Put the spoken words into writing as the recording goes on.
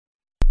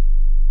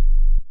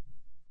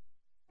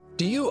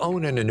Do you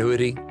own an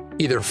annuity,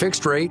 either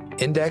fixed rate,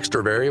 indexed,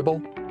 or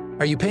variable?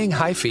 Are you paying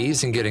high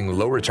fees and getting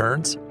low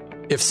returns?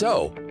 If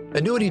so,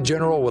 Annuity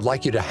General would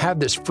like you to have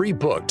this free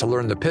book to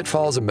learn the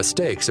pitfalls and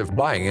mistakes of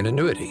buying an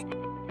annuity.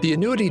 The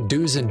Annuity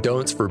Do's and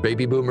Don'ts for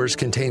Baby Boomers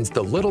contains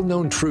the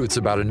little-known truths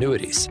about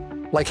annuities,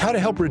 like how to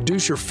help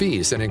reduce your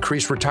fees and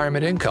increase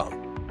retirement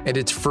income. And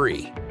it's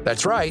free.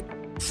 That's right,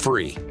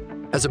 free.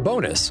 As a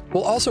bonus,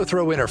 we'll also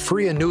throw in a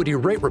free annuity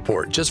rate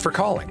report just for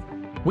calling.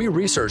 We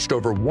researched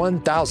over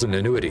 1,000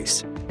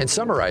 annuities and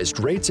summarized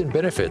rates and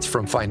benefits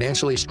from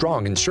financially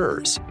strong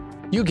insurers.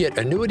 You get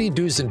Annuity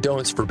Do's and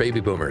Don'ts for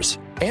Baby Boomers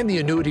and the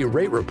Annuity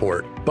Rate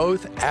Report,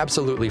 both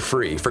absolutely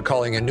free for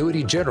calling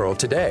Annuity General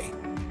today.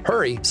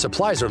 Hurry,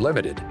 supplies are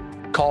limited.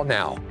 Call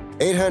now.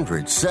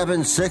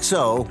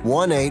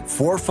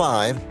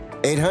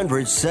 800-760-1845.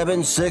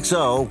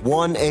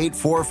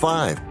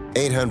 800-760-1845.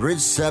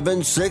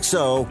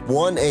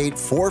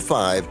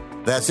 800-760-1845.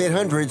 That's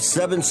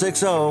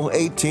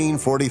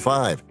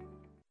 800-760-1845.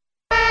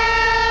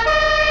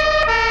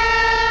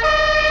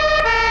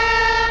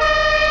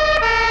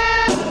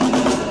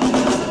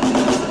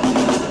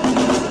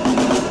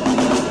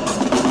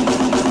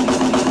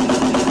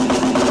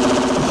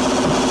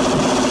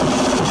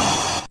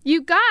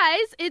 You guys,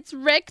 it's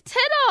Rick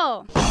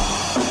Tittle.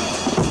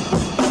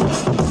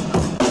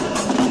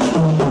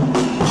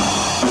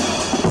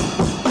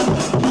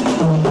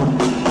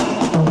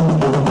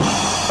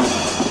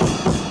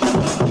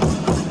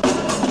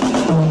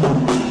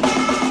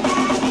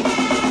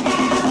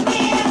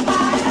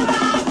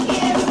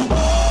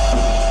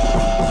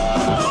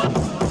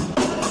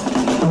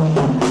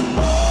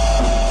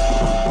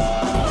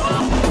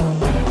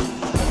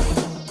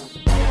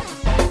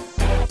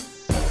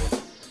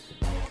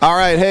 All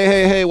right,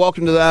 hey,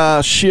 welcome to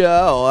the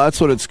show.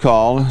 That's what it's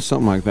called,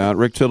 something like that.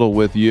 Rick Tittle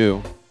with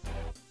you.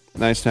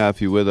 Nice to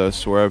have you with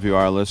us wherever you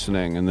are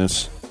listening in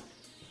this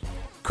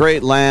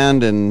great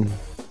land and,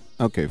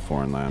 okay,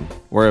 foreign land,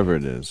 wherever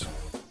it is.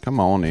 Come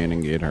on in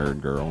and get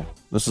heard, girl.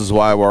 This is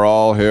why we're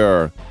all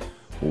here.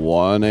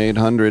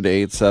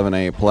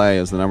 1-800-878-PLAY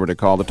is the number to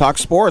call to talk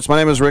sports. My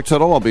name is Rick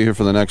Tittle. I'll be here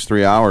for the next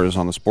 3 hours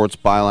on the Sports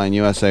Byline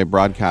USA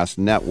Broadcast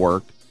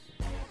Network.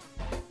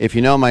 If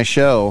you know my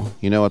show,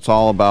 you know it's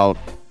all about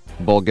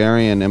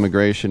Bulgarian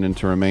immigration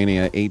into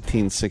Romania,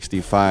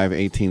 1865,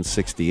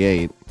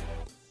 1868.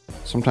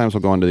 Sometimes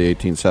we'll go into the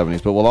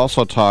 1870s, but we'll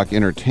also talk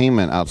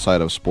entertainment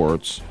outside of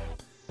sports.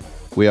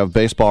 We have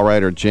baseball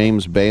writer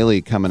James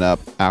Bailey coming up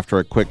after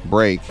a quick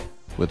break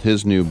with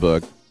his new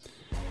book.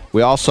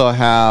 We also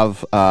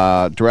have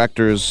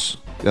directors,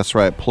 that's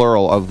right,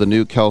 plural, of the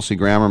new Kelsey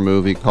Grammer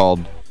movie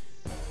called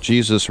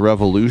Jesus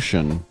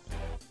Revolution.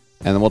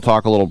 And then we'll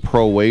talk a little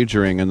pro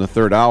wagering in the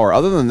third hour.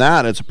 Other than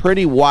that, it's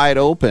pretty wide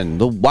open.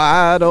 The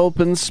wide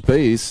open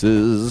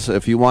spaces.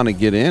 If you want to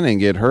get in and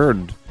get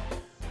heard,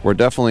 we're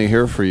definitely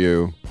here for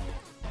you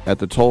at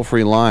the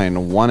toll-free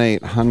line,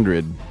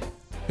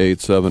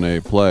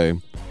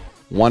 1-800-878-PLAY.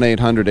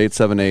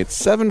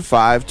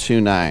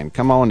 1-800-878-7529.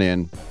 Come on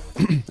in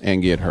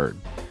and get heard.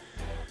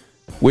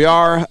 We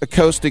are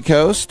coast to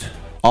coast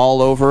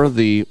all over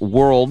the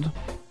world.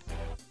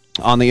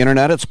 On the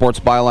internet at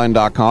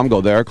sportsbyline.com. Go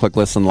there, click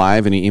listen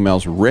live, and he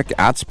emails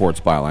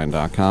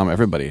rick@sportsbyline.com.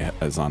 Everybody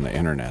is on the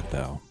internet,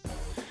 though.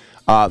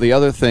 The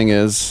other thing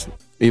is,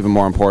 even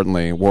more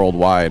importantly,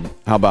 worldwide,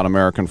 how about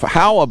American Forces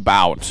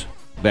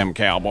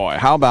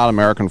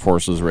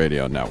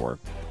Radio Network?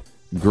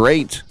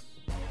 Great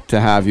to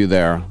have you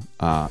there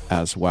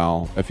as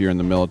well. If you're in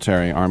the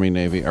military, Army,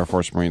 Navy, Air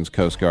Force, Marines,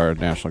 Coast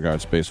Guard, National Guard,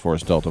 Space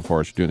Force, Delta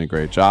Force, you're doing a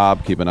great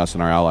job keeping us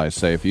and our allies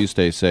safe. You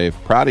stay safe.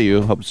 Proud of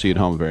you. Hope to see you at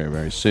home very,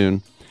 very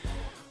soon.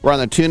 We're on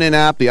the TuneIn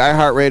app, the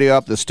iHeartRadio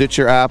app, the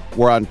Stitcher app.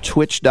 We're on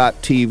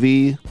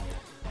twitch.tv.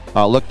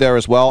 Look there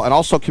as well. And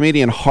also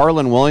comedian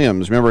Harlan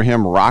Williams. Remember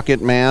him,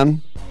 Rocket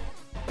Man?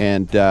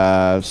 And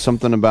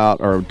something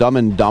about, or Dumb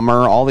and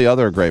Dumber, all the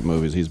other great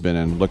movies he's been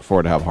in. Look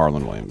forward to have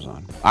Harlan Williams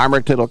on. I'm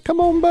Rick Tittle.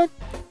 Come on back.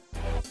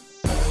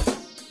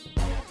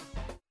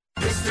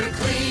 Mr.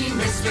 Clean,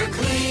 Mr.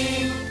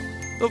 Clean.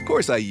 Of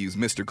course I use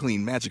Mr.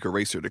 Clean Magic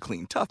Eraser to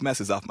clean tough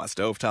messes off my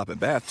stovetop and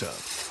bathtub.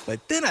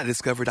 But then I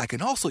discovered I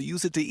can also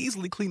use it to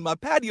easily clean my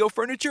patio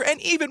furniture and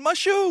even my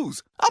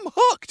shoes. I'm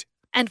hooked.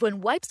 And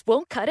when wipes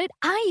won't cut it,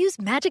 I use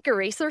Magic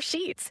Eraser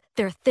Sheets.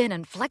 They're thin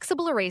and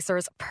flexible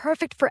erasers,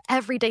 perfect for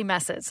everyday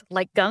messes,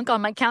 like gunk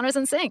on my counters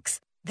and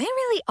sinks. They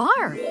really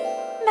are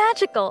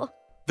magical.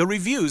 The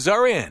reviews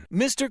are in.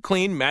 Mr.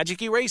 Clean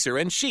Magic Eraser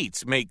and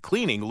Sheets make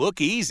cleaning look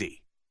easy.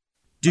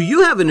 Do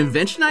you have an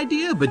invention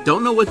idea but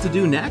don't know what to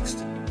do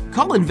next?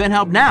 Call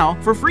InventHelp now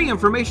for free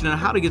information on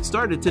how to get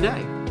started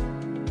today.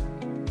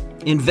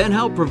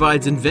 InventHelp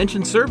provides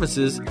invention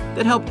services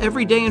that help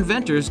everyday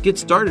inventors get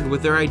started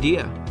with their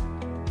idea.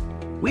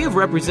 We have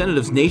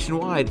representatives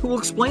nationwide who will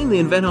explain the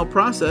InventHelp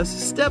process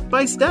step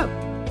by step.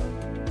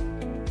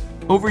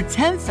 Over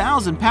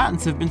 10,000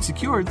 patents have been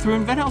secured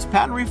through InventHelp's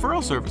patent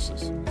referral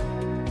services.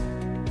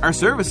 Our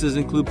services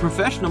include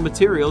professional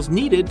materials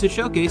needed to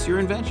showcase your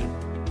invention,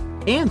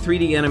 and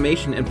 3D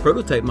animation and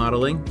prototype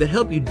modeling that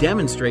help you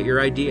demonstrate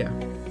your idea.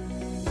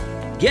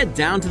 Get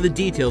down to the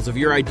details of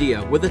your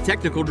idea with a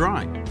technical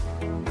drawing.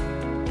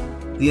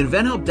 The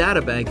InventHelp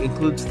Databank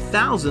includes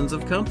thousands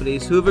of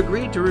companies who have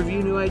agreed to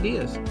review new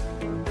ideas.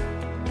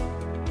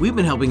 We've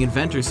been helping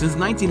inventors since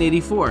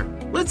 1984.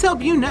 Let's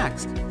help you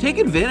next. Take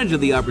advantage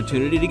of the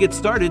opportunity to get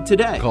started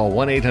today. Call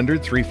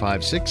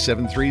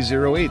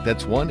 1-800-356-7308.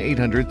 That's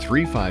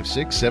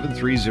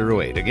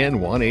 1-800-356-7308. Again,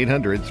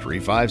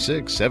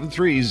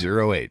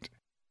 1-800-356-7308.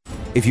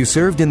 If you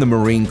served in the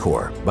Marine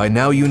Corps, by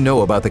now you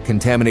know about the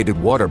contaminated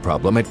water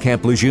problem at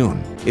Camp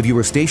Lejeune. If you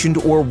were stationed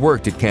or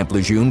worked at Camp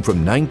Lejeune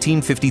from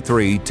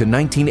 1953 to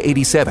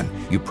 1987,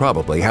 you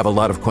probably have a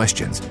lot of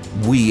questions.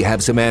 We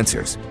have some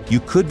answers.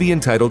 You could be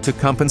entitled to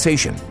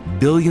compensation.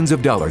 Billions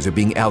of dollars are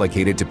being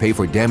allocated to pay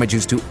for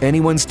damages to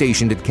anyone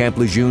stationed at Camp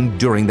Lejeune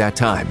during that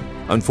time.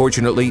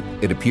 Unfortunately,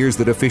 it appears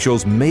that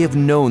officials may have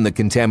known the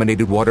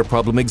contaminated water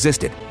problem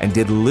existed and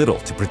did little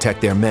to protect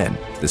their men.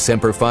 The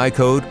Semper Fi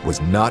code was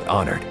not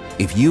honored.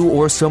 If you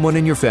or someone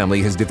in your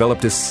family has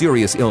developed a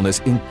serious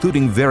illness,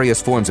 including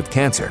various forms of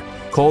cancer,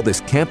 call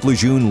this Camp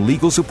Lejeune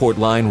legal support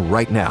line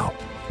right now.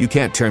 You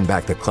can't turn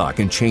back the clock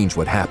and change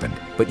what happened,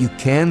 but you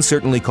can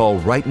certainly call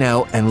right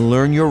now and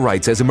learn your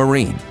rights as a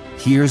Marine.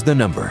 Here's the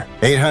number.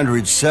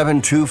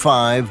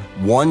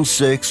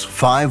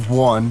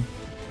 800-725-1651.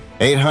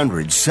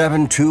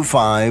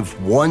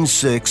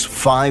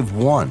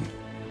 800-725-1651.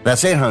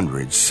 That's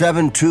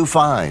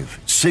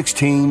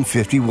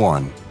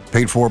 800-725-1651.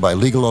 Paid for by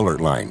Legal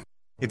Alert Line.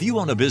 If you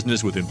own a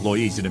business with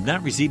employees and have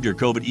not received your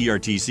COVID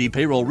ERTC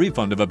payroll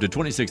refund of up to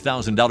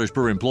 $26,000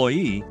 per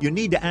employee, you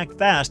need to act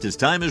fast as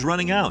time is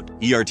running out.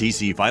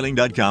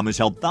 ERTCfiling.com has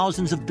helped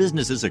thousands of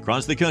businesses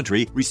across the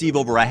country receive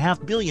over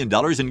 $500 million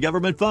in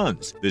government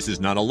funds. This is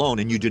not a loan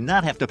and you do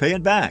not have to pay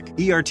it back.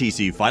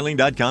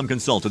 ERTCfiling.com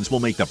consultants will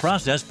make the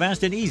process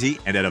fast and easy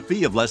and at a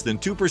fee of less than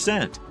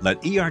 2%.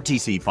 Let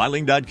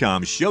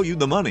ERTCfiling.com show you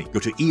the money. Go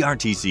to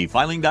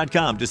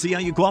ERTCfiling.com to see how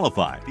you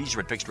qualify. Fees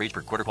are at fixed rates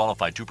per quarter,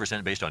 qualified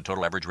 2% based on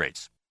total average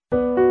rates.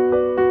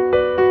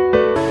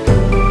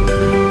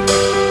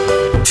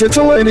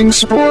 Titillating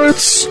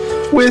Sports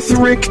with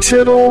Rick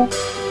Tittle.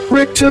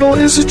 Rick Tittle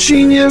is a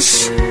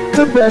genius,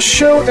 the best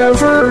show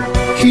ever.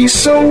 He's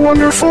so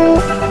wonderful,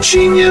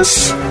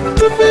 genius,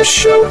 the best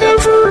show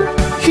ever.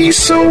 He's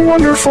so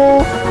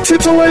wonderful.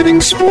 Titillating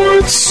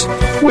Sports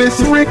with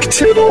Rick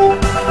Tittle.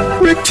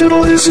 Rick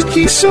Tittle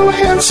he's so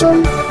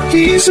handsome,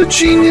 he's a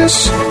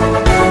genius.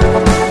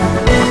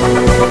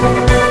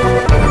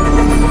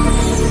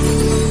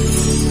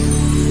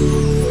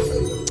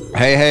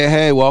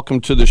 Hey, welcome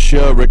to the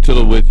show. Rick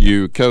Tittle with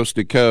you, coast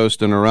to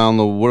coast and around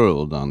the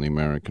world on the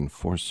American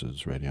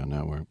Forces Radio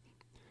Network.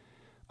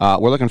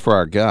 We're looking for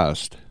our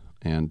guest,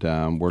 and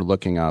we're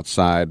looking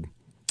outside.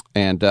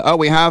 And,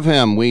 we have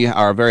him. We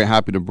are very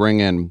happy to bring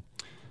in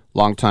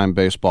longtime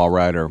baseball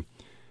writer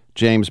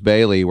James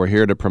Bailey. We're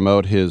here to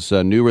promote his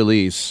new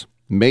release,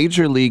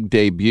 Major League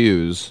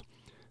Debuts,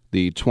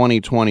 the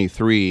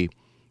 2023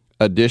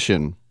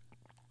 edition.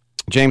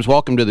 James,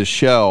 welcome to the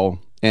show.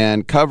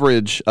 And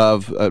coverage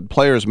of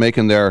players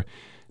making their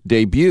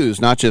debuts,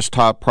 not just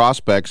top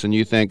prospects, and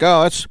you think,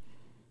 oh, that's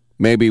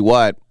maybe,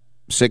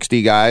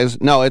 60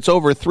 guys? No, it's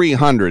over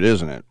 300,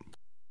 isn't it?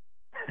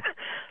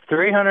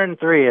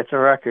 303, it's a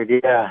record,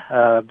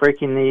 yeah.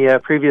 Breaking the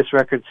previous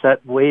record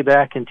set way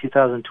back in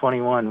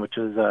 2021, which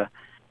was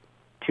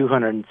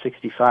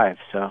 265.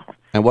 So.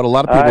 And what a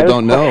lot of people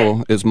don't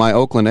know is my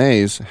Oakland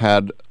A's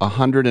had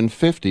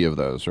 150 of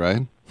those,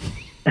 right?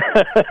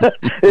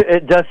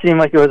 It does seem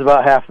like it was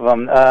about half of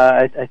them.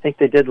 I think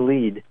they did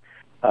lead. It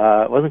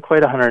wasn't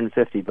quite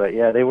 150, but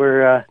yeah, they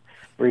were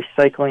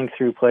recycling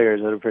through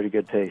players at a pretty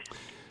good pace.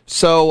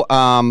 So,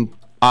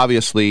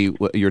 obviously,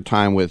 your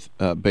time with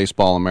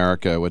Baseball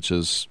America, which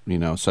is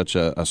such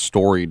a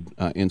storied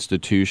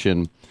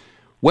institution.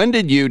 When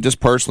did you just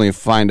personally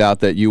find out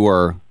that you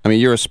were? I mean,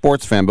 you're a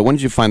sports fan, but when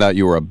did you find out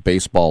you were a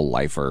baseball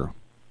lifer?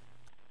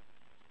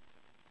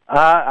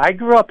 I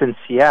grew up in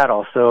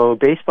Seattle, so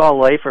baseball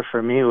lifer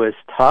for me was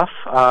tough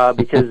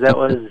because that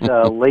was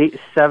late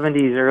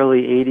 70s,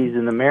 early 80s,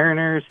 and the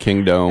Mariners,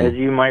 Kingdom, as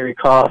you might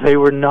recall, they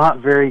were not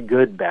very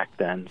good back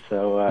then.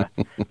 So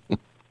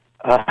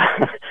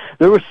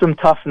there were some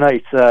tough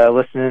nights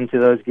listening to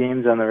those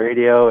games on the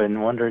radio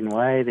and wondering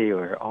why they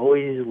were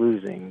always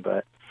losing.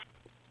 But,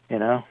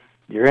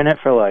 you're in it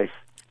for life.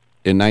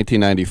 In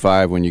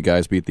 1995, when you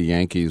guys beat the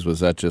Yankees, was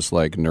that just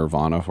like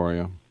nirvana for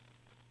you?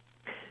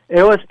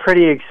 It was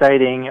pretty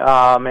exciting,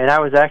 and I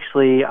was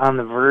actually on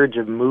the verge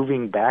of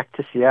moving back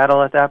to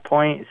Seattle at that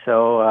point,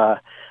 so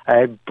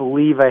I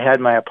believe I had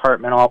my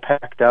apartment all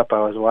packed up. I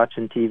was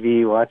watching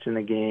TV, watching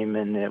the game,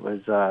 and it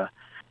was,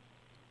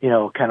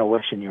 kind of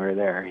wishing you were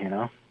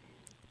there,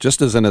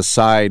 Just as an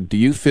aside, do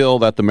you feel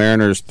that the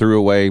Mariners threw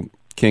away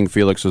King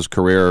Felix's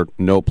career,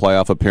 no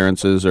playoff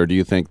appearances, or do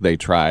you think they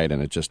tried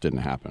and it just didn't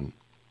happen?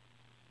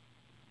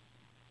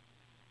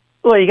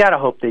 Well, you got to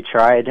hope they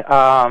tried.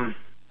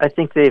 I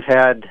think they've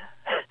had,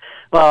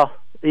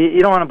 you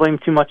don't want to blame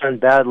too much on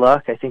bad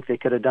luck. I think they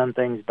could have done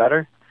things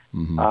better.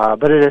 Mm-hmm.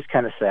 But it is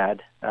kind of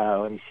sad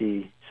when you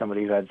see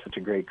somebody who had such a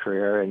great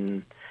career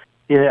and,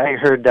 I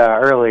heard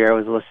earlier, I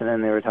was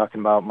listening, they were talking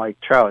about Mike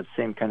Trout,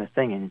 same kind of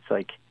thing, and it's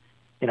like,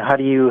 how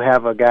do you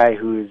have a guy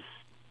who's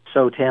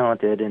so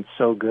talented and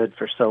so good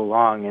for so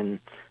long and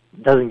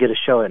doesn't get a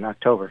show in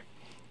October?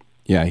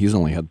 Yeah, he's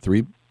only had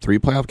three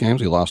playoff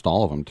games. He lost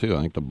all of them, too,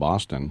 I think, to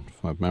Boston,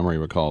 if my memory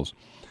recalls.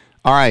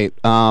 All right,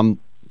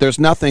 there's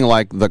nothing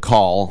like the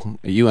call.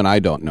 You and I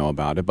don't know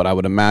about it, but I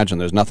would imagine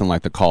there's nothing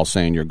like the call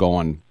saying you're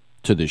going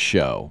to the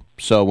show.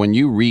 So when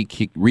you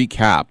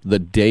recap the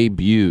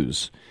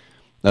debuts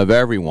of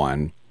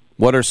everyone,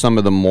 what are some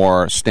of the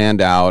more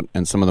standout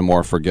and some of the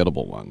more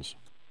forgettable ones?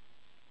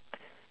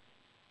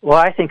 Well,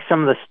 I think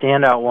some of the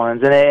standout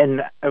ones,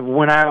 and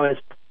when I was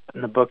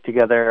putting the book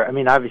together, I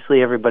mean,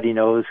 obviously everybody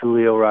knows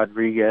Julio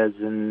Rodriguez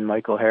and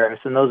Michael Harris,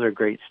 and those are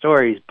great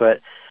stories, but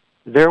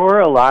there were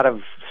a lot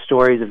of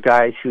stories of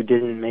guys who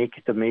didn't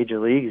make the major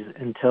leagues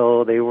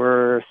until they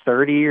were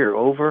 30 or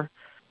over.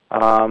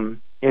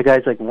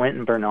 Guys like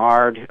Wynton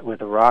Bernard with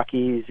the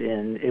Rockies,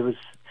 and it was,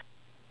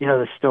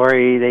 the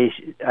story,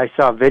 I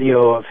saw a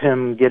video of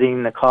him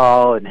getting the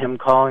call and him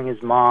calling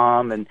his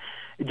mom, and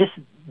just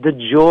the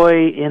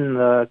joy in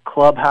the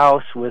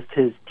clubhouse with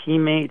his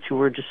teammates who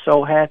were just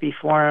so happy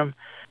for him.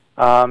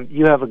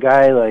 You have a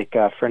guy like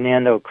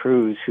Fernando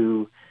Cruz,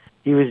 who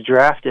he was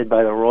drafted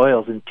by the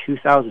Royals in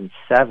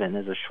 2007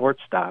 as a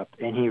shortstop,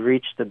 and he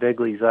reached the big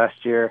leagues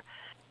last year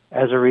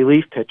as a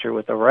relief pitcher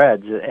with the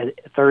Reds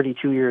at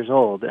 32 years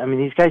old. I mean,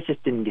 these guys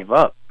just didn't give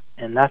up,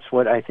 and that's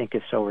what I think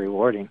is so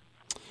rewarding.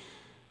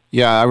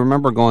 Yeah, I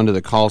remember going to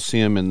the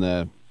Coliseum in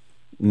the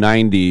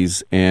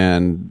 90s,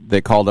 and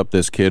they called up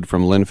this kid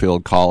from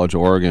Linfield College,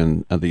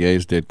 Oregon, the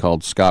A's did,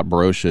 called Scott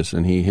Brocious,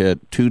 and he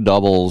hit 2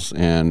 doubles,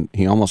 and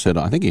he almost hit,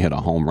 I think he hit a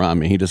home run. I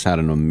mean, he just had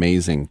an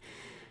amazing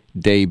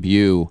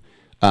debut.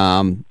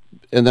 And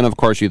then, of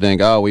course, you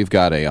think, we've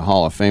got a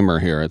Hall of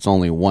Famer here. It's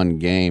only one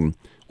game.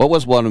 What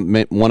was one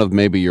of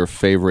maybe your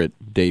favorite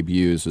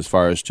debuts as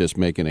far as just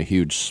making a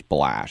huge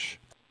splash?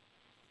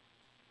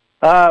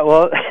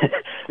 Well,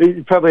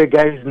 probably a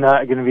guy who's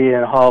not going to be in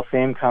a Hall of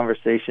Fame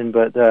conversation,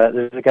 but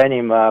there's a guy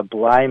named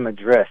Bly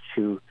Madris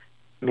who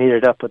made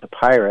it up with the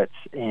Pirates,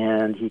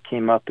 and he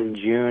came up in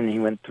June. He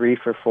went 3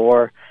 for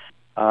 4.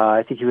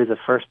 I think he was the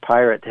first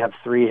Pirate to have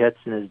 3 hits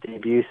in his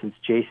debut since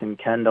Jason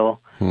Kendall.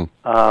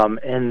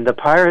 And the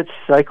Pirates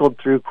cycled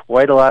through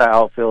quite a lot of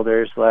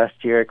outfielders last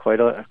year, quite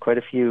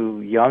a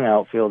few young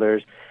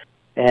outfielders.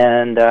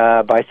 And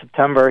by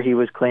September, he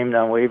was claimed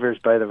on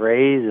waivers by the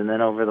Rays, and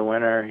then over the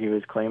winter, he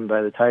was claimed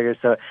by the Tigers.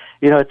 So,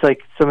 it's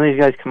like some of these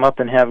guys come up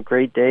and have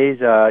great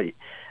days.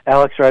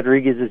 Alex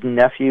Rodriguez's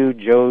nephew,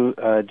 Joe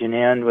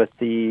Janan, with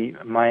the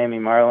Miami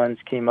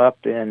Marlins, came up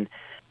and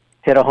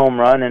hit a home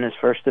run in his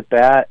first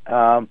at-bat,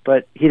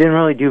 but he didn't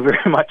really do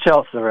very much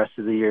else the rest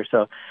of the year.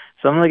 So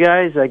some of the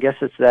guys, I guess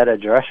it's that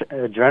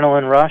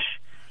adrenaline rush,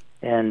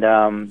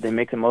 and they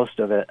make the most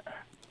of it.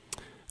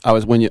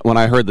 When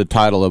I heard the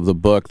title of the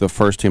book, the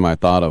first team I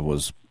thought of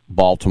was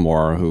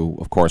Baltimore, who,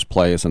 of course,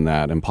 plays in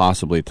that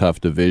impossibly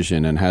tough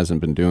division and hasn't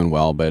been doing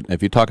well. But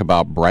if you talk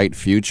about bright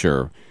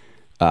future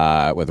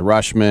with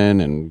Rushman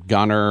and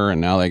Gunnar,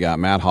 and now they got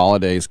Matt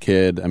Holliday's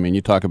kid, I mean,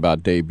 you talk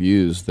about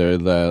debuts. They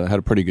had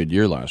a pretty good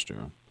year last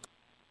year.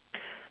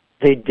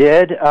 They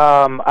did.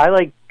 I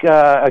like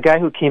a guy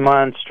who came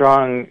on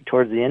strong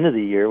towards the end of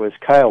the year was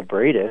Kyle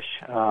Bradish,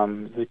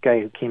 the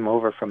guy who came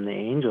over from the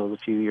Angels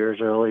a few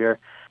years earlier.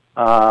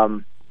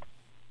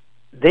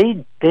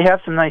 They have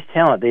some nice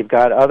talent. They've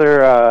got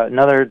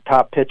another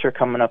top pitcher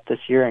coming up this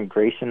year in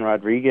Grayson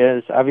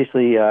Rodriguez.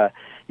 Obviously,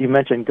 you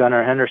mentioned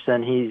Gunnar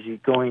Henderson. He's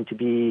going to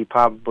be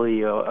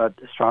probably a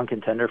strong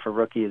contender for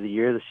Rookie of the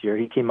Year this year.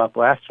 He came up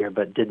last year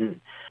but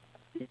didn't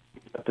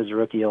up his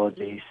rookie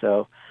eligibility.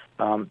 So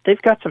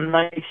they've got some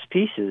nice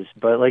pieces,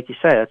 but like you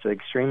said, it's an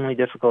extremely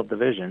difficult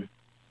division.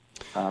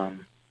 At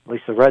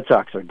least the Red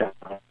Sox are down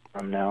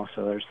from now,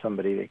 so there's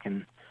somebody they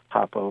can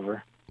hop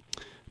over.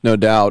 No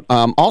doubt.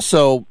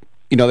 Also,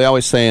 they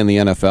always say in the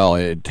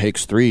NFL it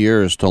takes 3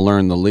 years to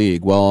learn the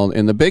league. Well,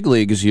 in the big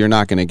leagues, you're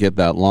not going to get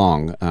that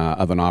long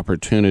of an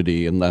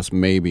opportunity unless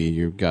maybe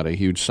you've got a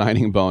huge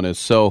signing bonus.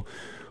 So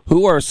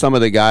who are some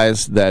of the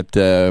guys that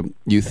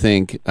you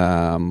think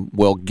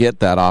will get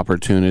that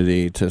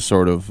opportunity to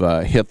sort of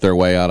hit their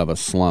way out of a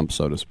slump,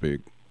 so to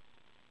speak?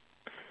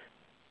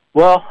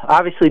 Well,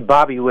 obviously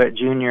Bobby Witt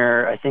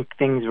Jr., I think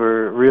things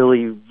were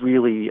really,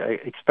 really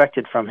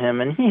expected from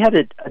him, and he had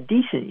a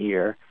decent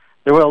year.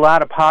 There were a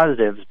lot of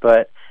positives,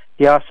 but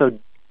he also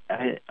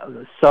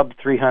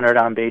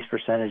sub-300 on-base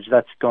percentage.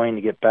 That's going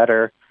to get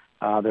better.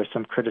 There's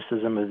some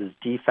criticism of his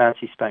defense.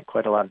 He spent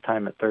quite a lot of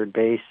time at third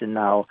base, and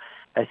now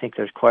I think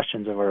there's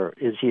questions over,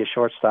 is he a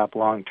shortstop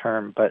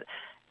long-term? But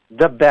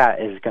the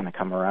bat is going to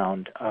come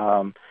around.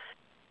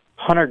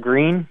 Hunter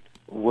Green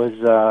was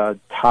a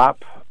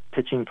top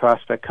pitching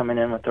prospect coming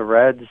in with the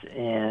Reds,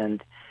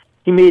 and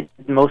he made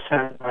most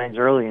headlines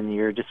early in the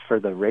year just for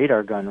the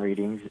radar gun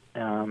readings,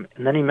 and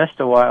then he missed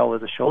a while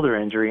with a shoulder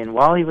injury, and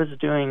while he was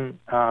doing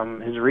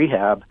his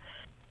rehab,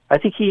 I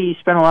think he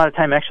spent a lot of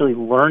time actually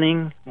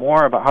learning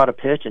more about how to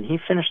pitch, and he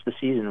finished the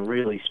season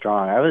really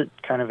strong. I would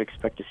kind of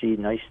expect to see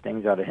nice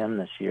things out of him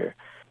this year.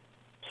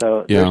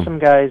 So there's some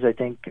guys I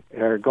think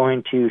are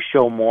going to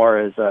show more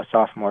as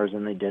sophomores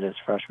than they did as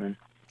freshmen.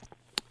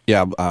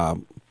 Yeah,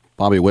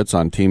 Bobby Witt's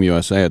on Team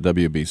USA at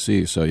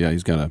WBC, so yeah,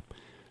 he's going to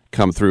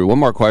come through. One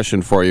more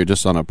question for you,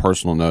 just on a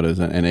personal note, as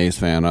an A's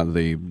fan,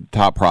 the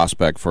top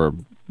prospect for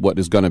what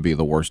is going to be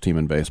the worst team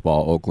in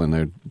baseball, Oakland,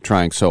 they're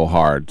trying so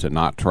hard to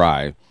not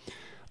try,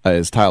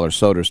 is Tyler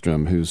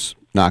Soderstrom, who's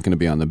not going to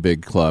be on the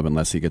big club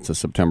unless he gets a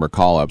September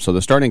call-up. So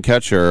the starting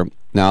catcher,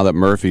 now that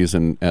Murphy's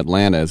in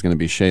Atlanta, is going to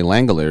be Shea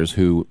Langeliers,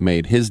 who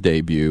made his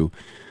debut,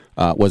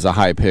 was a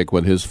high pick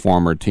with his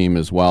former team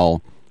as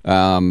well.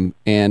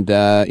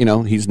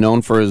 He's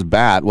known for his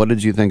bat. What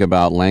did you think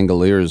about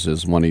Langeliers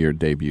as one of your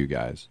debut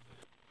guys?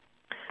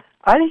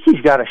 I think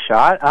he's got a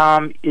shot.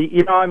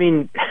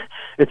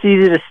 It's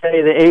easy to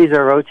say the A's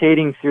are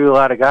rotating through a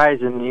lot of guys,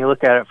 and you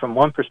look at it from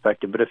one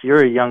perspective. But if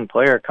you're a young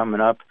player coming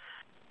up,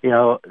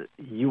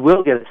 you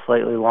will get a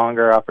slightly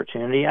longer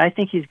opportunity. I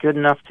think he's good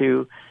enough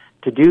to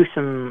do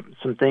some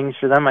things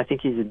for them. I think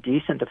he's a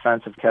decent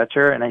defensive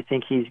catcher, and I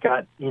think he's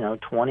got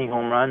 20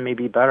 home run,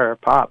 maybe better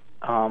pop,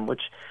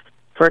 which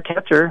for a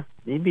catcher,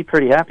 you'd be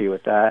pretty happy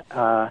with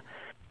that.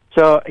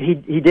 So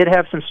he did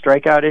have some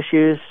strikeout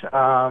issues,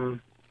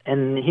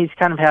 and he's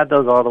kind of had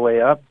those all the way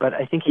up. But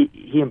I think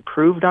he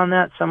improved on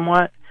that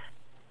somewhat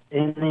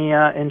in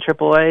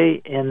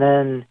AAA, and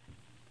then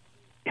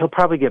he'll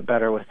probably get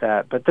better with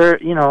that. But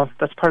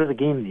that's part of the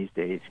game these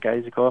days.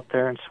 Guys go up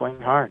there and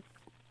swing hard.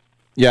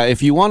 Yeah,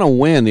 if you want to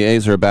win, the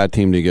A's are a bad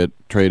team to get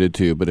traded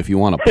to. But if you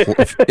want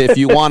to, if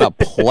you want to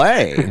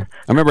play, I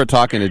remember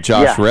talking to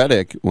Josh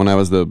Reddick when I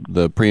was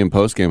the pre and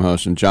post game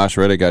host, and Josh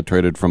Reddick got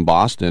traded from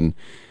Boston,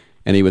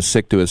 and he was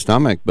sick to his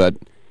stomach, but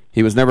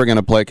he was never going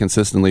to play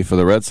consistently for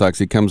the Red Sox.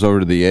 He comes over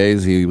to the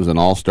A's. He was an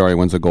all-star. He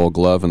wins a Gold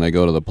Glove, and they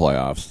go to the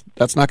playoffs.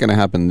 That's not going to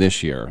happen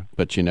this year,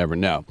 but you never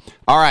know.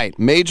 All right,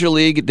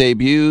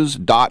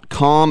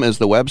 MajorLeagueDebuts.com is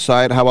the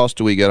website. How else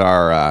do we get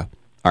our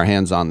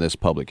hands on this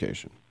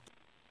publication?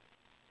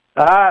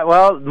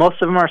 Well,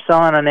 most of them are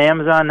selling on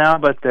Amazon now,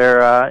 but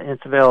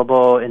it's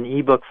available in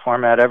ebook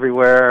format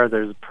everywhere.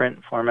 There's a print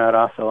format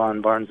also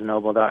on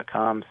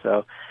BarnesandNoble.com.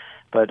 So,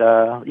 but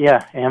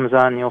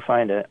Amazon, you'll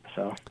find it.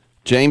 So.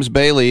 James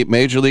Bailey,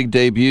 Major League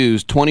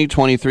Debuts,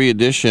 2023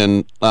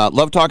 edition.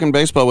 Love talking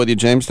baseball with you,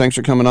 James. Thanks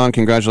for coming on.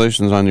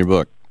 Congratulations on your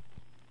book.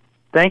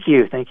 Thank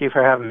you. Thank you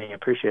for having me.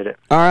 Appreciate it.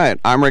 All right.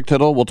 I'm Rick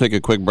Tittle. We'll take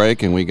a quick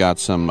break, and we got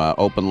some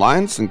open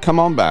lines. And come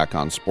on back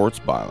on Sports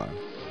Byline.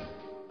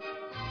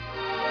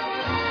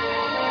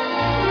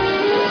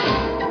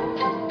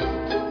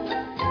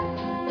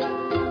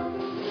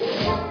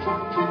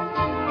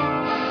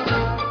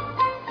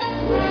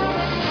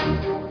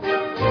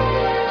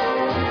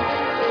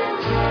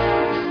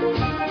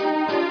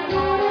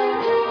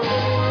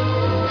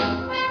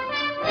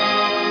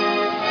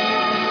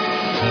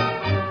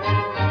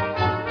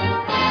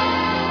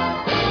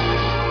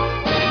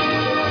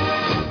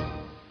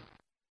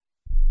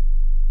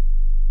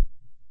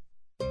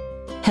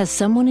 Has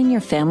someone in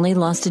your family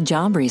lost a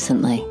job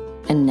recently,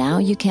 and now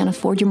you can't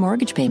afford your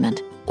mortgage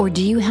payment? Or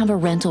do you have a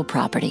rental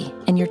property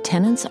and your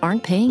tenants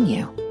aren't paying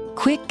you?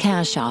 Quick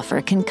Cash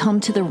Offer can come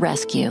to the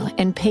rescue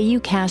and pay you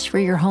cash for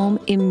your home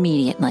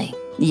immediately.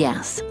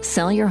 Yes,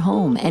 sell your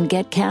home and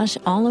get cash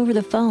all over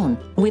the phone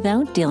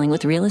without dealing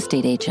with real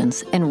estate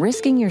agents and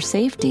risking your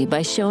safety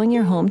by showing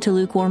your home to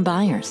lukewarm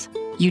buyers.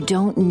 You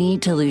don't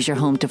need to lose your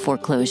home to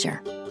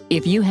foreclosure.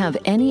 If you have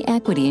any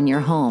equity in your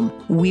home,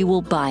 we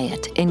will buy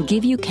it and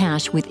give you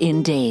cash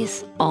within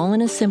days, all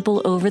in a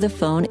simple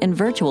over-the-phone and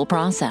virtual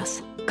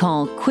process.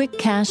 Call Quick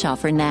Cash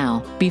Offer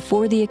now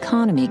before the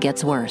economy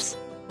gets worse.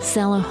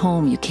 Sell a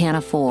home you can't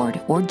afford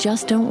or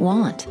just don't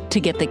want to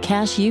get the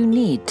cash you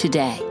need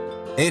today.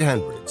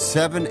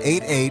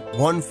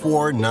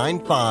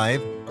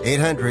 800-788-1495.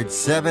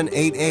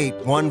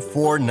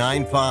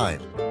 800-788-1495.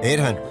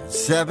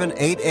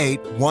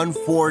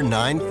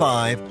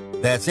 800-788-1495.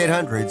 That's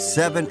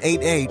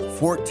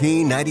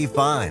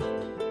 800-788-1495.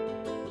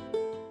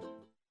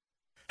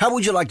 How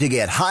would you like to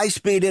get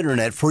high-speed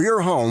internet for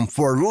your home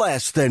for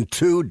less than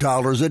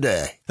 $2 a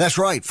day? That's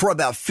right. For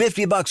about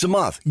 $50 a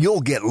month,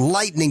 you'll get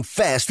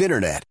lightning-fast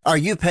internet. Are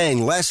you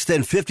paying less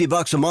than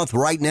 $50 a month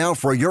right now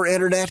for your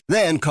internet?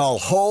 Then call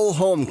Whole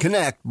Home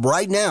Connect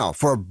right now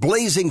for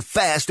blazing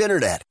fast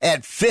internet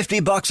at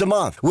 $50 a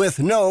month with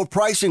no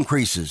price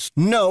increases,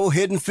 no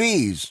hidden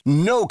fees,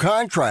 no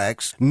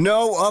contracts,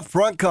 no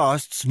upfront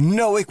costs,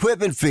 no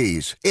equipment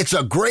fees. It's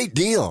a great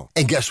deal.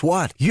 And guess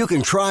what? You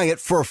can try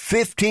it for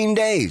 15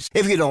 days. days.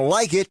 If you don't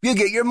like it, you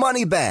get your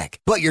money back.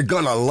 But you're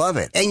gonna love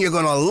it, and you're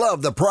gonna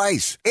love the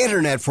price.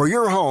 Internet for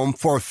your home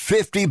for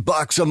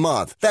 $50 a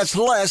month. That's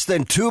less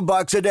than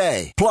 $2 a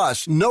day.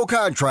 Plus, no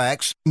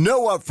contracts,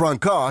 no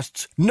upfront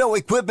costs, no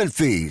equipment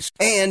fees,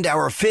 and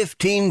our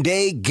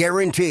 15-day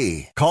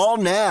guarantee. Call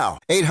now.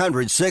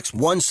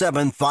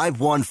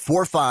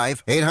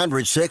 800-617-5145.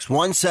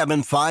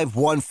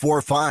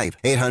 800-617-5145.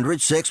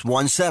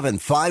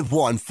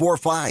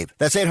 800-617-5145.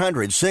 That's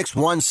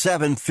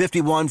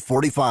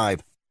 800-617-5145.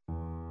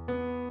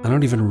 I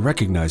don't even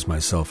recognize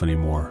myself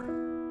anymore.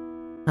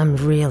 I'm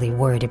really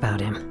worried about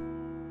him.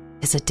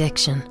 His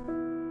addiction.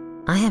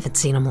 I haven't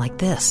seen him like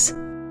this.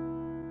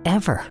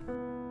 Ever.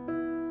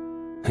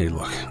 Hey,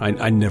 look,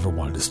 I never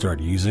wanted to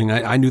start using.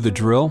 I knew the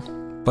drill,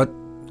 but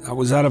I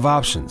was out of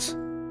options.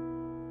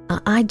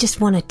 I just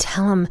want to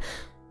tell him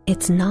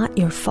it's not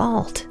your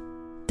fault.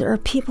 There are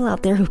people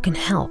out there who can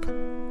help.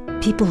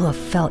 People who have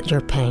felt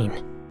your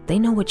pain. They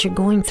know what you're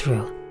going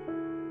through.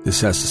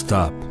 This has to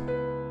stop.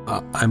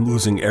 I'm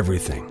losing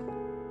everything.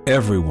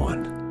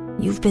 Everyone.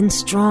 You've been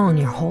strong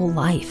your whole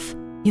life.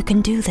 You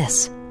can do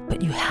this, but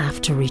you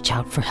have to reach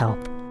out for help.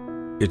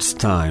 It's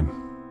time.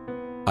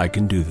 I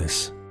can do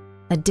this.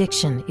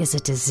 Addiction is a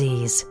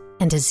disease,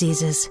 and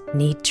diseases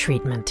need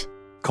treatment.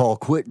 Call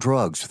Quit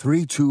Drugs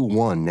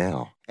 321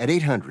 now at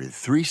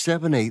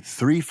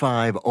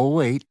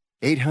 800-378-3508.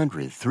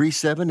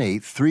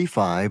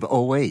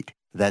 800-378-3508.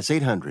 That's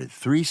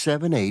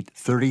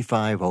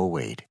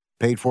 800-378-3508.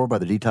 Paid for by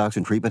the Detox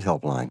and Treatment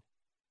Helpline.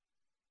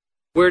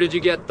 Where did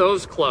you get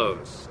those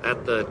clothes?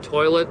 At the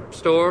toilet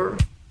store?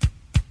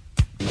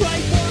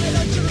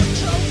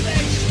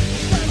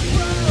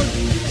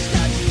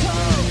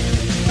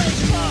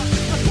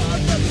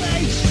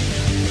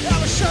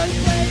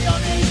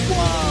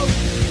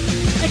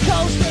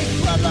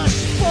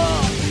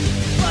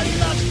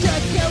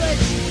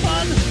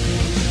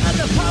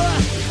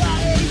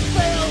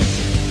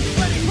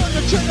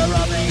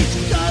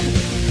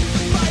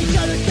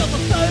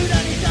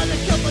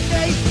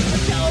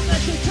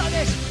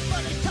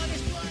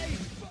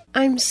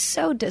 I'm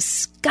so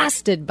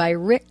disgusted by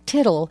Rick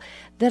Tittle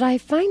that I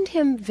find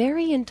him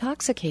very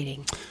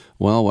intoxicating.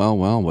 Well,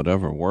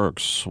 whatever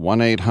works.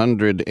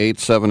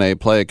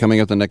 1-800-878-PLAY. Coming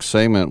up the next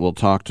segment, we'll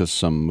talk to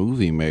some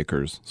movie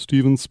makers.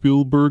 Steven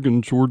Spielberg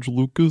and George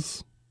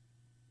Lucas.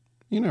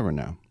 You never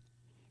know.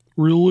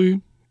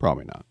 Really?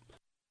 Probably not.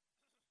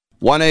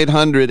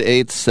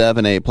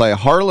 1-800-878-PLAY.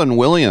 Harlan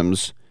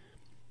Williams.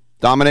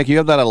 Dominic, you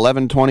have that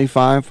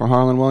 1125 for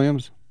Harlan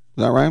Williams?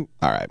 Is that right?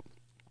 All right.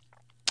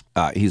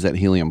 He's at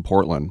Helium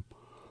Portland,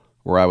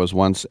 where I was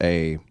once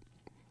during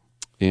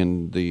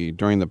the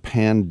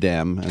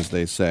pandem, as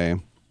they say,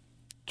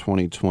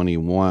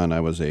 2021, I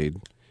was a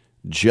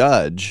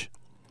judge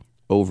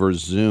over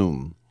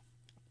Zoom.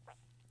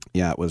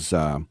 Yeah, it was,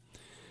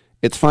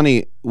 it's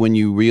funny when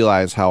you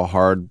realize how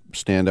hard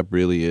stand-up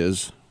really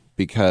is,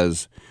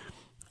 because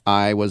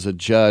I was a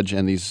judge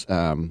and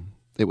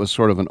it was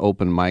sort of an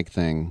open mic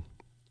thing,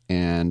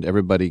 and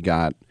everybody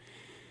got,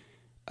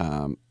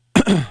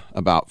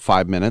 about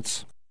 5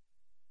 minutes,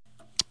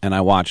 and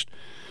I watched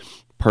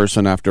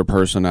person after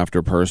person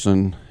after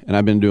person, and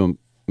I've been doing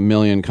a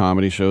million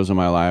comedy shows in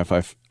my life.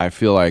 I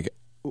feel like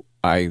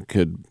I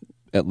could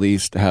at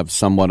least have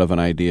somewhat of an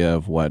idea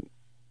of what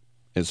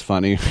is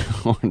funny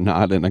or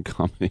not in a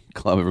comedy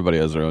club. Everybody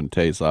has their own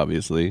taste,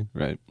 obviously,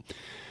 right?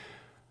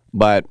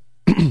 But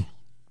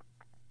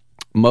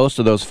most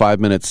of those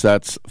 5-minute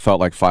sets felt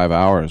like 5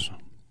 hours,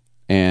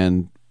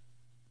 and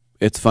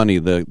it's funny,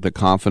 the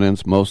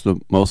confidence. Most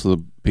of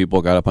the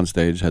people got up on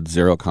stage had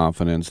zero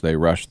confidence. They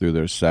rushed through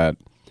their set,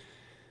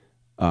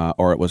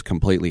 or it was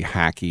completely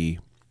hacky,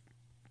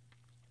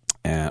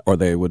 or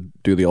they would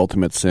do the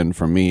ultimate sin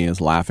for me is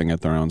laughing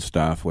at their own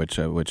stuff, which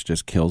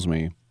just kills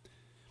me.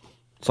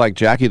 It's like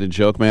Jackie the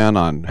Joke Man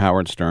on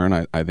Howard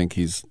Stern. I think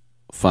he's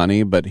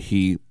funny, but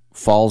he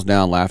falls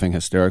down laughing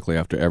hysterically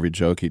after every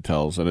joke he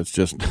tells, and it's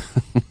just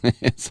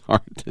it's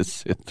hard to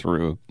sit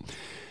through.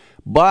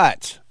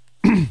 But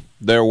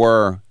there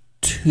were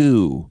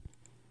two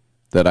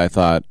that I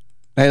thought,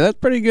 hey, that's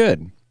pretty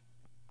good.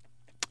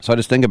 So I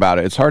just think about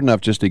it. It's hard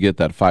enough just to get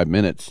that 5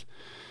 minutes,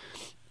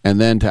 and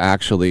then to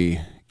actually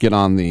get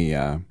on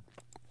the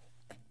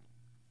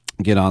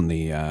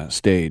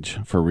stage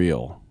for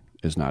real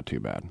is not too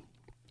bad.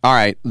 All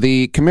right,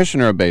 the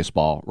commissioner of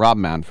baseball, Rob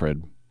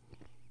Manfred,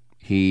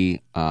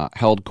 he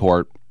held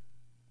court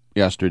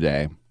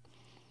yesterday,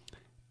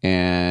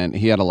 and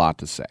he had a lot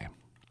to say.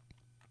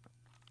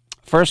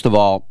 First of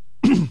all,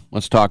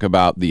 let's talk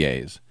about the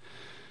A's.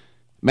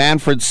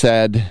 Manfred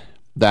said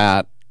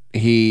that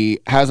he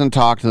hasn't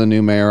talked to the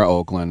new mayor of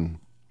Oakland,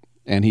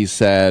 and he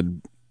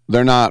said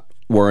they're not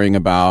worrying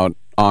about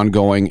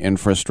ongoing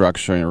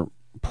infrastructure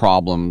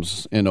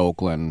problems in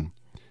Oakland.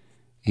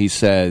 He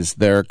says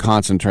they're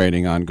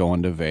concentrating on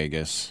going to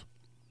Vegas.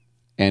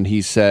 And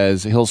he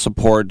says he'll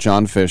support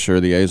John Fisher,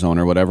 the A's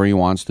owner, whatever he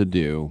wants to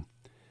do.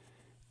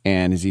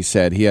 And as he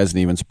said, he hasn't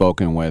even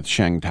spoken with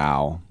Sheng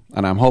Tao.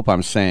 And I hope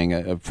I'm saying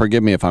it,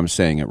 forgive me if I'm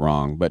saying it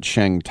wrong, but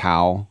Sheng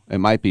Tao, it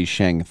might be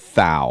Sheng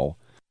Thao,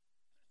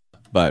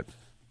 but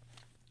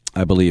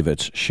I believe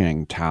it's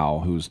Sheng Tao,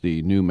 who's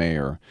the new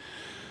mayor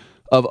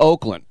of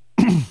Oakland.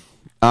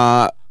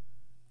 I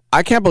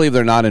can't believe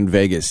they're not in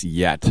Vegas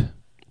yet.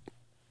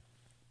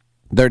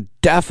 They're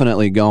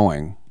definitely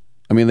going.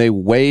 I mean, they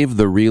waived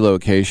the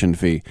relocation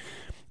fee.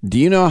 Do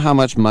you know how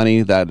much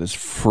money that is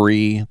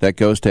free that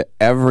goes to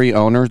every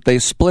owner? They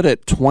split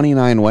it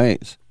 29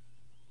 ways.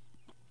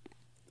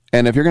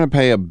 And if you're going to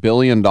pay $1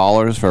 billion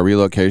for a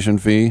relocation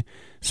fee,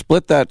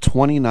 split that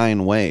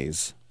 29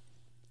 ways.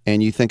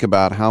 And you think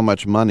about how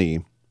much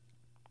money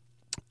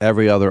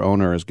every other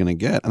owner is going to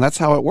get. And that's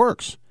how it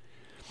works.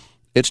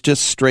 It's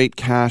just straight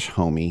cash,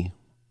 homie,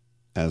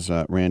 as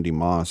Randy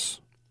Moss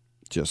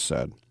just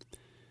said.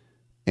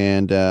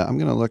 And I'm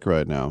going to look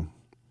right now.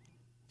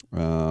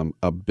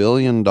 $1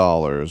 billion.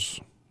 Oh,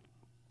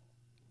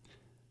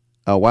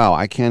 wow.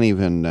 I can't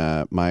even,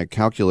 my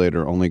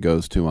calculator only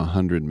goes to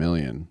 100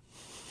 million.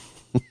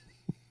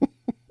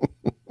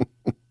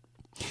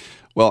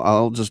 Well,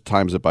 I'll just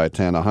times it by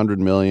 10. 100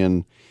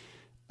 million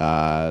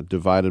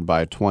divided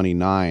by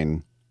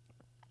 29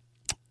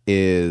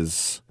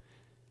 is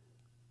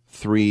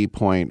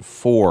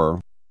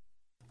 3.4.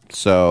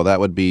 So that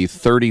would be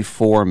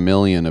 34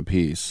 million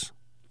apiece.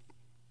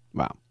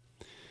 Wow.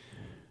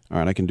 All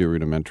right, I can do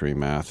rudimentary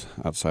math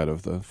outside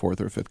of the 4th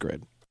or 5th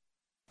grade.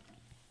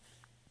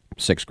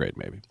 6th grade,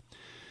 maybe.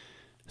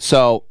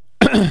 So,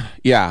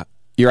 yeah,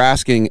 you're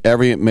asking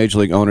every Major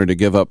League owner to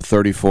give up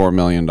 $34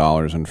 million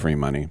in free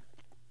money.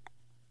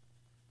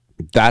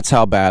 That's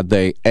how bad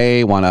they,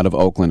 A, want out of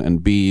Oakland,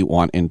 and B,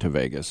 want into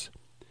Vegas.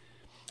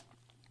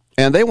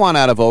 And they want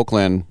out of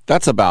Oakland,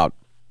 that's about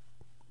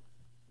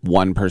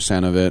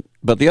 1% of it.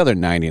 But the other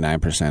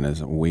 99%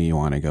 is we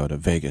want to go to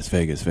Vegas,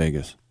 Vegas,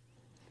 Vegas.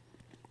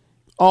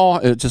 Oh,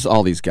 it's just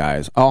all these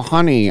guys. Oh,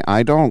 honey,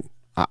 I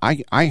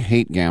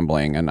hate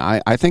gambling, and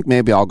I think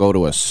maybe I'll go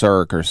to a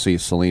Cirque or see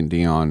Celine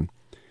Dion.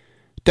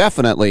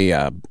 Definitely,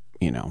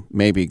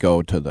 maybe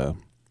go to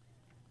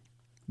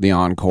the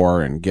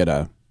Encore and get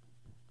a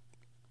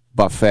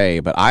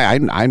buffet. But I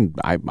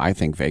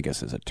think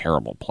Vegas is a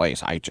terrible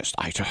place. I just.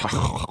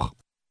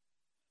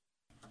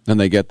 Then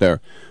they get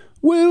there,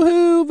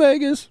 woohoo,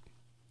 Vegas.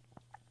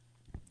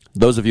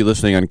 Those of you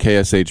listening on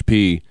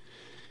KSHP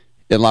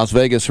in Las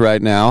Vegas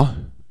right now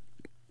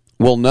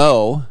will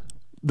know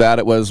that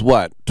it was,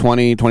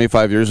 20,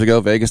 25 years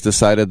ago, Vegas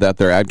decided that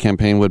their ad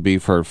campaign would be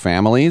for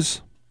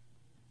families.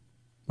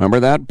 Remember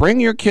that? Bring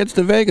your kids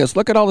to Vegas.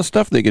 Look at all the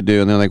stuff they could do.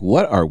 And they're like,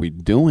 what are we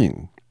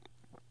doing?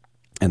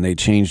 And they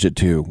changed it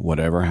to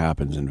whatever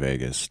happens in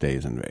Vegas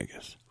stays in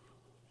Vegas.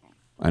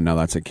 I know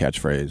that's a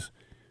catchphrase.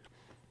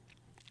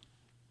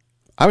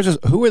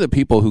 Who are the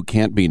people who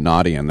can't be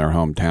naughty in their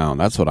hometown?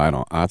 That's what I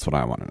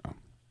want to know.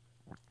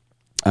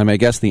 I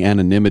guess the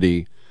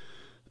anonymity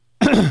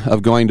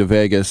of going to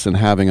Vegas and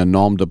having a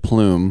nom de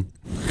plume,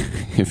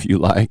 if you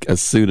like, a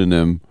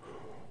pseudonym,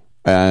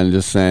 and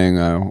just saying,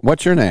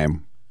 what's your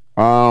name?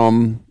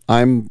 I'm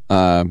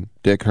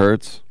Dick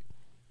Hertz.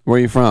 Where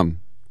are you from?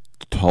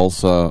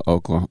 Tulsa,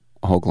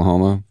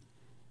 Oklahoma.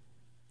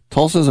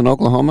 Tulsa's in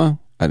Oklahoma?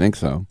 I think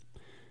so.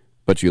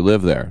 But you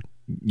live there.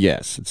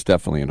 Yes, it's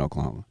definitely in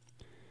Oklahoma.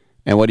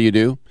 And what do you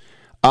do?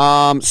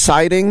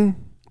 Siding,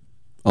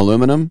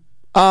 aluminum.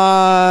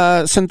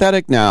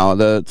 Synthetic now.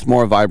 It's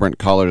more vibrant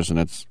colors, and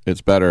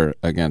it's better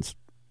against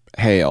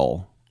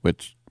hail,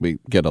 which we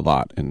get a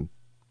lot in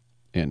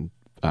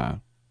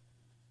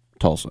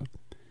Tulsa.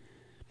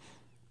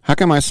 How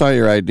come I saw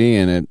your ID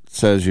and it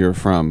says you're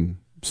from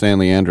San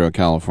Leandro,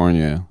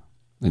 California,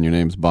 and your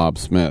name's Bob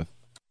Smith?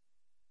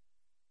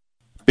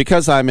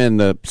 Because I'm in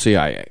the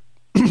CIA.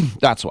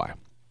 That's why.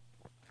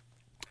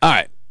 All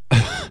right.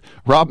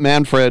 Rob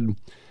Manfred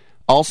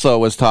also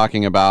was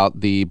talking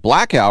about the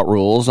blackout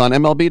rules on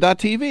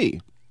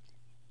MLB.TV.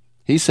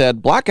 He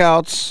said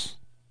blackouts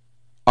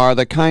are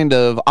the kind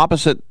of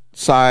opposite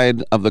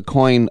side of the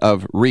coin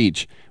of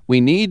reach. We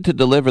need to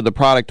deliver the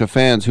product to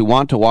fans who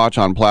want to watch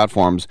on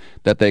platforms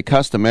that they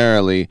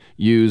customarily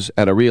use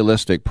at a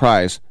realistic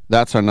price.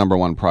 That's our number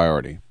one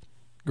priority.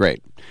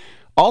 Great.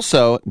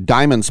 Also,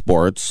 Diamond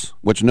Sports,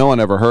 which no one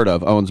ever heard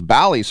of, owns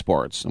Bally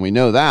Sports. And we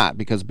know that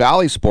because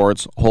Bally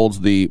Sports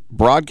holds the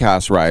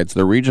broadcast rights,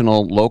 the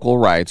regional local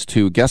rights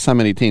to, guess how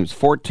many teams?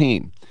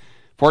 14.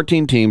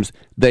 14 teams.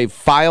 They've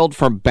filed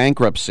for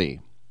bankruptcy.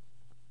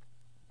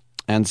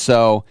 And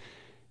so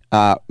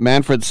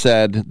Manfred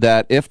said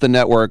that if the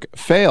network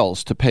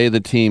fails to pay the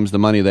teams the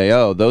money they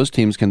owe, those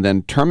teams can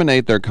then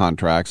terminate their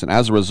contracts. And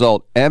as a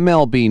result,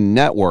 MLB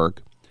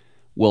Network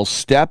will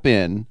step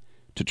in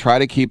to try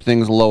to keep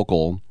things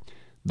local.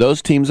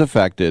 Those teams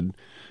affected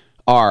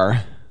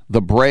are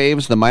the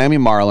Braves, the Miami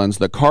Marlins,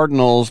 the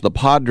Cardinals, the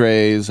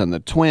Padres, and the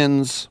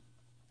Twins,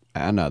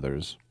 and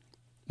others.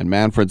 And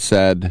Manfred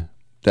said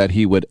that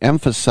he would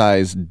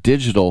emphasize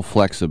digital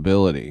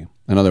flexibility.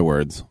 In other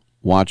words,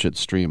 watch it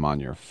stream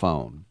on your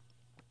phone.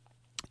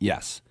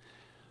 Yes.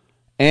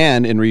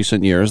 And in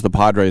recent years, the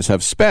Padres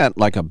have spent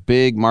like a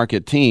big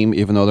market team,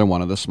 even though they're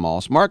one of the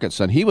smallest markets.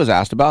 And he was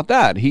asked about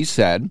that. He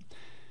said,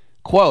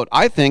 quote,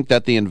 I think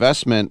that the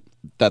investment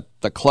that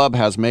the club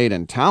has made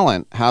in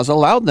talent has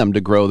allowed them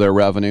to grow their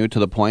revenue to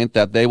the point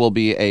that they will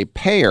be a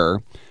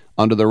payer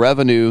under the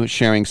revenue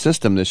sharing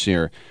system this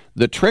year.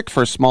 The trick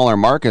for smaller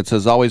markets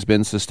has always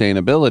been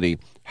sustainability.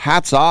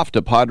 Hats off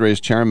to Padres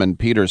chairman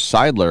Peter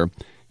Seidler.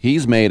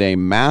 He's made a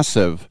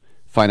massive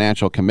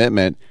financial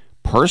commitment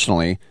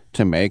personally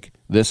to make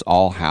this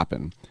all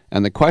happen.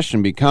 And the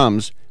question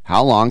becomes,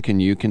 how long can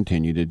you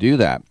continue to do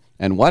that?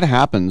 And what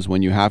happens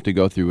when you have to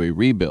go through a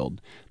rebuild?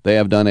 They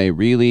have done a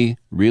really,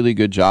 really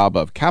good job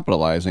of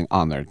capitalizing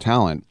on their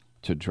talent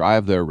to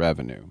drive their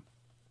revenue.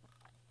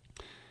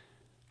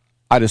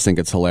 I just think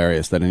it's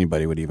hilarious that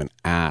anybody would even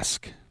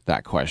ask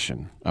that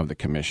question of the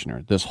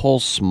commissioner. This whole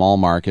small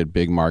market,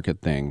 big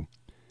market thing,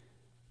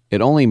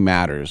 it only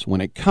matters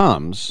when it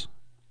comes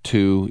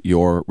to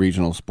your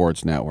regional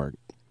sports network.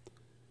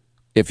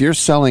 If you're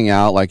selling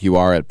out like you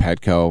are at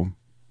Petco,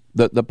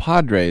 the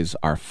Padres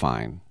are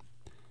fine.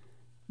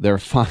 They're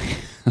fine.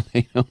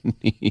 They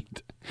don't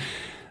need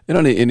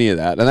any of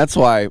that. And that's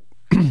why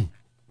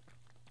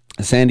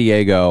San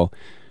Diego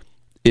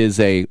is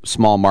a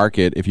small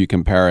market if you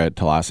compare it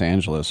to Los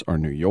Angeles or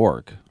New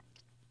York.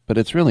 But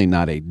it's really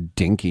not a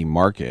dinky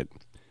market.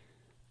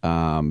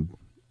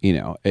 If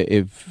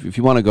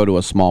you want to go to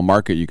a small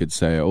market, you could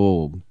say,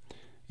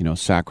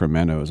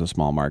 Sacramento is a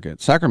small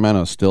market.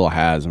 Sacramento still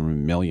has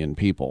 1 million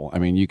people. I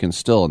mean, you can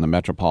still, in the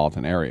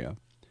metropolitan area,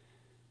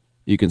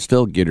 you can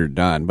still get her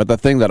done. But the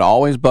thing that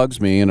always bugs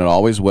me, and it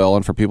always will,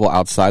 and for people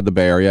outside the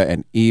Bay Area,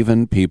 and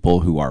even people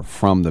who are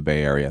from the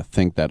Bay Area,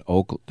 think that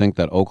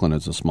Oakland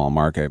is a small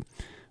market,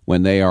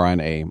 when they are in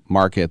a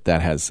market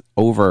that has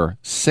over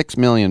 6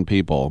 million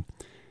people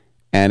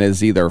and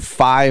is either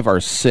 5 or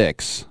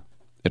 6.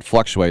 It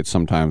fluctuates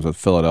sometimes with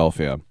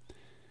Philadelphia.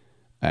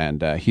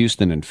 And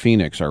Houston and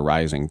Phoenix are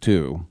rising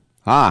too.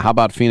 How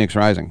about Phoenix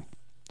rising?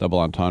 Double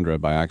entendre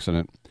by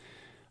accident.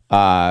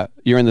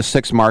 You're in the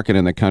 6th market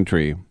in the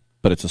country,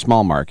 but it's a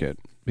small market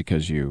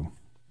because you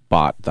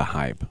bought the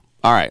hype.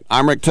 All right,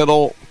 I'm Rick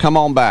Tittle. Come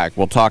on back.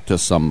 We'll talk to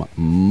some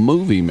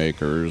movie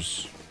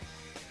makers.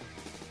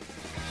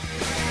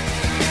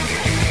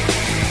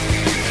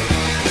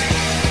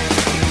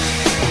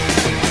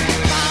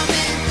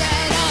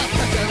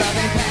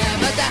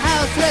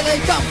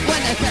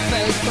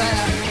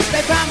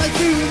 They promise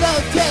you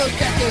those tales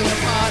can't do the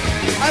part.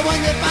 I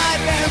wonder if my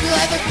parents will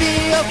ever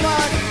be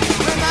apart.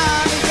 My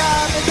mommy's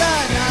job is a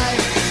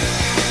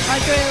knife. I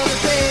thrill to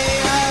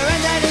see her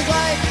and daddy's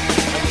wife.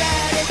 And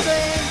daddy's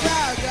twins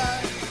are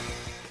gone.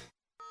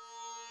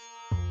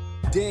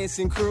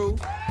 Dancing crew,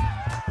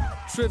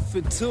 trip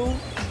for 2,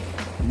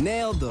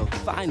 nailed the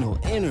final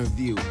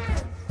interview.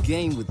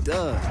 Game with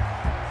Doug,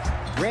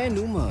 brand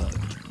new mug.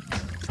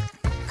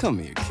 Come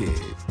here, kid,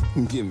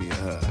 give me a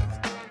hug.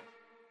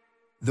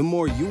 The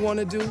more you want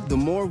to do, the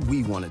more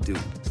we want to do.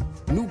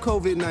 New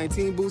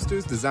COVID-19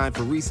 boosters designed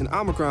for recent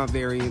Omicron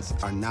variants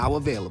are now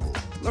available.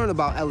 Learn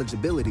about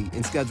eligibility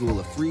and schedule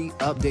a free,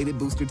 updated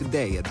booster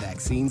today at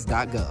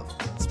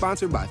vaccines.gov.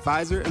 Sponsored by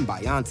Pfizer and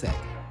BioNTech.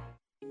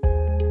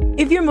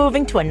 If you're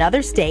moving to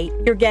another state,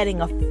 you're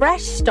getting a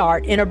fresh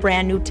start in a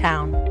brand new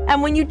town.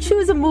 And when you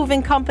choose a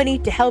moving company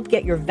to help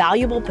get your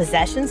valuable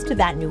possessions to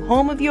that new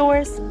home of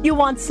yours, you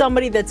want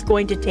somebody that's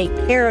going to take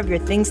care of your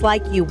things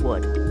like you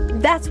would.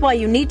 That's why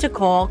you need to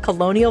call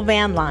Colonial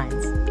Van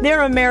Lines.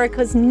 They're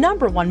America's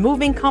 #1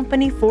 moving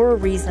company for a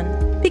reason.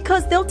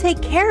 Because they'll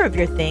take care of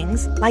your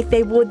things like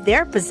they would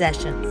their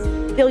possessions.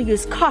 They'll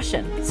use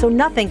caution so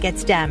nothing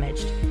gets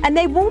damaged. And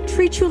they won't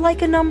treat you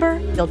like a number,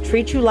 they'll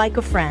treat you like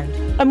a friend.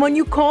 And when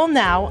you call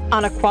now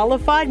on a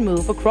qualified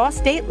move across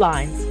state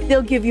lines,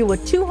 they'll give you a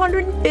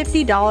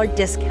 $250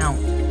 discount.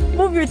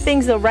 Move your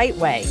things the right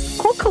way.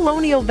 Call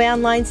Colonial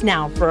Van Lines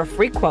now for a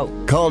free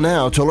quote. Call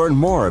now to learn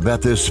more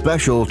about this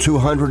special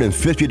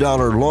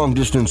 $250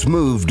 long-distance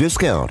move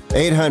discount.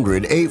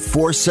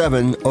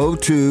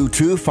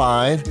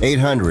 800-847-0225.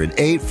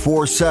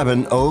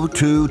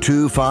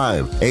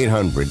 800-847-0225.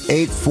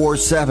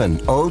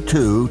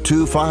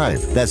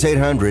 800-847-0225. That's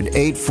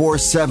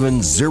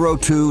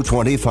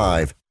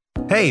 800-847-0225.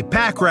 Hey,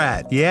 Pack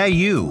Rat. Yeah,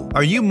 you.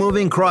 Are you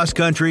moving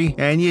cross-country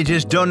and you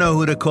just don't know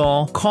who to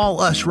call? Call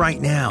us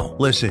right now.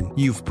 Listen,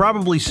 you've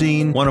probably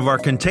seen one of our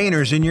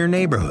containers in your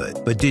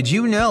neighborhood. But did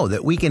you know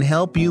that we can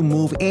help you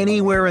move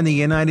anywhere in the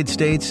United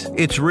States?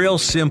 It's real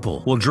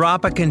simple. We'll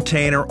drop a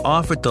container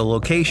off at the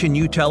location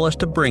you tell us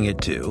to bring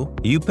it to.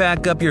 You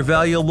pack up your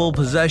valuable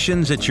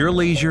possessions at your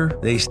leisure.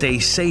 They stay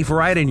safe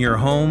right in your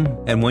home.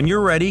 And when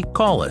you're ready,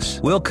 call us.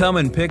 We'll come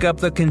and pick up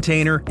the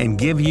container and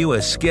give you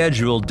a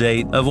scheduled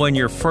date of when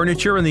your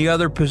furniture and the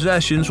other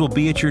possessions will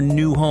be at your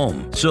new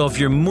home. So if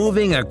you're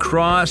moving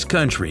across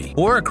country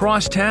or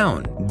across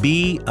town,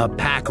 be a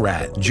Pack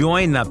Rat.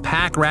 Join the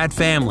Pack Rat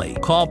family.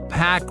 Call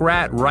Pack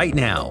Rat right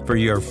now for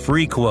your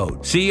free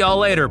quote. See y'all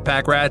later,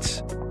 Pack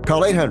Rats.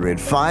 Call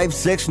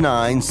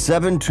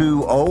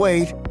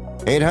 800-569-7208.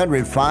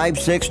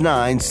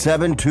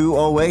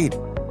 800-569-7208.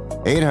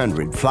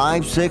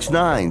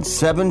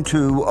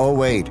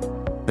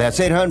 800-569-7208. That's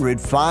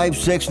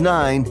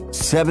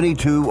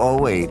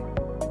 800-569-7208.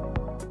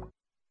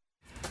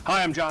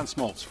 Hi, I'm John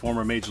Smoltz,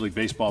 former Major League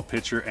Baseball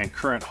pitcher and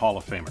current Hall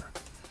of Famer.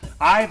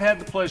 I've had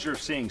the pleasure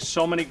of seeing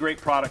so many great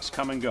products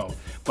come and go,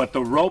 but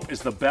the rope is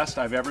the best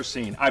I've ever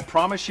seen. I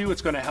promise you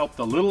it's going to help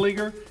the little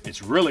leaguer,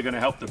 it's really going to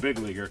help the big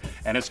leaguer,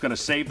 and it's going to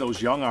save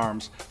those young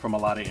arms from a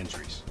lot of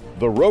injuries.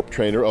 The Rope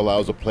Trainer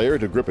allows a player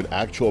to grip an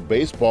actual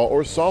baseball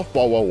or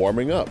softball while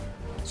warming up.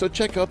 So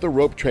check out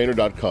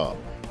theropetrainer.com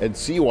and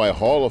see why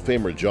Hall of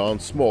Famer John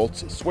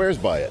Smoltz swears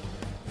by it.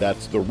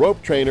 That's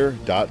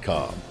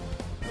theropetrainer.com.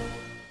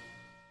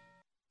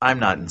 I'm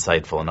not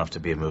insightful enough to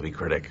be a movie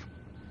critic.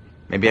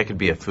 Maybe I could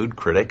be a food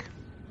critic.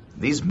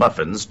 These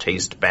muffins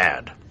taste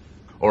bad.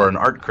 Or an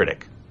art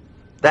critic.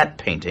 That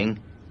painting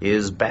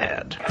is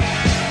bad.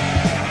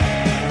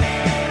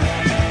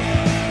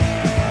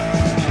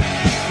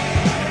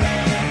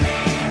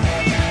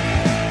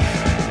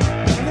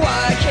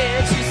 Why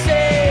can't you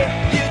say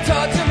you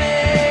talk to me?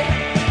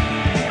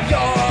 You're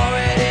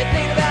already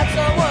thinking about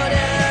someone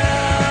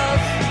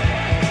else.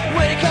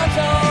 When it comes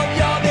home,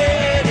 your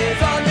bed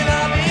is on and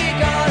I'll be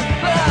gone.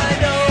 But I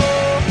know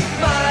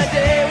my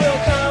day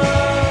will come.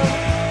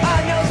 I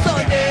know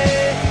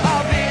someday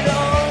I'll be the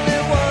only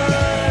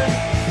one.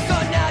 So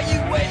now you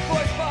wait for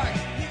a spark.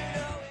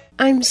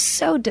 I'm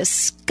so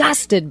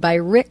disgusted by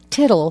Rick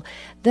Tittle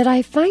that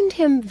I find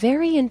him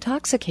very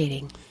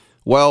intoxicating.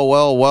 Well,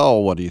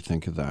 what do you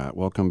think of that?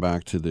 Welcome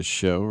back to the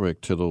show.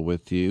 Rick Tittle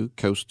with you,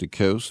 coast to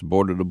coast,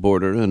 border to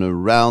border, and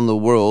around the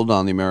world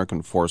on the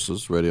American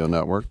Forces Radio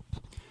Network.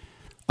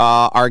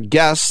 Our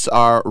guests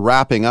are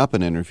wrapping up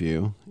an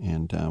interview,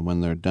 and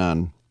when they're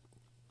done,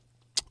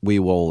 we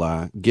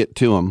will get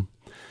to them.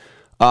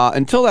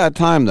 Until that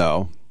time,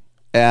 though,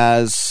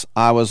 as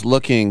I was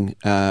looking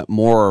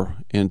more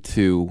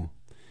into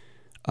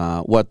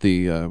what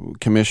the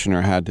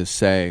commissioner had to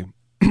say,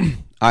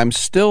 I'm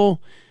still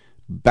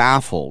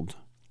baffled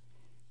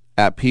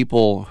at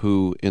people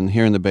who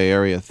here in the Bay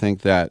Area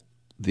think that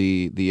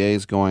the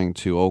A's going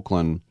to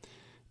Oakland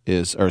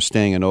or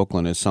staying in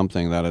Oakland is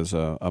something that is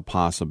a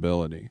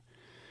possibility.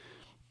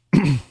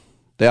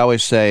 They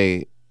always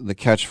say the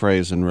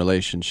catchphrase in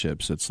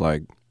relationships, it's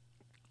like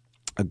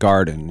a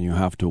garden. You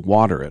have to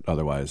water it,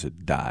 otherwise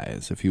it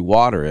dies. If you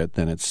water it,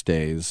 then it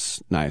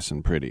stays nice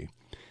and pretty.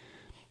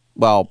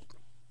 Well,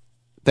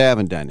 they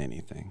haven't done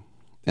anything.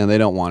 And they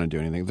don't want to do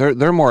anything.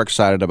 They're more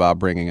excited about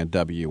bringing a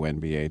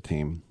WNBA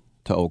team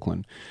to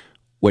Oakland,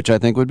 which I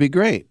think would be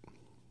great.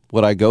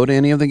 Would I go to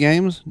any of the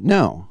games?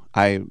 No.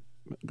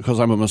 Because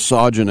I'm a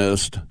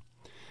misogynist.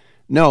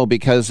 No,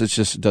 because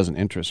it doesn't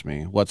interest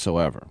me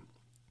whatsoever.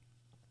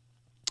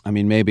 I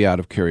mean, maybe out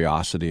of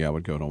curiosity I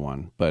would go to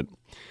one, but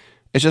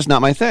it's just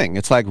not my thing.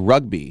 It's like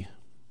rugby.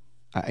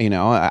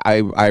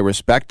 I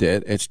respect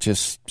it. It's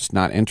just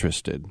not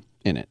interested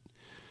in it.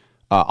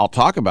 I'll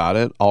talk about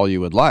it all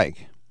you would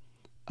like.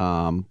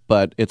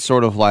 But it's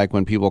sort of like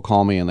when people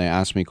call me and they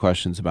ask me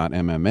questions about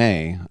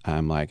MMA,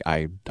 I'm like,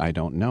 I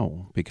don't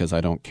know because I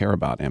don't care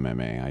about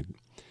MMA.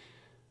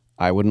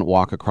 I wouldn't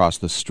walk across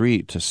the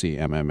street to see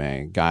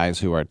MMA.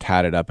 Guys who are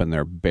tatted up in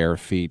their bare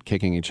feet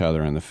kicking each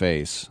other in the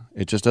face.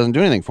 It just doesn't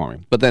do anything for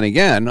me. But then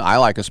again, I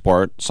like a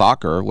sport,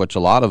 soccer, which a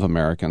lot of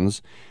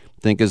Americans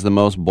think is the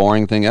most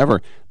boring thing ever.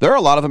 There are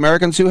a lot of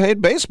Americans who hate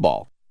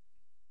baseball.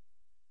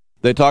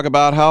 They talk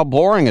about how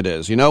boring it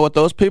is. You know what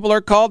those people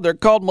are called? They're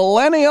called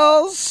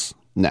millennials.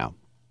 No.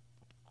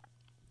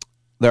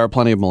 There are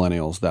plenty of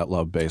millennials that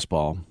love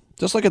baseball.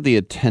 Just look at the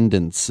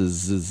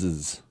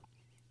attendances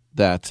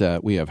that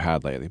we have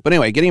had lately. But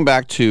anyway, getting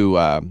back to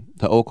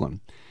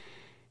Oakland,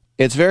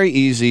 it's very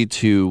easy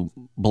to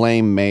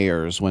blame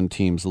mayors when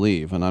teams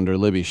leave. And under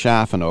Libby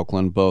Schaaf in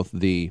Oakland, both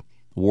the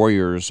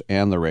Warriors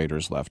and the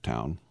Raiders left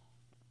town.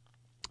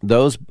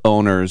 Those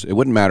owners, it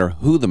wouldn't matter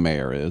who the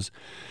mayor is,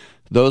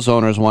 those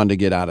owners wanted to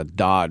get out of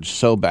Dodge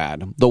so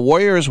bad. The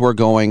Warriors were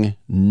going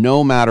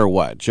no matter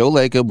what. Joe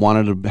Lacob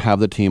wanted to have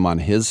the team on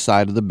his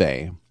side of the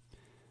bay.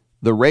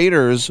 The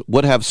Raiders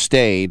would have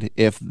stayed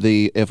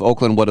if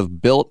Oakland would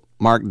have built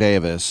Mark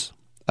Davis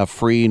a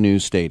free new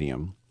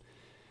stadium.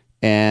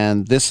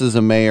 And this is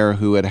a mayor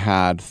who had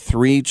had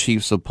 3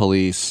 chiefs of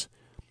police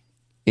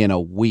in a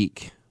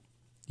week.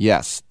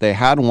 Yes, they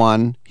had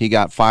one. He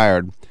got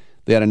fired.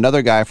 They had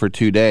another guy for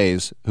 2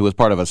 days who was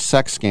part of a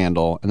sex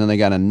scandal, and then they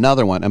got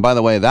another one. And by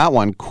the way, that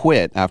one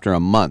quit after a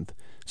month.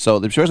 So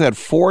they had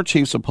 4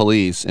 chiefs of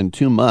police in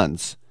 2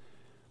 months.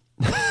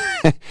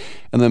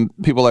 And then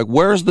people are like,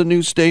 where's the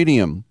new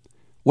stadium?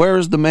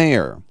 Where's the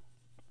mayor?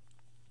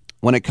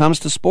 When it comes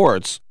to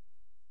sports,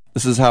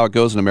 this is how it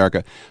goes in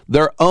America.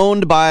 They're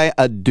owned by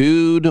a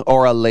dude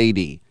or a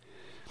lady.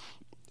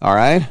 All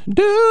right?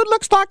 Dude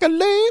looks like a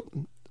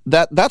lady.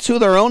 That's who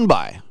they're owned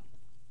by.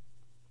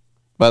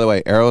 By the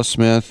way,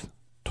 Aerosmith,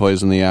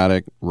 Toys in the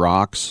Attic,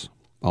 Rocks,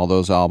 all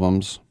those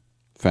albums,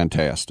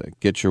 fantastic.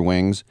 Get Your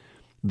Wings.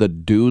 The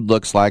Dude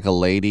Looks Like a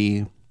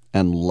Lady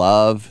and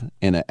Love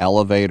in an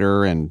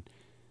Elevator and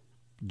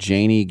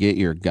Janie Get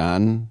Your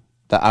Gun.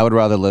 I would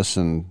rather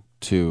listen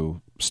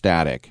to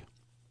Static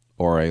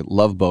or a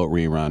Love Boat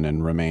rerun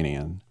in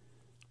Romanian.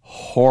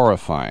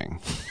 Horrifying.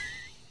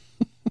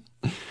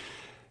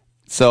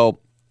 So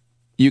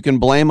You can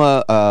blame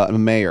a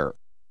mayor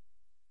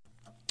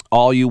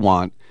all you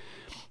want.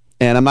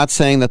 And I'm not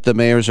saying that the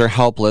mayors are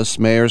helpless.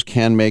 Mayors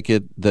can make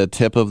it the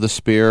tip of the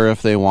spear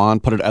if they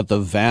want, put it at the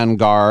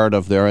vanguard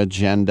of their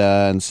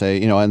agenda and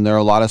say, and there are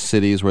a lot of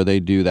cities where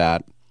they do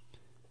that.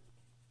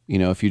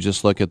 If you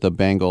just look at the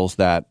Bengals,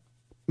 that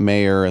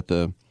mayor at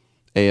the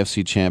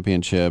AFC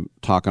Championship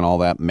talking all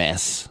that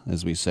mess,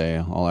 as we say,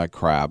 all that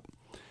crap,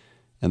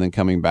 and then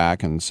coming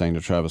back and saying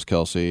to Travis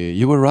Kelce,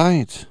 you were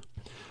right.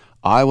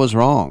 I was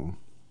wrong.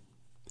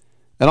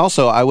 And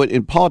also,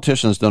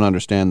 politicians don't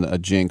understand a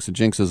jinx. A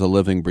jinx is a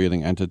living,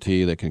 breathing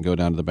entity that can go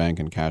down to the bank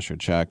and cash your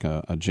check.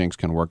 A jinx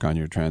can work on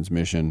your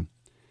transmission.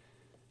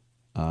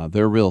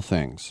 They're real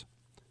things.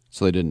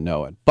 So they didn't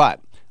know it.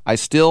 But I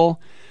still,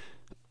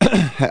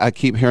 I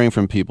keep hearing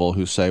from people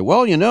who say,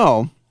 well,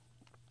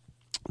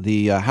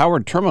 the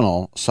Howard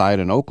Terminal site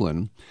in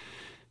Oakland,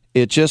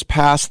 it just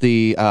passed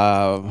the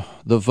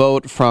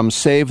vote from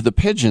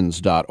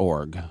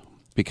SaveThePigeons.org.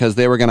 Because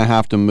they were going to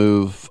have to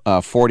move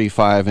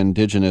 45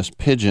 indigenous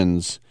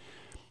pigeons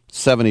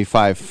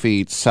 75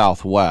 feet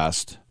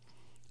southwest.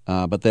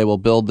 But they will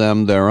build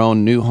them their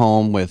own new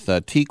home with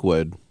teak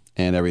wood,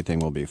 and everything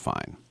will be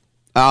fine.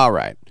 All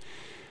right.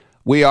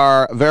 We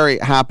are very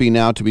happy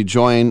now to be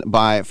joined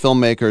by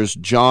filmmakers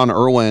John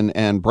Irwin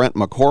and Brent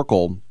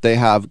McCorkle. They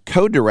have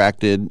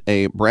co-directed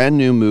a brand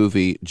new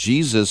movie,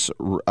 Jesus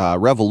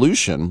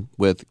Revolution,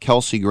 with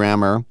Kelsey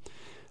Grammer.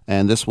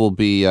 And this will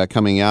be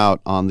coming out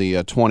on the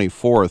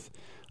 24th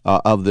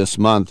of this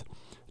month.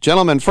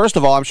 Gentlemen, first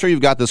of all, I'm sure you've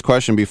got this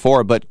question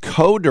before, but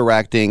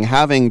co-directing,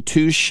 having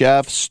two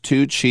chefs,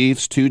 two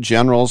chiefs, two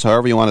generals,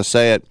 however you want to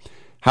say it,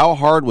 how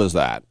hard was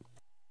that?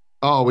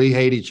 Oh, we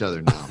hate each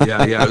other now.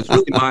 Yeah. It's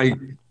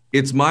really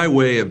it's my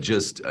way of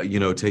just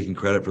taking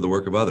credit for the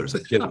work of others.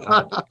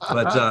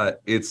 But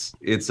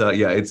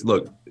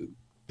look,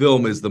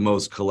 film is the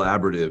most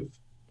collaborative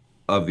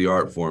of the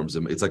art forms.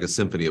 It's like a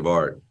symphony of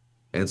art.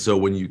 And so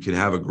when you can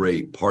have a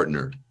great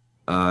partner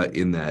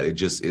in that,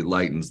 it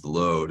lightens the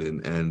load.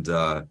 And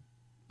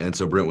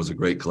so Brent was a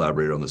great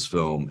collaborator on this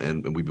film,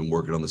 and we've been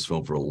working on this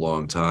film for a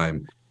long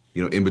time,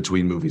 in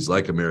between movies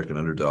like American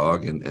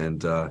Underdog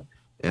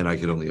and I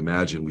can only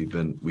imagine we've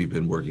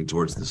been working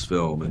towards this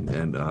film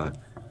and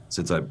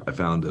since I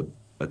found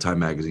a Time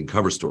magazine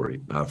cover story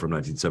from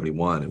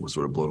 1971 and was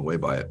sort of blown away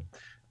by it,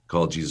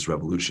 called Jesus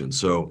Revolution.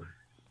 So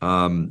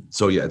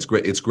it's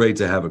great. It's great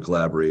to have a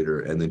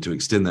collaborator and then to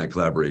extend that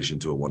collaboration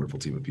to a wonderful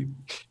team of people.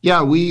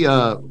 Yeah,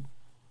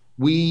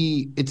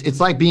 it's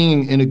like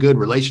being in a good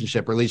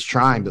relationship, or at least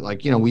trying. But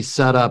we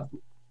set up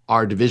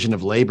our division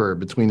of labor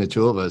between the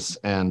two of us,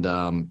 and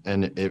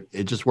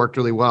it just worked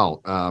really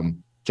well.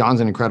 John's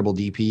an incredible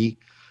DP.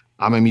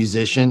 I'm a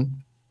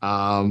musician.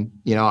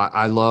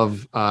 I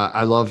love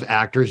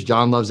actors.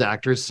 John loves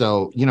actors.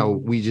 So,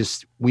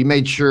 we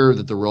made sure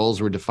that the roles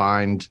were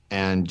defined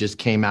and just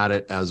came at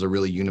it as a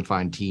really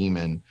unified team.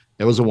 And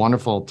it was a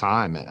wonderful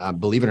time.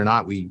 Believe it or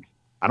not,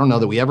 I don't know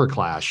that we ever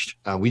clashed.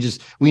 We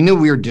knew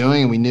what we were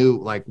doing, and we knew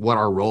what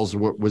our roles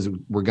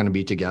were going to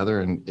be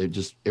together. And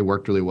it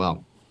worked really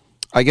well.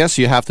 I guess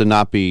you have to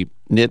not be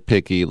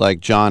nitpicky. Like,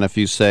 John, if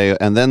you say,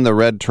 and then the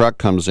red truck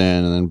comes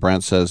in, and then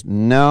Brent says,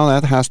 no,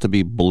 that has to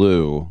be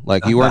blue.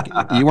 Like, you weren't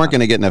going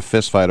to get in a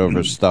fist fight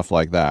over stuff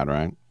like that,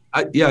 right?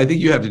 I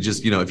think you have to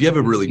just, if you have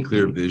a really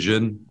clear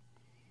vision,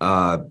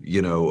 I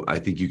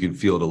think you can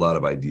field a lot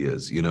of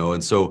ideas,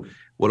 And so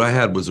what I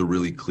had was a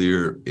really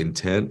clear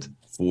intent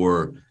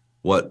for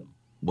what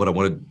I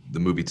wanted the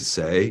movie to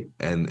say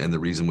and the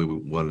reason we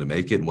wanted to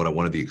make it and what I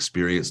wanted the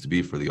experience to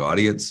be for the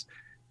audience.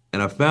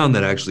 And I found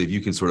that actually, if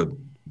you can sort of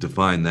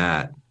define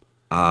that,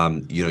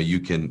 you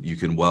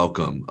can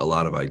welcome a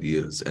lot of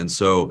ideas. And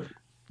so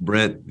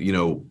Brent,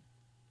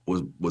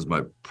 was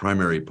my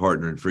primary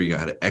partner in figuring out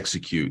how to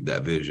execute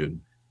that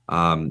vision.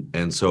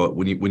 And so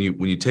when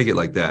you take it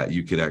like that,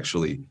 you can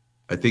actually,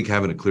 I think,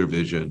 having a clear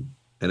vision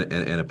and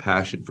a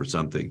passion for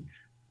something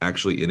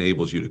actually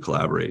enables you to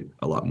collaborate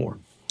a lot more.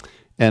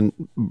 And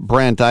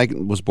Brent, I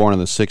was born in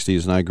the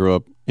 60s, and I grew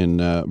up in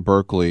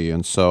Berkeley.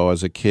 And so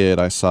as a kid,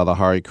 I saw the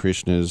Hare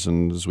Krishnas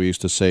and, as we used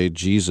to say,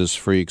 Jesus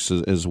freaks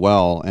as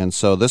well. And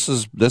so this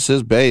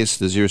is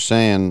based, as you're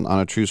saying, on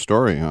a true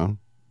story, huh?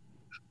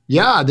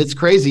 Yeah, that's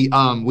crazy.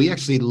 We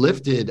actually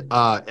lifted,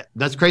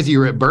 that's crazy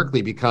you're at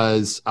Berkeley,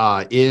 because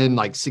in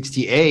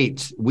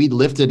 68, we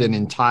lifted an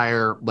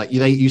entire,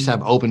 they used to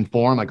have open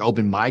forum,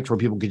 open mics where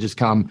people could just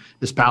come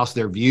espouse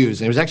their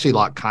views. And it was actually a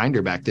lot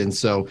kinder back then.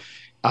 So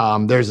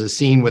there's a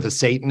scene with a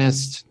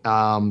Satanist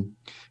and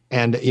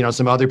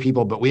some other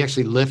people, but we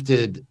actually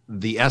lifted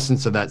the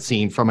essence of that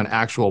scene from an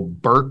actual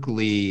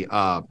Berkeley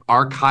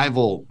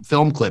archival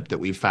film clip that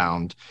we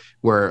found,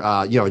 where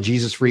a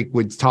Jesus freak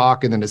would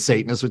talk, and then a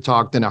Satanist would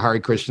talk, then a Hare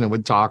Krishna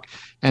would talk,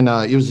 and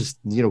it was just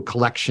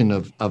collection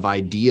of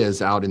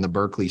ideas out in the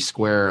Berkeley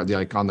Square,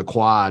 on the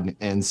quad,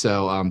 and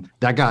so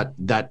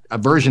a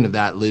version of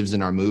that lives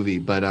in our movie,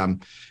 but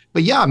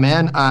yeah,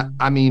 man,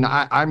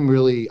 I'm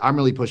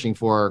really pushing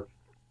for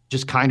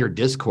just kinder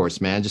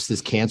discourse, man, just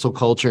this cancel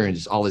culture and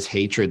just all this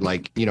hatred.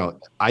 I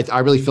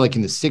really feel like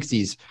in the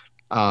 60s,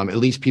 at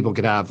least people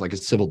could have like a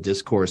civil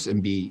discourse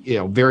and be,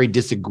 very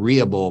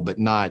disagreeable, but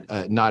not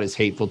as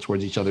hateful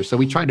towards each other. So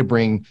we tried to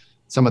bring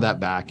some of that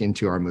back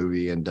into our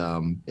movie. And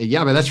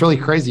yeah, man, that's really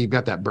crazy. You've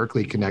got that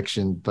Berkeley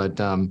connection, but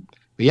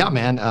yeah,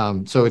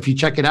 man. So if you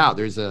check it out,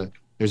 there's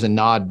a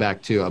nod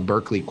back to a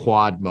Berkeley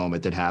quad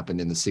moment that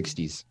happened in the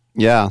 60s.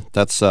 Yeah,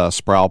 that's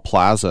Sproul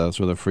Plaza. That's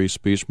where the free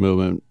speech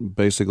movement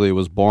basically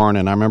was born.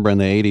 And I remember in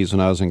the 80s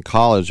when I was in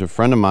college, a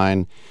friend of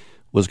mine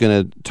was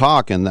going to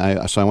talk. And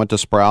so I went to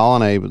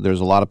Sproul, and there's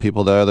a lot of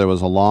people there. There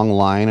was a long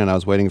line, and I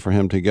was waiting for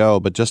him to go.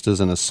 But just as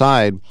an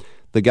aside,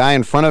 the guy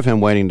in front of him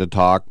waiting to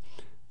talk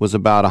was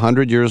about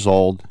 100 years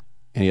old,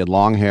 and he had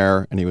long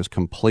hair, and he was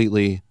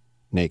completely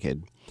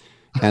naked.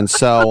 And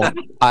so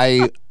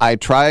I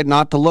tried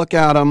not to look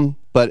at him,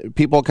 but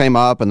people came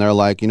up and they're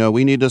like,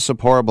 we need to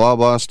support blah,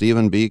 blah,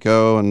 Stephen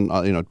Biko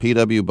and,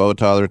 P.W.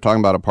 Botha. They're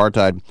talking about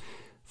apartheid.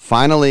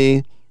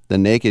 Finally, the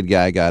naked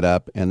guy got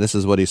up, and this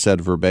is what he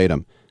said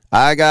verbatim.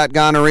 I got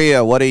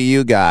gonorrhea. What do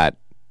you got?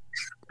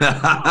 But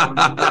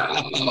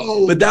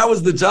that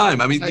was the time.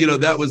 I mean, the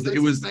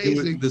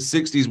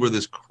 60s were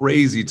this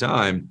crazy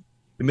time,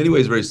 in many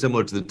ways very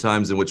similar to the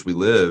times in which we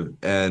live.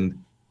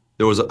 And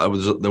there was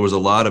a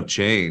lot of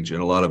change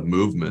and a lot of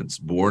movements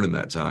born in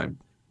that time.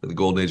 The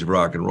golden age of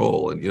rock and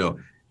roll, and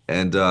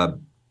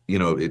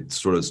it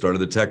sort of started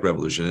the tech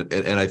revolution,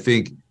 and I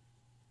think,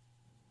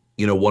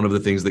 one of the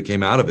things that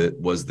came out of it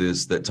was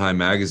that Time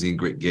Magazine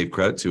gave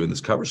credit to in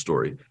this cover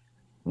story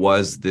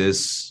was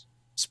this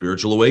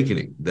spiritual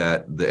awakening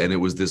and it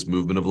was this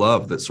movement of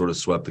love that sort of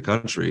swept the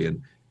country,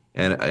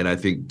 and I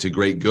think to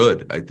great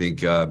good. I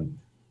think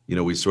it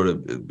was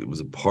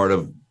a part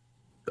of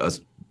us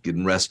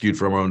getting rescued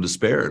from our own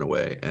despair in a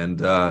way,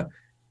 and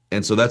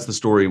so that's the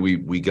story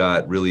we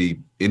got really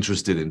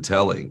interested in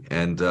telling.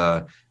 And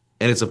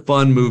it's a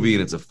fun movie,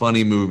 and it's a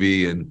funny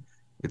movie, and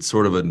it's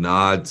sort of a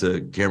nod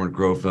to Cameron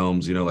Crowe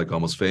films, like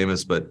Almost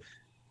Famous. But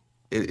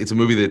it's a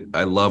movie that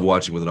I love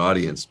watching with an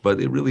audience. But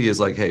it really is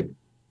like, hey,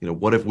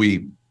 what if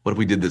we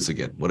did this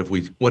again? What if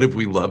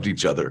we loved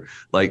each other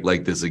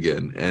like this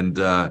again? And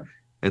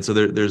so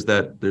there's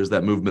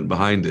that movement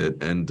behind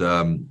it. And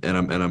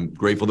I'm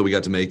grateful that we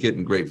got to make it,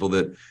 and grateful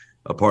that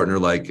a partner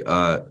like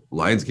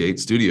Lionsgate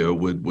Studio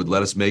would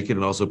let us make it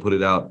and also put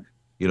it out,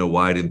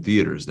 wide in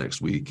theaters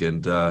next week.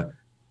 And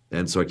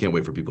so I can't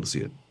wait for people to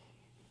see it.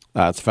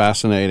 That's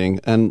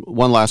fascinating. And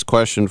one last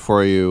question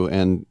for you.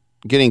 And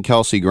getting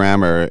Kelsey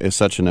Grammer is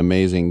such an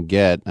amazing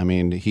get. I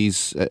mean,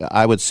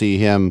 I would see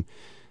him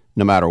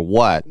no matter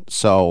what.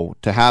 So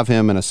to have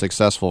him in a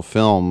successful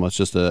film was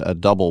just a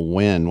double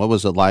win. What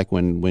was it like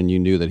when you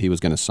knew that he was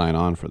going to sign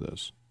on for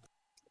this?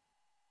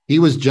 He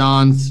was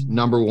John's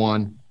number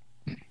one.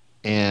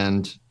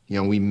 And,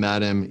 we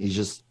met him. He's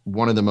just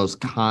one of the most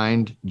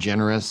kind,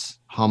 generous,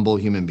 humble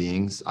human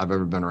beings I've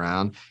ever been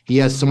around. He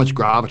has so much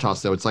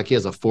gravitas, though. It's like he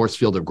has a force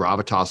field of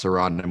gravitas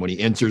around him. When he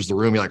enters the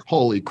room, you're like,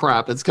 holy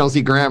crap, it's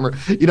Kelsey Grammer.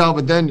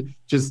 But then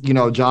just,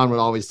 John would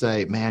always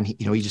say, man, he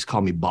just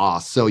called me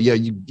boss. So, yeah,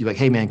 you're like,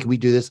 hey, man, can we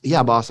do this?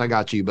 Yeah, boss, I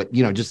got you. But,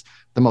 just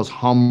the most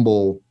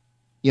humble,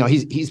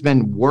 he's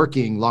been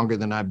working longer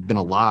than I've been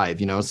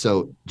alive,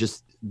 so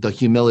just the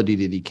humility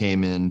that he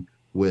came in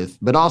with,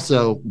 but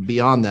also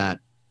beyond that,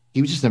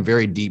 he was just in a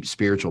very deep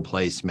spiritual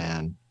place,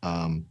 man.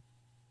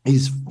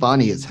 He's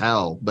funny as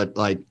hell, but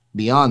like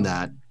beyond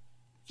that,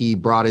 he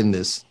brought in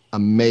this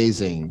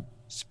amazing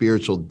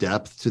spiritual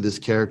depth to this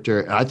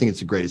character. And I think it's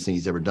the greatest thing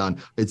he's ever done.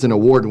 It's an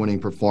award-winning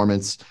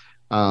performance.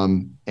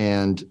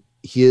 And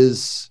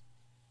his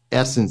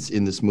essence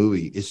in this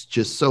movie is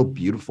just so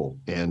beautiful.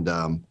 And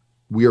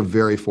we are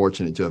very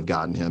fortunate to have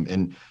gotten him.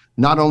 And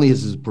not only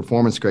is his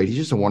performance great, he's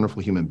just a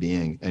wonderful human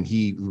being. And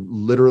he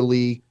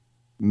literally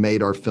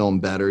made our film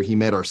better. He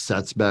made our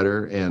sets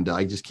better. And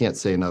I just can't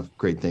say enough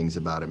great things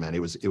about him, man. It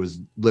was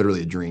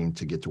literally a dream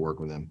to get to work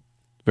with him.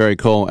 Very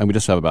cool. And we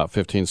just have about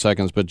 15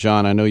 seconds. But,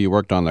 John, I know you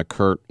worked on the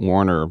Kurt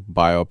Warner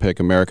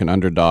biopic, American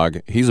Underdog.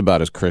 He's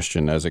about as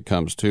Christian as it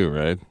comes, too,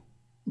 right?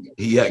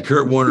 Yeah,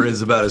 Kurt Warner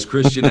is about as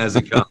Christian as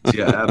it comes.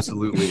 Yeah,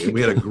 absolutely. And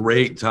we had a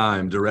great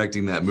time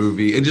directing that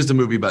movie. And just a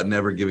movie about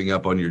never giving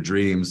up on your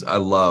dreams. I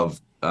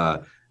love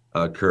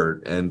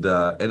Kurt. And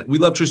we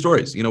love true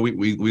stories.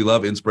 We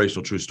love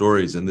inspirational true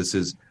stories. And this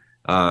is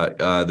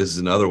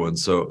another one.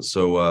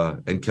 So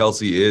and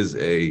Kelsey is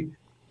a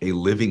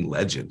living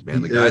legend,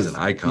 man. The guy's an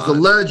icon. He's a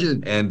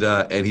legend.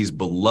 And he's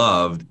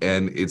beloved.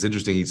 And it's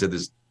interesting. He said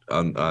this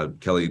on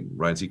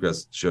Ryan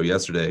Seacrest's show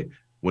yesterday.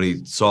 When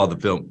he saw the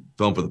film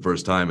for the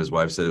first time, his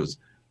wife said it was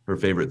her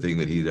favorite thing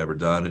that he'd ever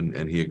done,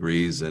 and he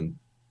agrees. And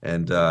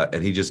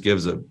he just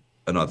gives an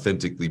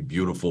authentically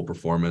beautiful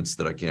performance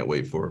that I can't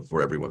wait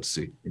for everyone to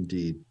see.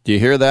 Indeed. Do you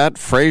hear that?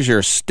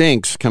 Frasier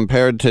stinks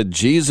compared to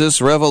Jesus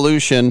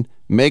Revolution.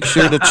 Make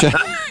sure to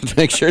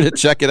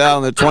check it out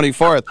on the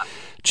 24th.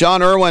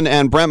 John Irwin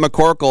and Brent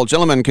McCorkle,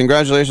 gentlemen,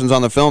 congratulations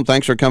on the film.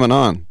 Thanks for coming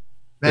on.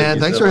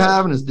 Man, thanks for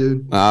having us,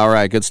 dude. All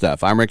right, good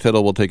stuff. I'm Rick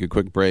Tittle. We'll take a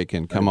quick break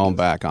and come on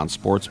back on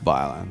Sports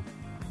Byline.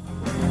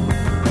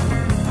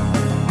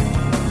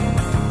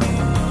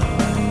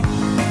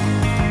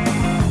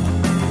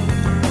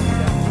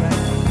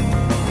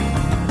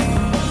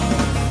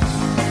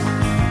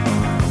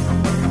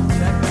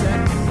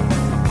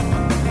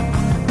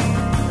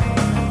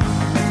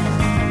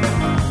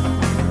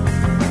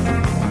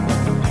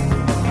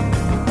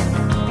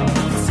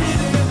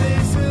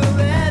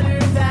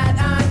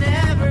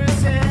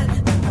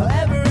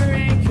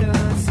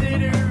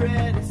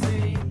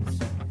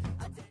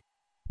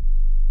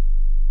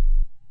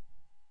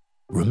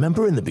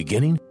 in the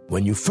beginning,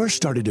 when you first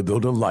started to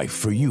build a life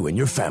for you and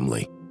your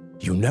family,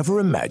 you never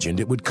imagined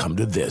it would come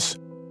to this.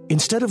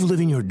 Instead of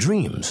living your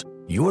dreams,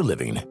 you're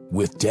living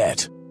with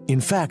debt.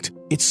 In fact,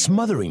 it's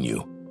smothering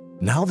you.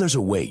 Now there's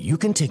a way you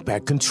can take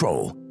back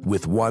control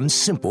with one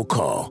simple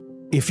call.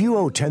 If you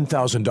owe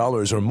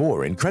 $10,000 or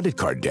more in credit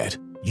card debt,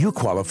 you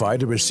qualify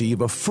to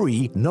receive a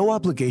free,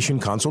 no-obligation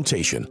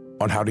consultation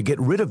on how to get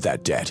rid of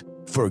that debt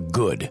for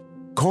good.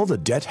 Call the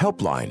Debt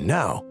Helpline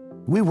now.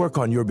 We work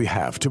on your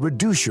behalf to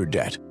reduce your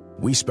debt.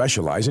 We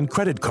specialize in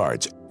credit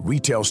cards,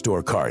 retail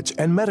store cards,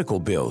 and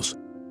medical bills.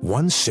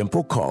 One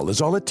simple call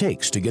is all it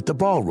takes to get the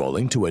ball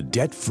rolling to a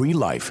debt-free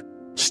life.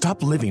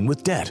 Stop living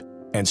with debt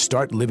and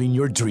start living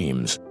your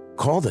dreams.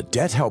 Call the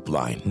Debt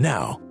Helpline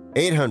now.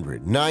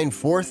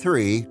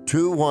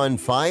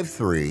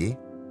 800-943-2153.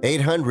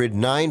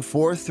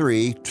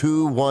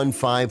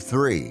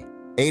 800-943-2153.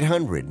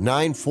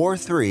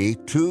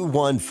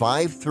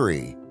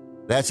 800-943-2153.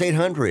 That's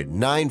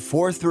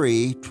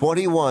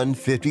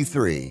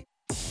 800-943-2153.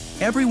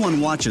 Everyone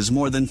watches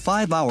more than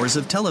 5 hours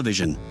of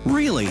television.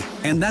 Really?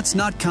 And that's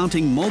not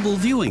counting mobile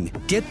viewing.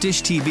 Get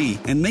Dish TV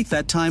and make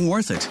that time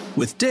worth it.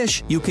 With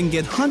Dish, you can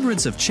get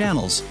hundreds of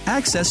channels,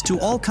 access to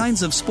all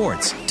kinds of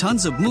sports,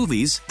 tons of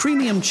movies,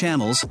 premium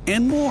channels,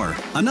 and more.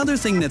 Another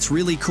thing that's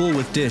really cool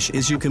with Dish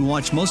is you can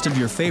watch most of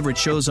your favorite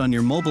shows on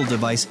your mobile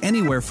device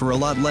anywhere for a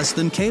lot less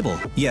than cable.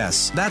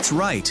 Yes, that's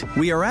right.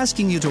 We are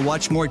asking you to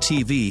watch more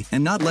TV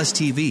and not less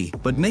TV,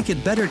 but make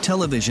it better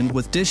television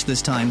with Dish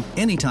this time,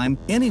 anytime,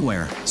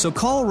 anywhere. So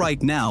call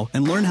right now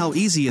and learn how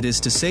easy it is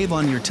to save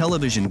on your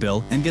television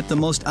bill and get the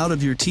most out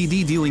of your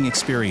TV viewing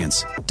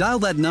experience. Dial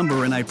that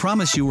number and I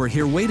promise you we're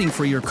here waiting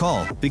for your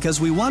call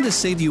because we want to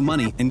save you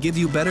money and give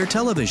you better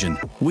television.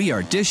 We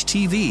are Dish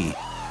TV.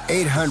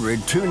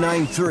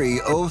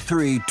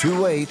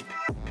 800-293-0328.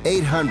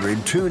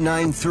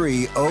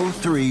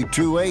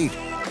 800-293-0328.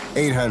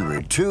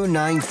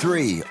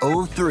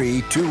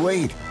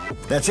 800-293-0328.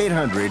 That's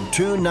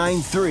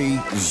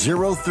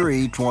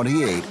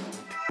 800-293-0328.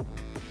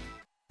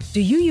 Do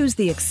you use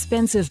the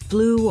expensive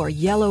blue or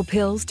yellow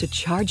pills to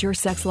charge your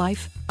sex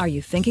life? Are you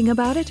thinking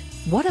about it?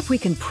 What if we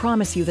can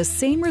promise you the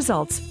same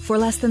results for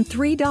less than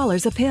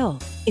 $3 a pill?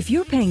 If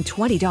you're paying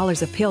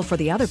 $20 a pill for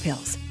the other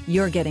pills,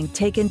 you're getting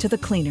taken to the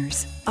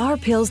cleaners. Our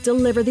pills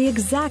deliver the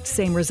exact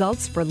same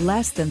results for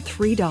less than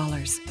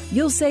 $3.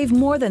 You'll save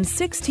more than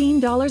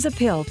 $16 a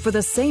pill for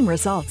the same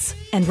results.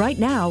 And right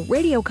now,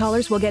 radio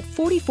callers will get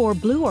 44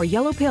 blue or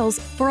yellow pills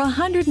for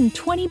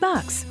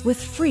 $120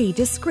 with free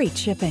discreet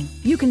shipping.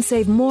 You can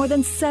save more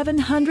than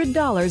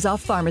 $700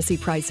 off pharmacy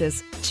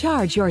prices.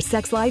 Charge your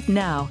sex life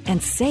now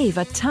and save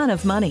a ton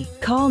of money.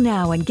 Call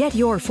now and get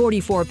your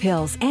 44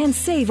 pills and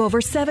save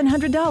over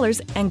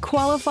 $700 and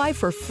qualify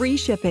for free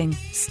shipping.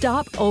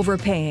 Stop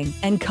overpaying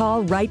and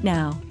call right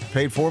now.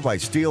 Paid for by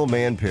Steel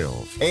Man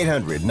Pills.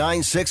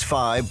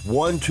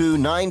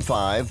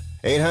 800-965-1295.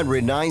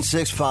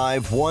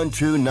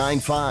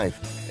 800-965-1295.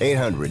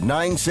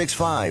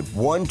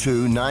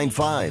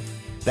 800-965-1295.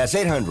 That's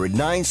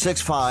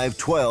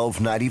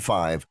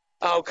 800-965-1295.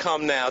 Oh,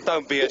 come now,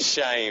 don't be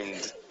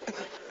ashamed.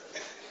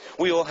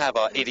 We all have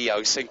our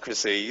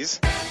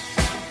idiosyncrasies.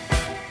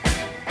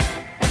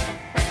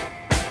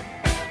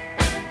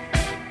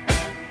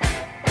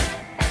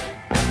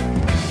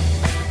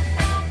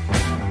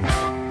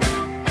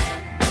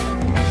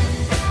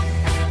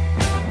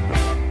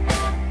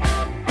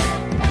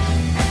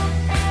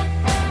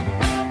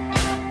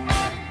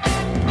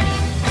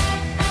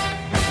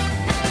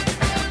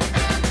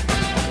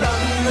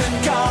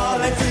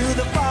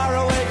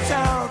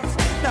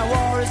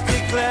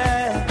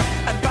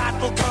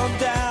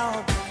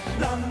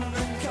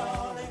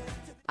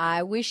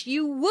 I wish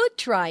you would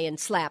try and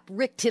slap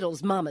Rick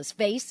Tittle's mama's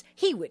face.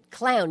 He would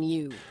clown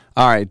you.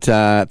 All right.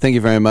 Thank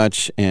you very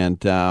much.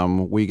 And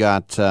we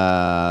got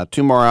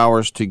 2 more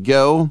hours to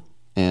go.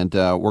 And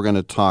we're going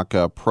to talk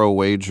pro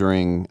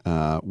wagering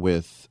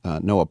with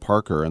Noah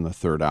Parker in the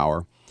third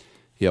hour.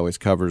 He always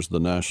covers the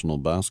National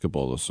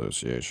Basketball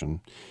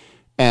Association.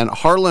 And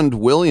Harland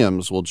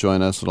Williams will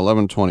join us at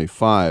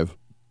 11:25.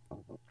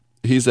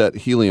 He's at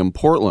Helium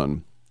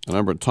Portland. I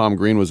remember Tom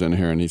Green was in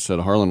here, and he said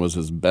Harlan was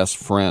his best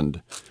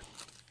friend.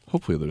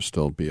 Hopefully they're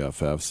still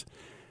BFFs.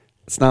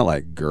 It's not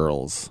like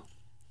girls.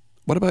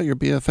 What about your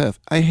BFF?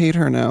 I hate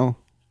her now.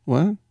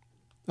 What?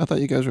 I thought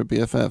you guys were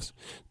BFFs.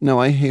 No,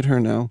 I hate her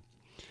now.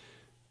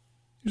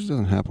 Usually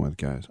doesn't happen with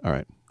guys. All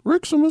right.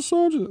 Rick's a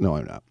misogynist. No,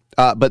 I'm not.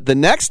 But the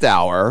next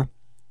hour,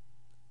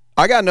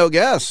 I got no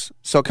guests.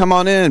 So come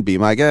on in. Be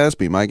my guest.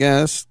 Be my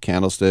guest.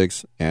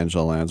 Candlesticks,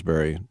 Angela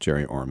Lansbury,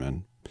 Jerry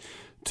Orman.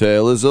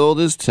 Tale as old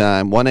as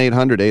time.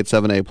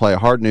 1-800-878-PLAY.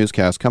 Hard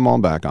Newscast. Come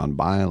on back on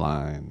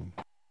Byline.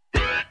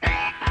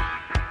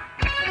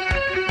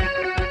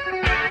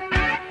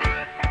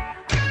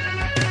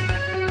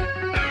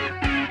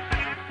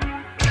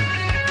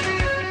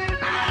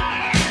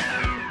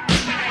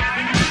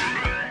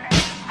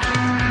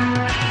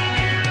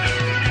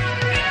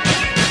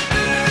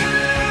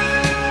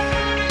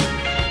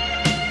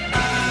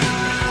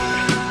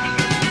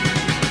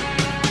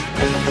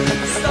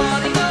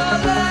 Starting a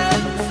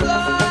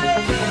landslide.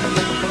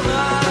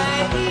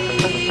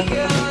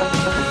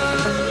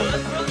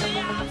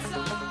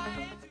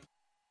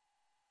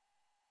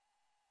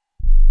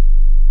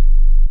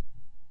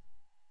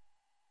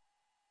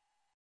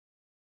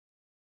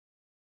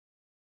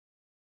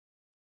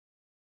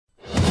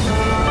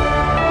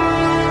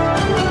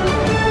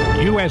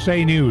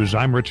 USA News,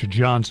 I'm Richard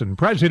Johnson.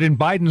 President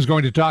Biden's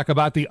going to talk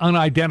about the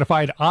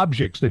unidentified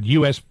objects that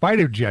U.S.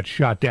 fighter jets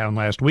shot down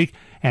last week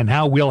and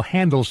how we'll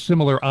handle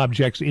similar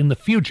objects in the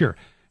future.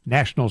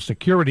 National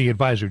Security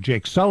Advisor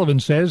Jake Sullivan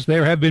says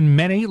there have been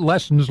many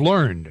lessons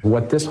learned.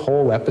 What this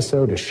whole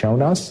episode has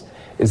shown us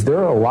is there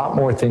are a lot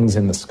more things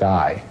in the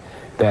sky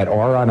that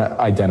are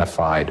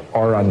unidentified,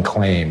 are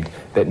unclaimed,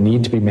 that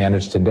need to be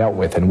managed and dealt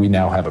with, and we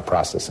now have a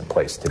process in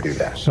place to do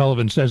that.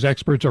 Sullivan says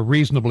experts are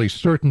reasonably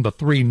certain the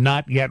 3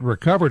 not yet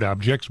recovered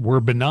objects were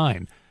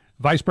benign.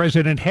 Vice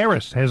President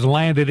Harris has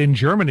landed in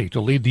Germany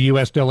to lead the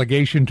U.S.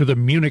 delegation to the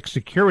Munich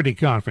Security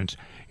Conference.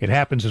 It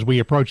happens as we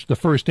approach the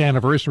first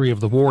anniversary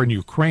of the war in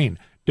Ukraine.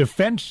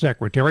 Defense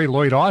Secretary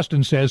Lloyd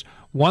Austin says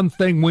one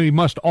thing we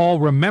must all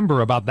remember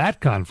about that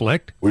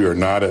conflict. We are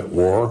not at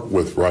war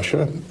with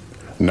Russia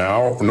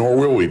now, nor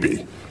will we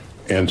be.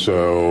 And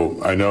so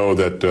I know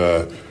that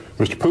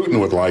Mr. Putin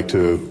would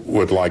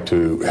like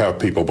to have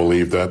people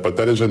believe that, but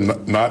that is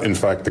not in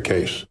fact the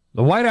case.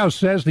 The White House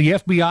says the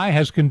FBI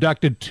has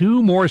conducted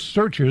 2 more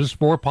searches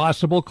for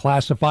possible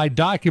classified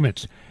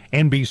documents.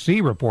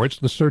 NBC reports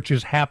the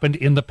searches happened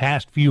in the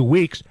past few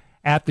weeks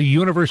at the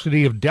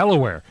University of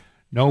Delaware.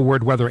 No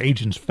word whether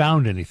agents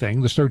found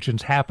anything. The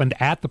searches happened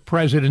at the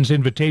president's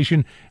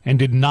invitation and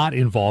did not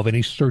involve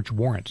any search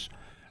warrants.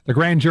 The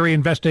grand jury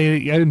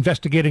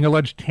investigating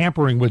alleged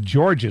tampering with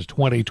Georgia's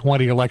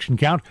 2020 election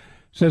count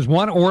says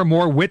 1 or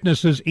more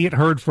witnesses it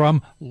heard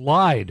from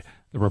lied.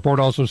 The report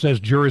also says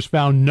jurors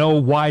found no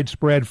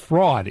widespread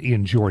fraud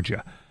in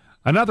Georgia.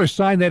 Another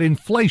sign that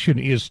inflation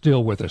is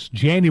still with us.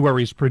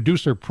 January's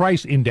producer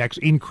price index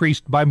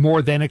increased by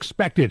more than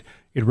expected.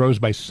 It rose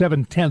by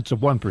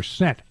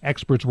 0.7%.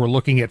 Experts were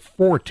looking at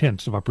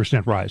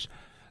 0.4% rise.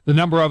 The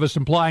number of us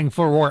applying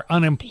for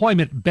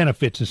unemployment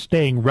benefits is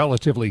staying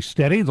relatively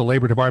steady. The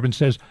Labor Department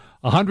says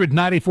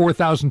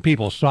 194,000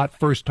 people sought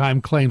first-time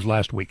claims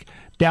last week,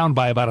 down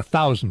by about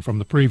 1,000 from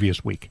the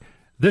previous week.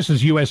 This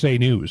is USA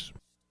News.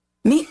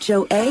 Meet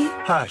Joe A,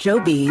 Hi.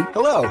 Joe B,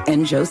 Hello.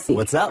 and Joe C.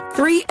 What's up?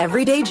 3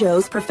 everyday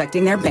Joes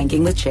perfecting their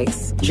banking with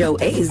Chase. Joe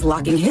A is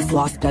locking his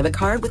lost debit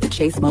card with the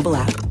Chase mobile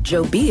app.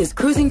 Joe B is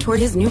cruising toward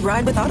his new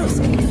ride with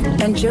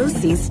Autosave. And Joe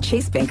C's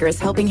Chase banker is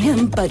helping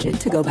him budget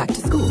to go back to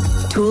school.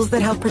 Tools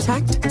that help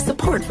protect,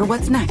 support for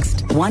what's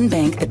next. One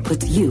bank that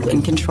puts you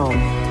in control.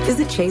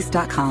 Visit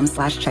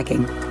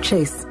chase.com/checking.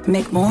 Chase,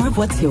 make more of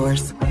what's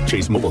yours.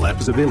 Chase mobile app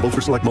is available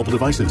for select mobile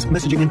devices.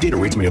 Messaging and data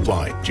rates may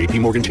apply.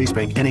 JP Morgan Chase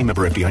Bank, N.A.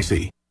 member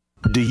FDIC.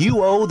 Do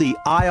you owe the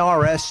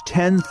IRS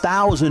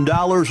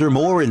 $10,000 or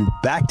more in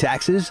back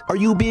taxes? Are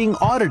you being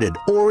audited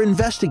or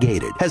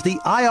investigated? Has the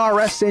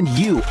IRS sent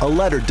you a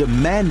letter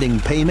demanding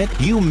payment?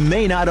 You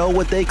may not owe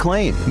what they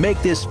claim.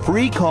 Make this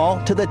free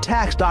call to the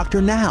tax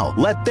doctor now.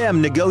 Let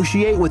them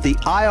negotiate with the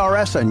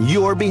IRS on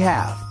your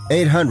behalf.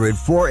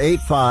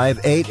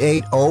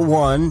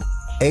 800-485-8801.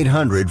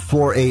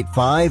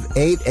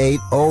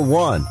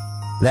 800-485-8801.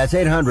 That's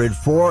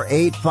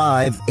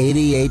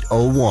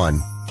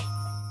 800-485-8801.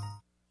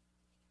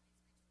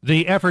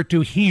 The effort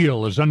to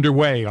heal is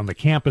underway on the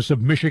campus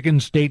of Michigan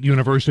State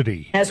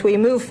University. As we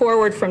move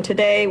forward from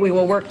today, we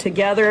will work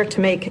together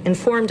to make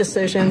informed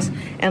decisions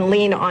and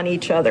lean on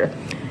each other.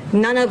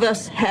 None of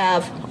us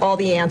have all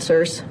the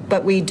answers,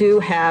 but we do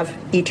have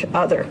each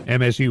other.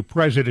 MSU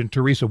President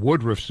Teresa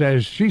Woodruff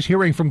says she's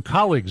hearing from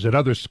colleagues at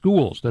other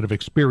schools that have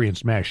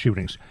experienced mass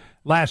shootings.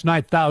 Last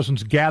night,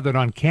 thousands gathered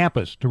on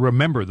campus to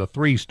remember the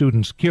 3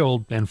 students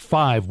killed and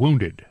 5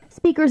 wounded.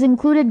 Speakers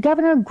included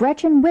Governor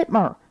Gretchen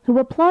Whitmer, who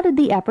applauded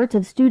the efforts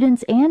of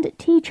students and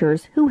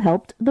teachers who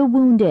helped the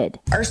wounded.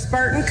 Our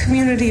Spartan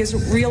community is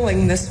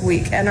reeling this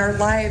week, and our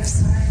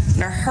lives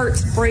and our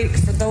hearts break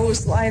for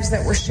those lives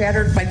that were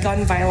shattered by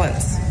gun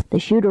violence. The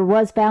shooter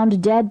was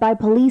found dead by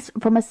police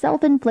from a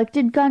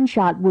self-inflicted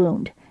gunshot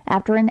wound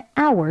after an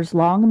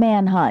hours-long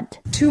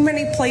manhunt. Too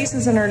many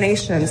places in our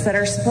nations that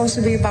are supposed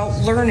to be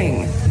about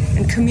learning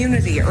and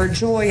community or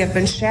joy have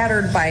been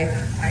shattered by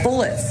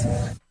bullets.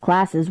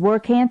 Classes were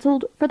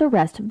canceled for the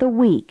rest of the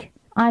week.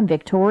 I'm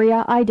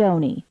Victoria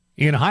Idoni.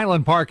 In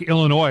Highland Park,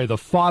 Illinois, the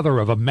father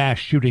of a mass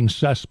shooting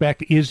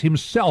suspect is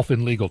himself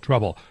in legal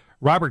trouble.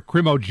 Robert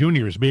Crimo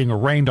Jr. is being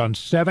arraigned on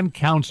 7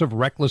 counts of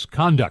reckless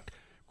conduct.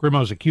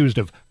 Crimo is accused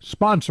of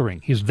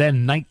sponsoring his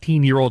then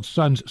 19-year-old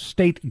son's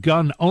state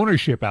gun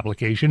ownership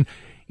application,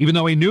 even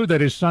though he knew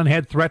that his son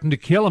had threatened to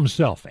kill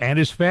himself and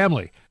his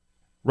family.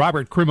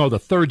 Robert Crimo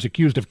III is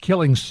accused of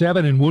killing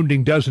 7 and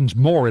wounding dozens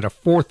more at a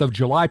 4th of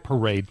July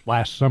parade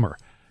last summer.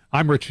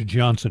 I'm Richard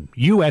Johnson,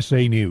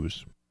 USA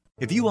News.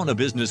 If you own a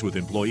business with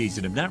employees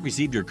and have not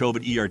received your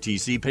COVID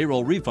ERTC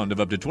payroll refund of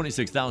up to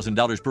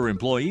 $26,000 per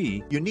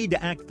employee, you need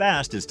to act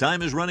fast as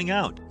time is running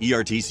out.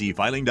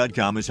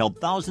 ERTCfiling.com has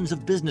helped thousands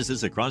of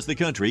businesses across the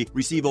country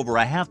receive over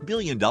 $500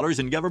 million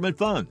in government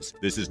funds.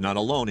 This is not a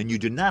loan and you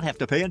do not have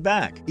to pay it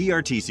back.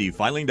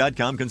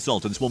 ERTCfiling.com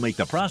consultants will make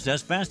the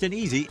process fast and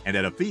easy and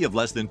at a fee of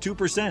less than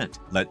 2%.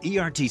 Let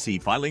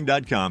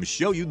ERTCfiling.com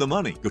show you the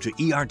money. Go to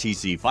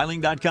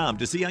ERTCfiling.com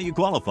to see how you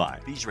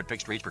qualify. Fees are at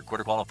fixed rates per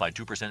quarter, qualified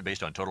 2%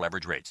 based on total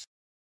average rates.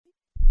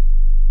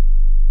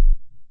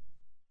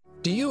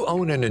 Do you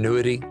own an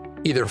annuity,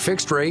 either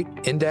fixed rate,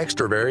 indexed,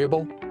 or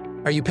variable?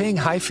 Are you paying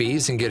high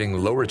fees and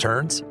getting low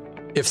returns?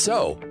 If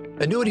so,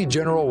 Annuity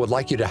General would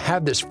like you to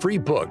have this free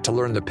book to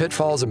learn the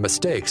pitfalls and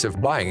mistakes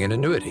of buying an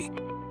annuity.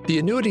 The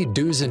Annuity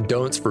Do's and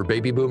Don'ts for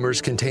Baby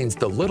Boomers contains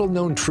the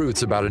little-known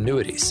truths about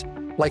annuities,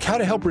 like how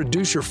to help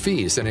reduce your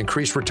fees and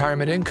increase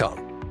retirement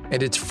income.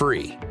 And it's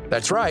free.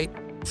 That's right,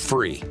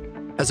 free.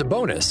 As a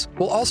bonus,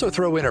 we'll also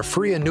throw in a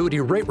free annuity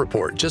rate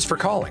report just for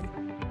calling.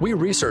 We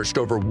researched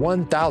over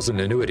 1,000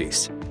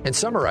 annuities and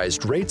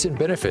summarized rates and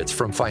benefits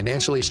from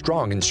financially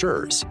strong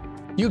insurers.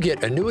 You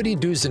get Annuity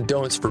Do's and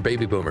Don'ts for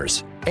Baby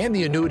Boomers and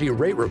the Annuity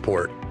Rate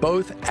Report,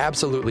 both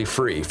absolutely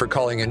free for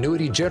calling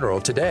Annuity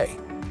General today.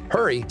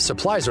 Hurry,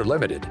 supplies are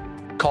limited.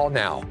 Call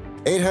now.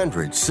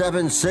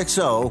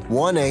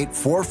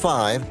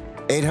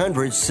 800-760-1845.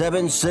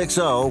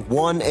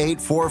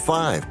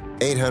 800-760-1845.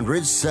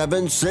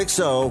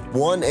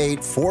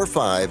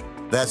 800-760-1845.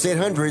 That's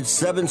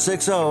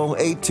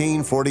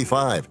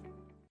 800-760-1845.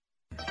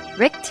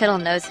 Rick Tittle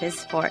knows his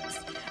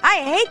sports. I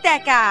hate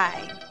that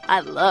guy.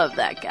 I love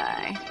that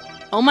guy.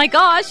 Oh my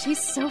gosh, he's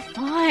so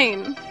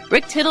fine.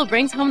 Rick Tittle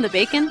brings home the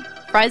bacon,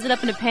 fries it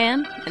up in a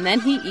pan, and then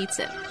he eats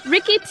it.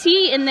 Ricky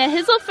T in the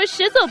hizzle for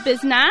shizzle,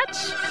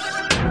 biznatch.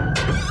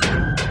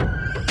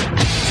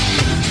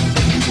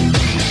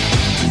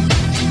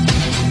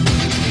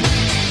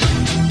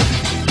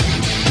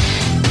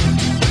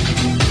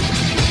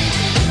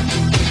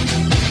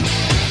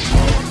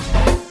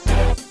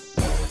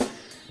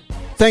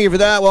 Thank you for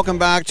that. Welcome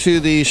back to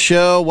the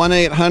show.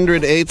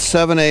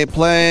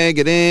 1-800-878-PLAY.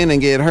 Get in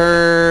and get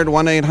heard.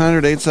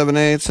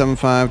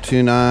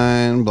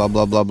 1-800-878-7529. Blah,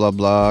 blah, blah, blah,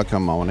 blah.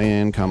 Come on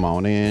in. Come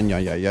on in.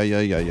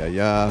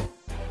 Yeah.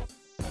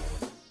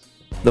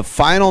 The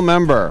final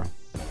member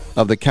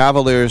of the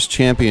Cavaliers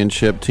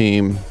championship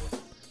team,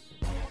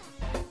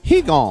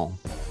 he gone,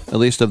 at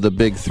least of the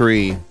big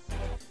three.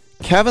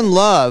 Kevin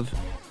Love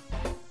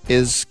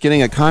is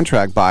getting a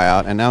contract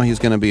buyout, and now he's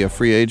going to be a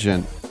free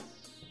agent.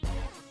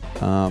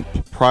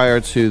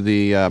 Prior to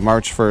the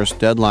March 1st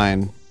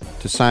deadline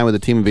to sign with the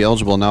team and be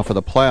eligible now for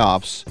the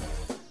playoffs,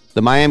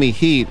 the Miami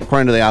Heat,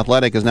 according to The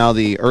Athletic, is now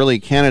the early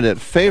candidate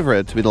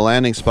favorite to be the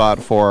landing spot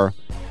for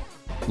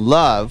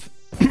Love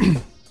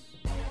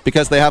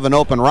because they have an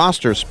open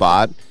roster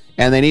spot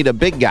and they need a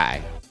big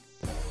guy.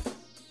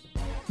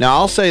 Now,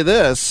 I'll say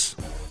this,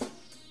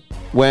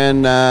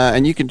 when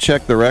and you can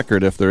check the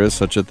record if there is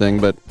such a thing,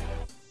 but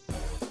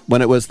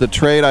when it was the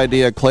trade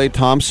idea, Klay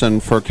Thompson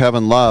for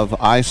Kevin Love,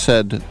 I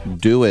said,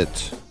 do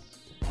it.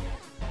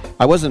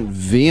 I wasn't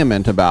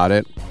vehement about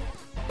it,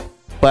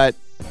 but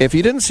if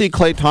you didn't see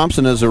Klay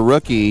Thompson as a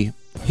rookie,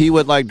 he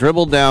would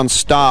dribble down,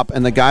 stop,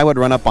 and the guy would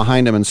run up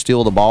behind him and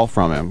steal the ball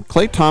from him.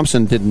 Klay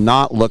Thompson did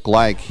not look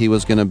like he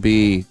was going to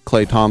be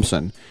Klay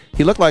Thompson.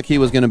 He looked like he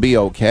was going to be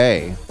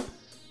okay.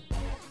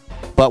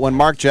 But when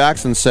Mark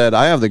Jackson said,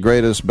 I have the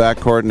greatest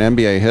backcourt in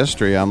NBA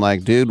history, I'm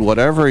like, dude,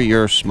 whatever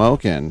you're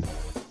smoking,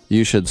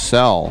 you should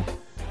sell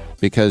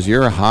because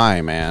you're high,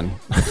 man.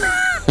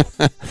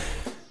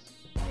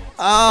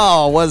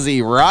 Oh, was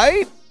he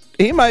right?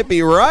 He might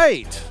be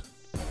right.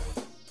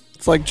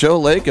 It's like Joe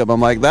Lacob.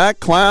 I'm like, that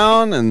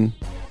clown, and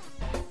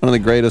one of the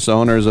greatest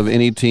owners of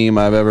any team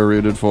I've ever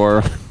rooted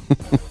for.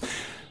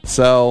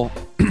 So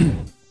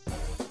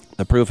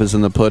the proof is in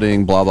the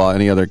pudding, blah, blah,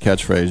 any other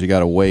catchphrase. You got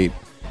to wait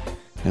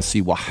and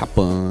see what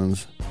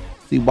happens.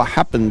 See what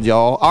happens,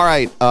 y'all. All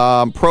right,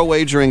 Pro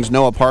Wagering's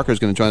Noah Parker is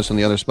going to join us on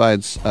the other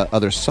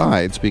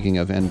side, speaking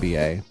of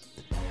NBA.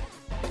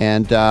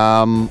 And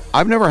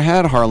I've never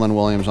had Harlan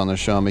Williams on the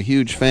show. I'm a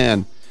huge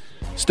fan.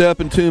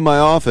 Step into my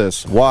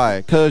office.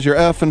 Why? Because you're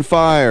effing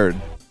fired.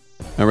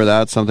 Remember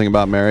that? Something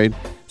about married?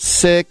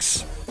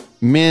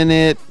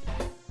 6-minute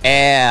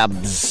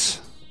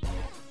abs.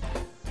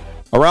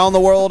 Around the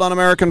World on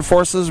American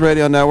Forces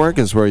Radio Network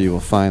is where you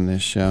will find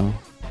this show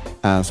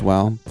as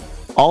well.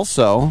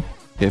 Also,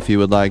 if you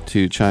would like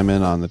to chime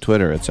in on the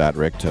Twitter, it's at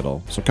Rick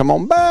Tittle. So come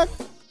on back.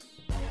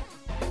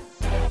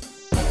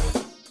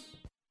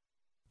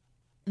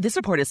 This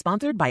report is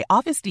sponsored by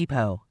Office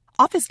Depot.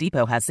 Office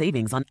Depot has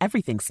savings on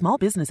everything small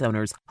business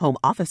owners, home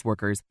office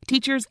workers,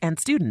 teachers, and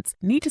students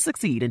need to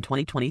succeed in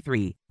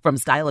 2023. From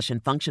stylish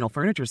and functional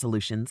furniture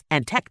solutions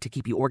and tech to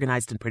keep you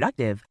organized and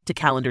productive, to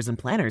calendars and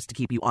planners to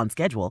keep you on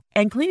schedule,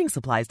 and cleaning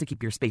supplies to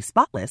keep your space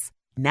spotless,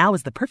 now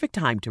is the perfect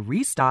time to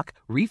restock,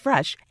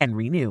 refresh, and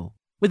renew.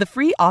 With a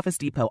free Office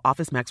Depot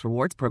Office Max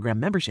Rewards Program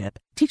membership,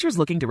 teachers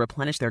looking to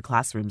replenish their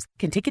classrooms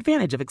can take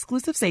advantage of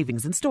exclusive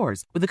savings in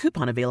stores with a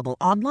coupon available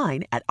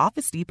online at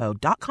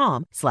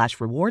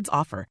officedepot.com/rewards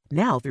offer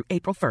now through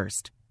April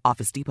 1st.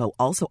 Office Depot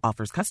also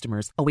offers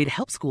customers a way to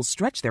help schools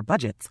stretch their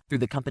budgets through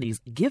the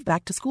company's Give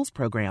Back to Schools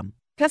program.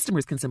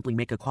 Customers can simply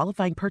make a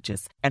qualifying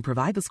purchase and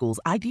provide the school's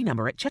ID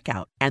number at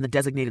checkout, and the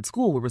designated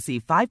school will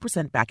receive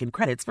 5% back in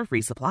credits for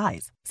free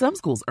supplies. Some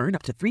schools earn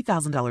up to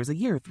 $3,000 a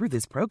year through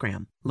this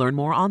program. Learn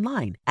more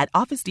online at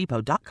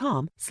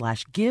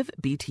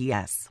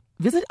officedepot.com/givebts.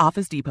 Visit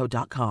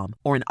officedepot.com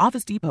or an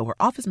Office Depot or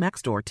Office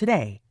Max store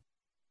today.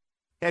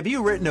 Have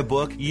you written a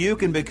book? You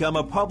can become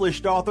a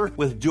published author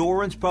with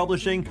Dorrance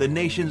Publishing, the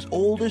nation's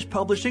oldest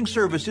publishing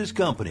services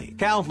company.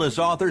 Countless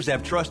authors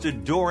have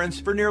trusted Dorrance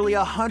for nearly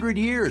 100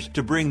 years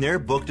to bring their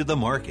book to the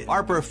market.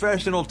 Our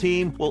professional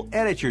team will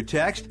edit your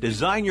text,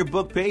 design your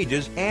book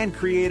pages, and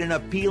create an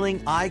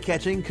appealing,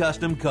 eye-catching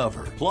custom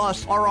cover.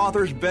 Plus, our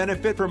authors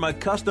benefit from a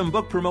custom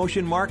book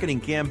promotion marketing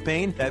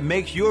campaign that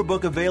makes your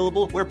book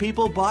available where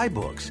people buy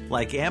books,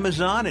 like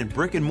Amazon and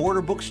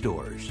brick-and-mortar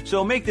bookstores.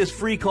 So make this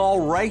free call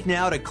right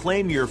now to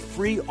claim your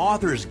free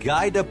author's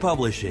guide to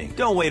publishing.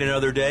 Don't wait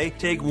another day.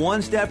 Take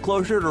one step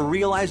closer to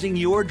realizing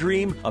your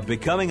dream of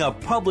becoming a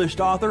published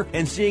author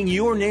and seeing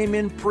your name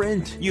in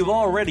print. You've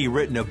already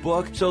written a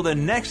book, so the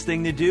next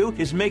thing to do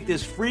is make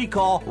this free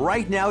call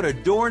right now to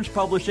Dorrance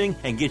Publishing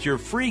and get your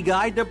free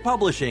guide to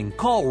publishing.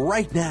 Call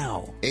right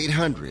now.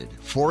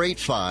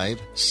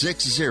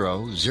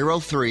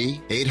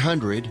 800-485-6003.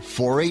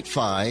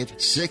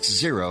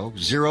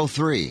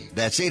 800-485-6003.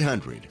 That's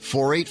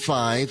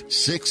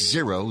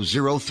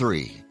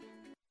 800-485-6003.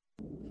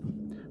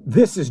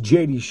 This is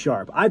JD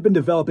Sharp. I've been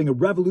developing a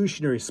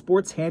revolutionary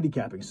sports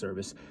handicapping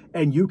service,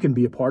 and you can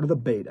be a part of the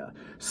beta.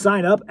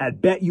 Sign up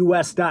at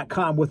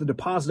BetUS.com with a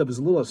deposit of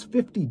as little as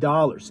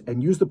 $50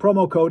 and use the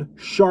promo code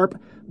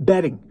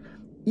SHARPBetting.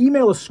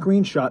 Email a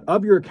screenshot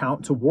of your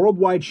account to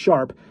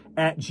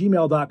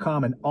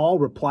worldwidesharp@gmail.com, and I'll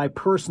reply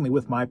personally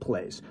with my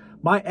plays.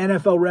 My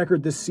NFL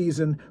record this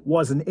season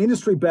was an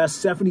industry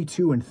best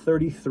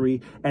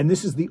 72-33, and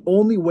this is the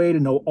only way to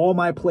know all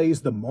my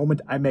plays the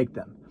moment I make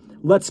them.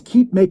 Let's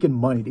keep making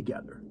money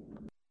together.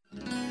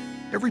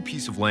 Every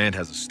piece of land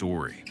has a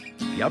story.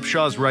 The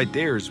Upshaw's right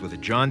there is with a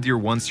John Deere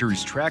 1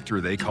 Series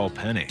tractor they call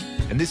Penny.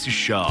 And this is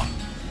Shaw.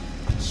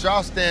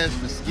 Shaw stands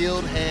for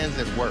skilled hands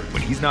at work.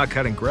 When he's not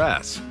cutting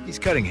grass, he's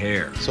cutting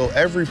hair. So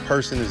every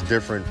person is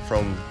different,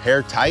 from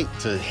hair tight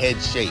to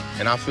head shape.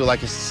 And I feel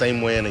like it's the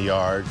same way in a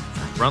yard.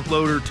 From front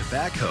loader to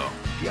backhoe,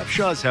 the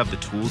Upshaws have the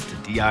tools to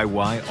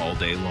DIY all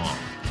day long.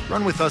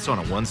 Run with us on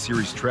a 1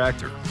 Series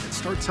tractor and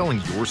start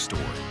telling your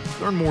story.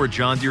 Learn more at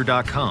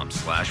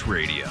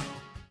johndeere.com/radio.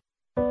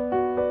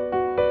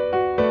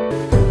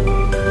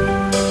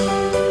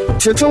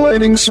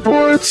 Titillating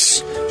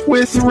Sports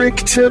with Rick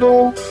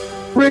Tittle.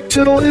 Rick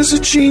Tittle is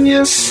a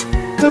genius,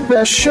 the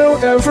best show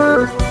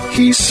ever.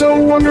 He's so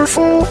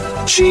wonderful,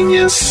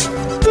 genius,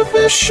 the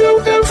best show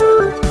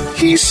ever.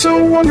 He's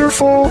so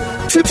wonderful.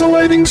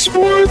 Titillating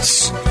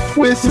Sports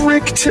with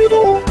Rick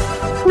Tittle.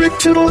 Rick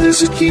Tittle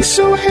he's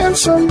so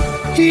handsome,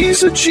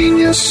 he's a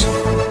genius.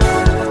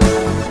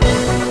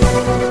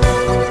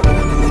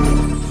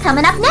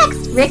 Coming up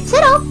next, Rick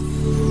Tittle.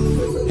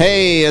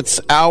 Hey,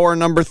 it's hour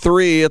number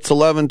 3. It's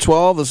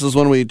 11:12. This is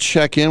when we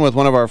check in with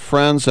one of our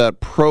friends at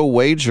Pro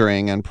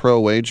Wagering and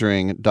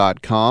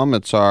ProWagering.com.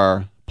 It's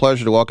our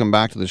pleasure to welcome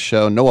back to the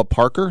show Noah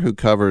Parker, who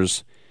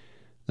covers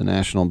the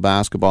National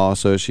Basketball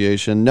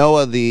Association.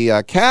 Noah, the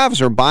Cavs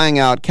are buying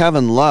out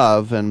Kevin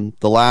Love and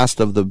the last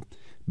of the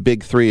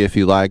big three, if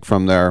you like,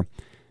 from their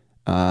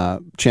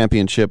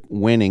championship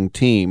winning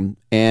team,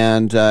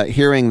 and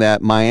hearing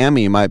that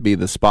Miami might be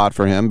the spot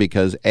for him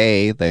because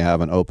A, they have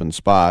an open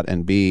spot,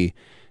 and B,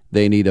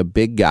 they need a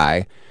big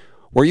guy.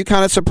 Were you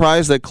kind of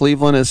surprised that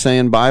Cleveland is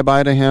saying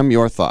bye-bye to him?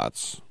 Your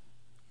thoughts?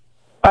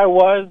 I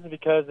was,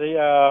 because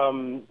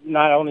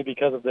not only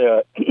because of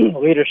the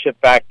leadership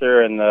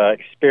factor and the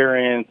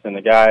experience, and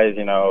the guys,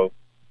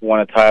 won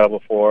a title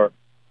before,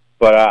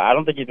 but I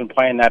don't think he's been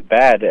playing that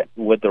bad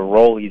with the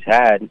role he's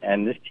had,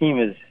 and this team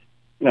is,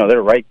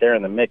 they're right there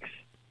in the mix.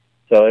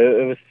 So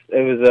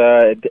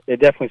it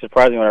definitely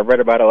surprised me when I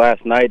read about it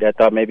last night. I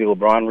thought maybe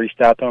LeBron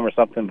reached out to him or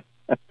something,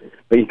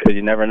 because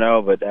you never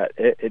know. But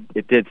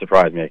it did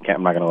surprise me.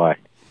 I'm not going to lie.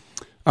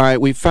 All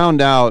right, we found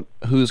out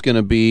who's going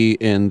to be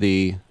in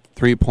the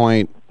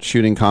three-point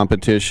shooting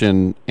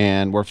competition,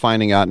 and we're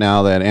finding out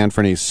now that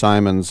Anthony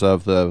Simons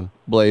of the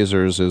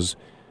Blazers is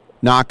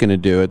not going to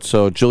do it.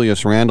 So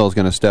Julius Randle is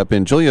going to step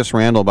in. Julius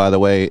Randle, by the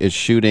way, is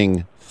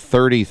shooting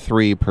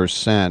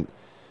 33%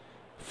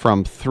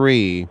 from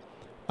three.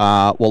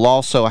 We'll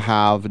also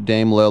have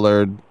Dame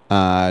Lillard,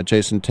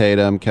 Jason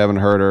Tatum, Kevin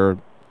Huerter,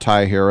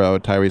 Ty Hero,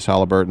 Tyrese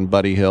Halliburton,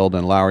 Buddy Hield,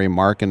 and Lauri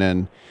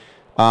Markkanen.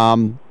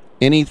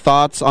 Any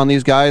thoughts on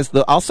these guys?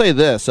 I'll say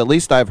this: at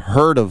least I've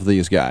heard of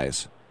these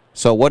guys.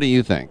 So, what do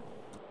you think?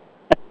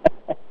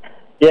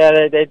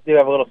 Yeah, they do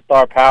have a little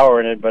star power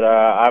in it, but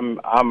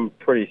I'm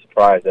pretty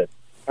surprised that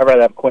I'd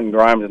rather have Quentin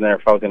Grimes in there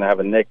if I was going to have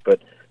a Knick,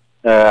 but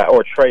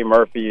or Trey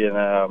Murphy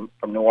and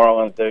from New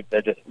Orleans.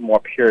 They're just more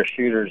pure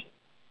shooters.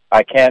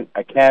 I can't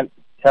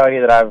tell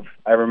you that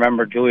I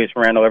remember Julius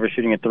Randle ever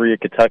shooting a three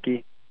at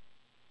Kentucky,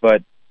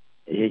 but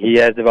he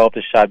has developed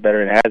his shot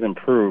better and has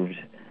improved.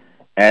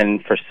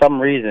 And for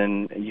some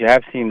reason, you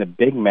have seen the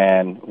big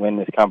man win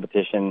this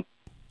competition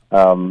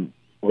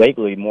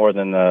lately more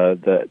than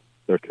the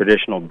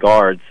traditional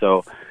guards.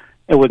 So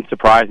it wouldn't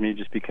surprise me,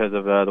 just because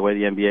of the way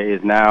the NBA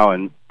is now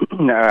and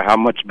how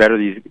much better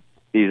these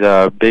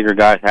bigger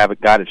guys have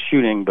got at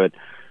shooting. But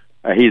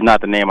he's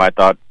not the name I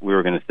thought we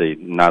were going to see.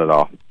 Not at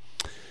all.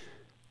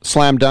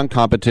 Slam dunk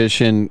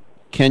competition,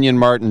 Kenyon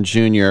Martin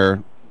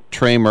Jr.,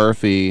 Trey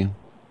Murphy,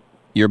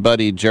 your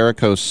buddy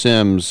Jericho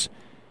Sims,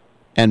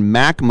 and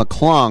Mac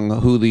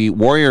McClung, who the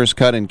Warriors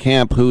cut in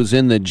camp, who's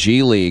in the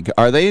G League.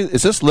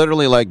 Is this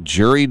literally like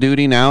jury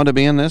duty now to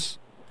be in this?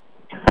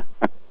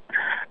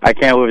 I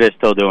can't believe they're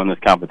still doing this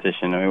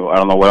competition. I mean, I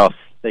don't know what else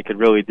they could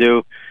really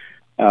do.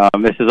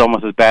 This is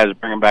almost as bad as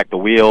bringing back the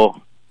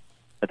wheel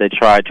that they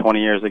tried 20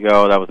 years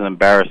ago. That was an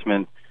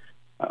embarrassment.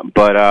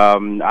 But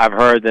I've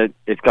heard that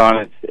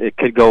it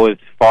could go as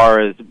far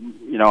as,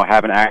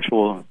 having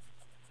actual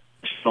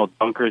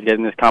dunkers get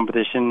in this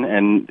competition,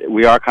 and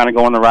we are kind of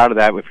going the route of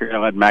that. If you're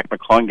going to let Mac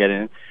McClung get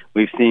in,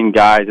 we've seen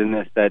guys in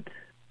this that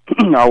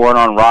weren't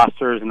on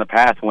rosters in the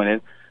past win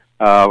it,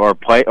 or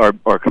play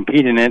or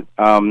compete in it.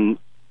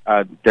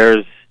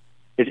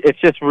 It's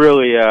just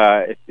really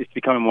it's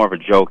becoming more of a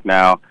joke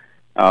now.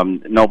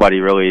 Nobody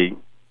really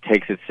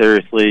takes it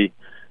seriously.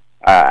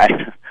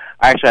 I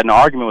actually had an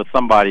argument with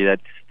somebody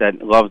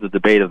that loves the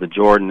debate of the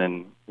Jordan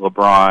and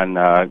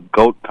LeBron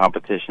GOAT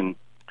competition.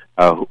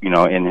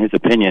 In his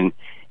opinion,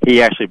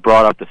 he actually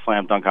brought up the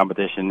slam dunk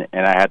competition,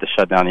 and I had to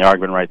shut down the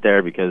argument right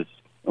there because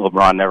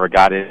LeBron never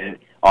got it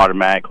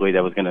automatically.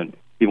 That was going to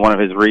be one of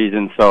his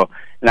reasons. So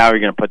now we're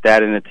going to put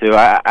that in it too.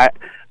 I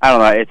don't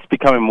know. It's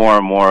becoming more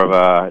and more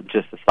of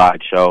just a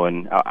sideshow,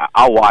 and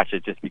I'll watch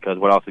it just because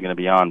what else is going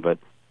to be on? But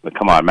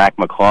come on, Mac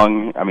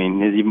McClung. I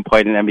mean, he's even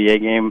played an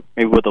NBA game,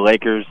 maybe with the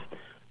Lakers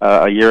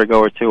a year ago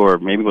or two, or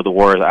maybe with the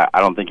Warriors.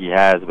 I don't think he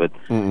has, but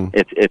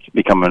it's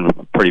becoming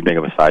pretty big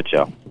of a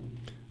sideshow.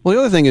 Well,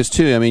 the other thing is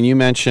too. I mean, you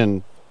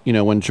mentioned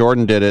when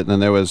Jordan did it, and then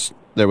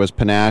there was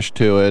panache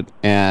to it,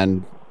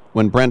 and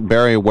when Brent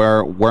Barry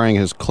wearing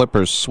his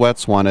Clippers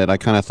sweats won it, I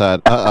kind of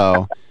thought,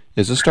 uh-oh,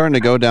 is this starting to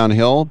go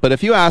downhill? But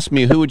if you ask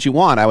me who would you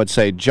want, I would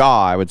say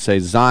Ja, I would say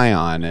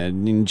Zion,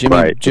 and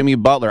Jimmy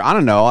Butler. I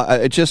don't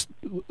know.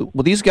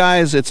 These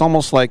guys, it's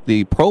almost like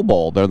the Pro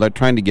Bowl. They're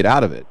trying to get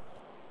out of it.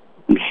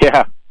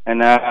 Yeah,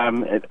 and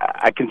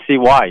I can see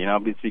why.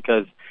 It's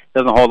because it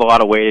doesn't hold a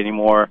lot of weight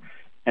anymore.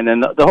 And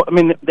then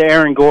the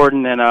Aaron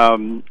Gordon and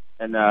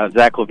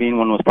Zach LaVine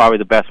one was probably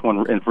the best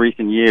one in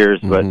recent years.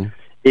 Mm-hmm.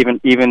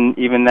 But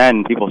even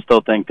then, people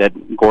still think that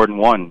Gordon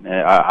won.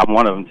 I'm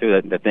one of them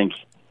too that think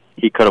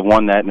he could have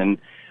won that. And then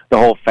the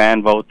whole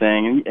fan vote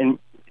thing. And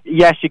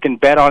yes, you can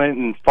bet on it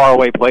in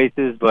faraway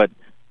places, but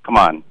come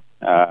on,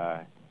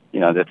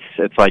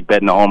 it's like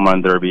betting a home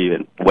run derby,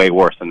 and way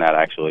worse than that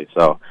actually.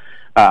 So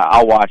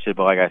I'll watch it,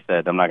 but like I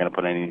said, I'm not going to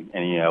put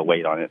any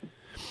weight on it.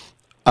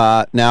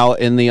 Now,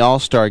 in the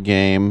All-Star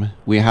game,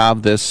 we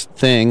have this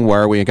thing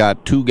where we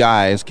got two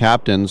guys,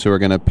 captains, who are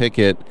going to pick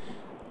it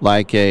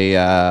like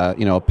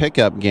a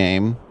pickup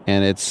game,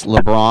 and it's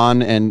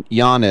LeBron and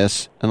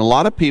Giannis. And a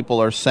lot of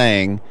people are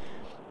saying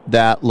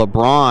that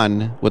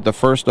LeBron, with the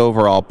first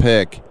overall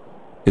pick,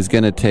 is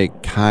going to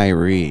take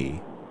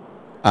Kyrie.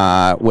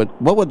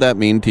 What would that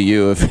mean to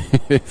you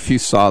if you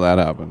saw that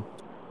happen?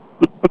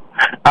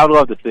 I would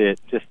love to see it.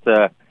 Just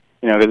because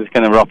it's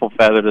going to ruffle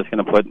feathers. It's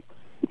going to put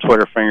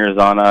Twitter fingers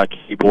on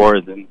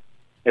keyboards, and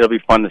it'll be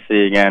fun to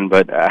see again.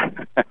 But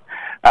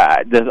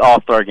this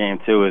All-Star game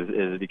too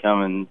is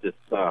becoming just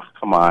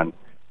come on,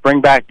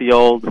 bring back the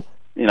old.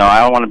 I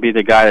don't want to be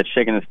the guy that's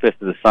shaking his fist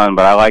at the sun,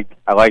 but I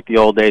like the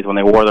old days when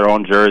they wore their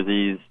own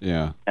jerseys.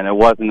 Yeah, and it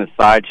wasn't a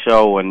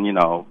sideshow, and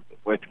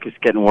it's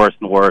just getting worse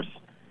and worse.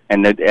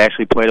 And they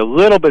actually played a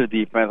little bit of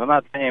defense. I'm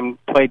not saying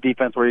play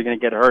defense where you're going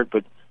to get hurt,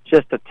 but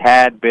just a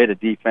tad bit of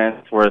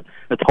defense where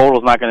the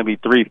total's not going to be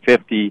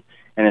 350.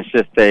 And it's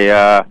just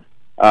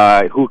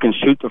who can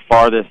shoot the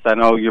farthest. I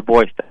know your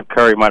boy Steph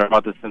Curry might have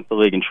brought this into the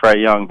league and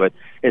Trae Young, but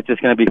it's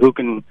just going to be who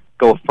can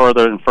go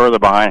further and further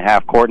behind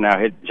half court now,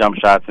 hit jump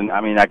shots. And,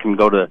 I can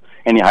go to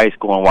any high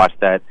school and watch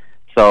that.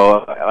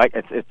 So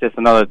it's just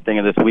another thing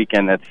of this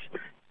weekend that's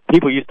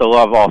people used to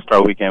love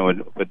All-Star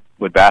Weekend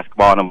with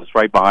basketball, and it was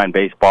right behind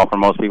baseball for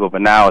most people,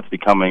 but now it's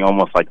becoming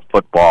almost like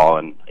football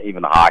and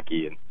even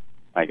hockey. And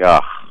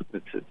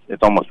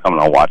it's almost becoming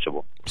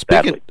unwatchable.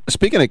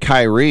 Speaking of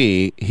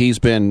Kyrie, he's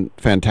been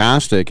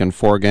fantastic in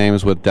 4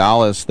 games with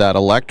Dallas. That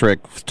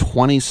electric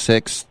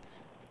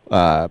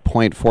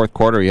 26-point fourth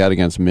quarter he had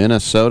against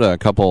Minnesota a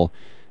couple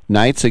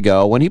nights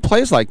ago. When he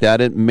plays like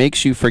that, it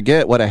makes you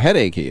forget what a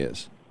headache he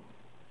is.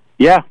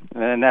 Yeah,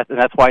 and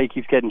that's why he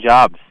keeps getting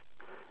jobs.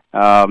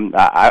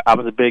 I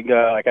was a big,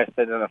 like I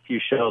said in a few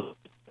shows,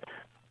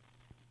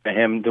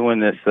 him doing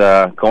this,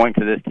 going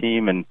to this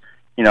team, and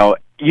you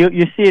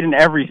see it in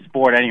every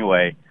sport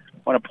anyway.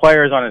 When a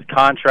player is on his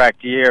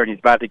contract year and he's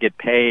about to get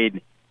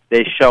paid,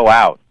 they show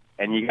out,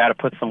 and you got to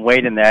put some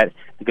weight in that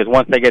because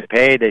once they get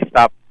paid, they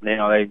stop. They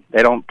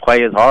don't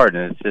play as hard,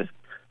 and it's just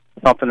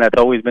something that's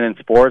always been in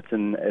sports,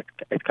 and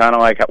it's kind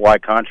of like why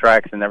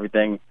contracts and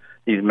everything,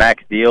 these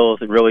max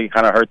deals, it really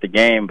kind of hurt the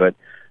game. But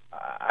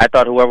I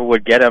thought whoever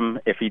would get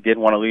him, if he did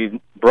want to leave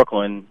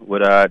Brooklyn,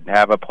 would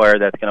have a player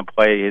that's going to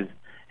play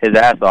his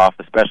ass off,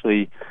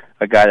 especially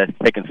a guy that's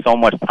taken so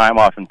much time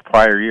off in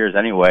prior years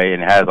anyway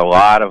and has a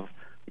lot of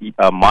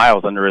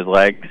miles under his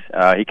legs.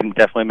 He can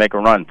definitely make a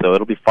run, so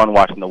it'll be fun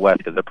watching the West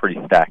because they're pretty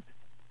stacked.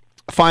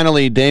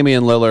 Finally,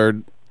 Damian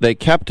Lillard, they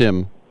kept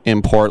him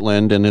in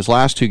Portland. In his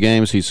last 2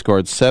 games, he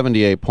scored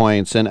 78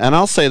 points. And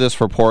I'll say this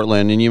for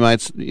Portland,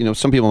 and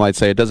some people might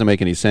say it doesn't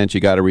make any sense. You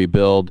got to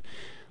rebuild.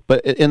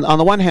 But on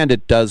the one hand,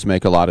 it does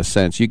make a lot of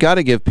sense. You got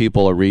to give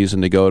people a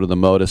reason to go to the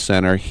Moda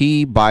Center.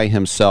 He, by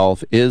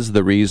himself, is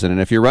the reason.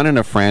 And if you're running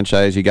a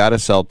franchise, you got to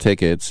sell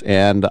tickets.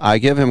 And I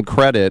give him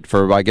credit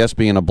for, I guess,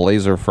 being a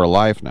Blazer for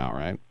life now,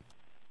 right?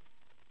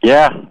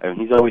 Yeah, and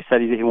he's always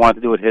said he wanted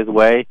to do it his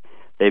way.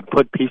 They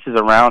put pieces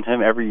around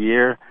him every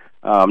year.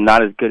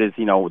 Not as good as,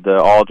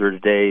 the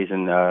Aldridge days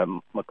and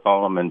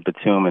McCollum and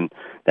Batum, and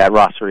that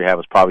roster he had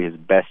was probably his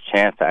best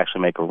chance to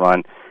actually make a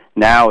run.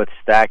 Now it's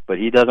stacked, but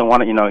he doesn't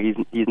want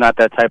to. He's not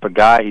that type of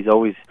guy. He's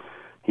always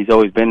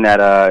been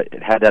that.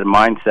 Had that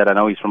mindset. I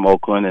know he's from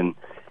Oakland, and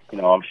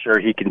I'm sure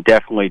he can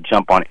definitely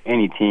jump on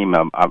any team.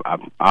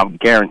 I'm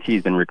guaranteed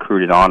he's been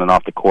recruited on and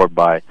off the court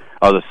by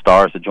other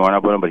stars to join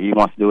up with him. But he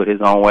wants to do it his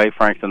own way,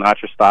 Frank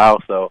Sinatra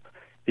style. So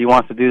he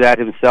wants to do that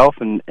himself,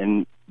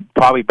 and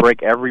probably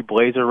break every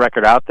Blazer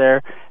record out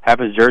there. Have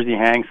his jersey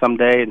hang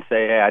someday, and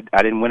say, "Hey,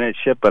 I didn't win it at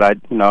ship, but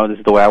this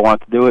is the way I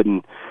want to do it."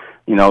 And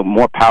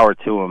more power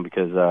to him,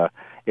 because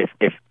if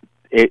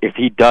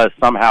he does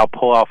somehow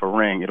pull off a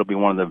ring, it'll be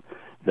one of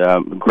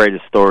the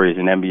greatest stories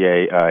in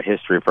NBA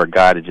history for a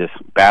guy to just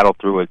battle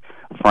through a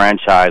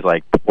franchise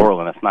like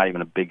Portland. That's not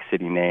even a big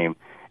city name,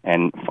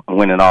 and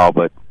win it all.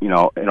 But in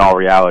all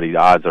reality, the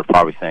odds are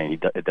probably saying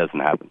it doesn't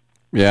happen.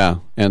 Yeah,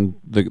 and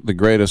the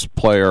greatest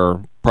player,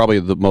 probably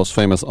the most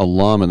famous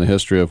alum in the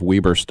history of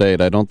Weber State.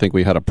 I don't think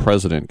we had a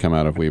president come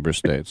out of Weber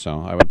State,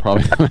 so I would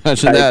probably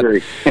imagine that.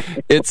 Agree.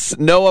 It's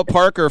Noah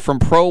Parker from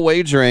Pro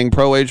Wagering,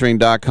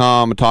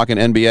 ProWagering.com, talking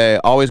NBA.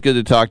 Always good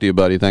to talk to you,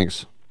 buddy.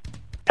 Thanks.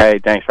 Hey,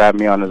 thanks for having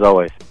me on, as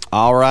always.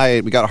 All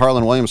right, we got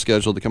Harlan Williams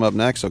scheduled to come up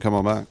next, so come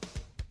on back.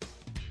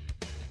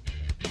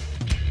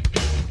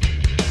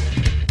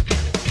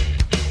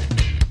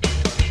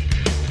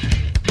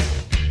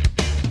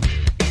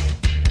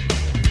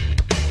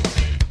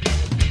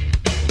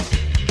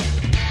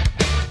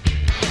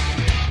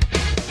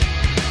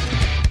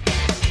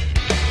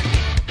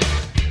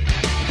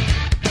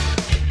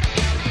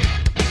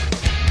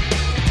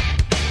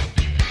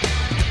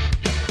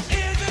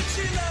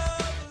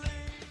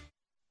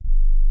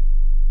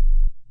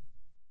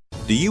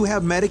 Do you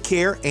have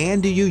Medicare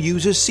and do you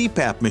use a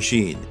CPAP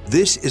machine?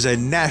 This is a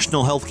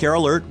national healthcare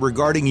alert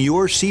regarding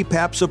your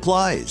CPAP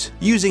supplies.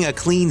 Using a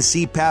clean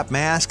CPAP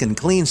mask and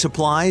clean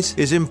supplies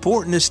is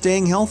important to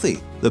staying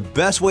healthy. The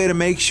best way to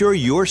make sure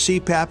your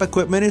CPAP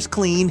equipment is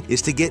clean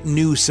is to get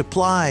new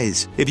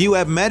supplies. If you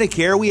have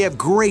Medicare, we have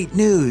great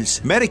news.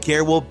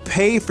 Medicare will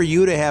pay for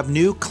you to have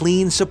new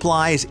clean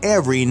supplies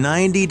every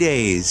 90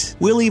 days.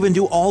 We'll even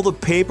do all the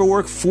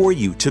paperwork for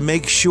you to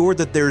make sure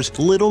that there's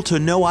little to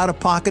no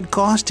out-of-pocket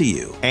cost to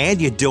you.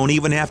 And you don't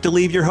even have to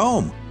leave your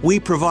home. We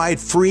provide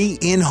free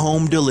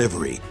in-home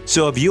delivery.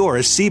 So if you're a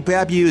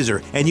CPAP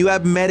user and you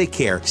have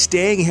Medicare,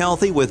 staying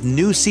healthy with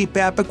new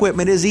CPAP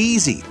equipment is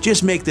easy.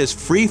 Just make this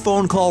free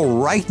phone call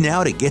right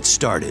now to get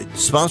started.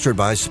 Sponsored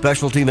by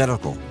Specialty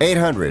Medical.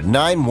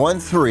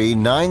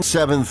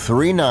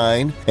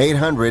 800-913-9739.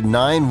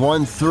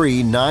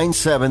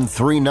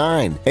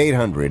 800-913-9739.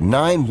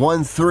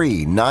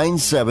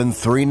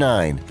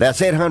 800-913-9739.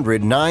 That's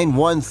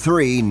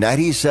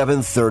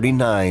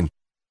 800-913-9739.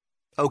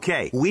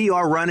 Okay, we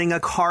are running a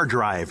car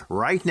drive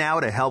right now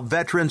to help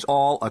veterans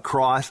all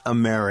across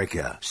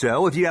America.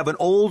 So if you have an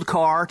old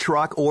car,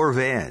 truck, or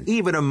van,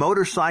 even a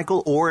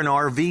motorcycle or an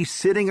RV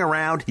sitting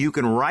around, you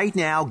can right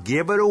now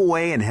give it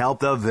away and help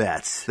the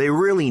vets. They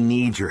really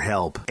need your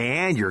help.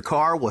 And your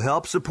car will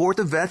help support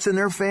the vets and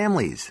their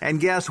families. And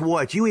guess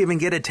what? You even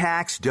get a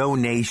tax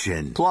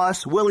donation.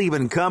 Plus, we'll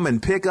even come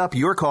and pick up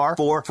your car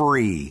for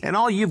free. And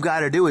all you've got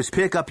to do is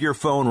pick up your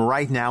phone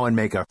right now and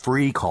make a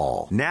free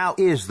call. Now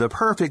is the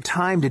perfect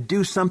time to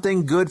do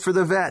something good for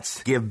the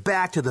vets. Give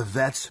back to the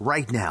vets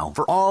right now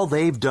for all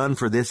they've done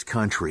for this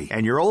country.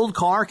 And your old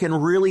car can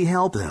really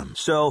help them.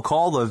 So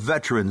call the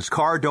Veterans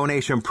Car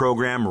Donation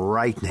Program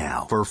right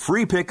now for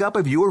free pickup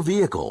of your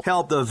vehicle.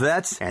 Help the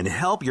vets and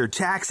help your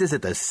taxes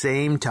at the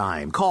same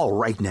time. Call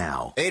right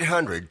now.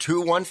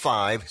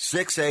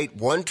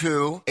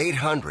 800-215-6812.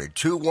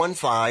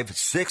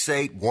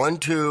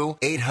 800-215-6812.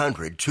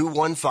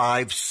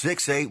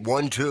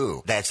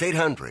 800-215-6812. That's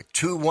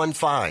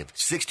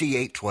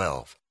 800-215-6812.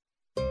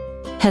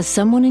 Has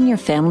someone in your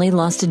family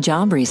lost a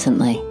job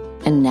recently,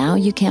 and now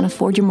you can't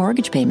afford your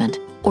mortgage payment?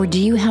 Or do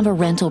you have a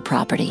rental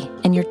property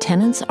and your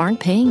tenants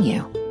aren't paying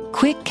you?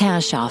 Quick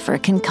Cash Offer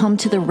can come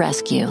to the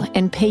rescue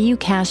and pay you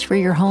cash for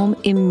your home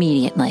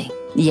immediately.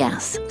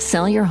 Yes,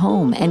 sell your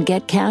home and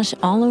get cash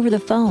all over the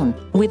phone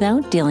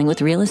without dealing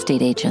with real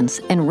estate agents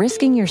and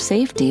risking your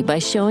safety by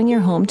showing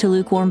your home to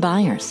lukewarm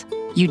buyers.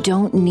 You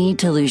don't need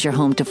to lose your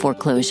home to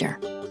foreclosure.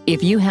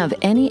 If you have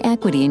any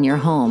equity in your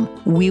home,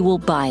 we will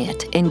buy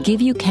it and give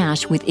you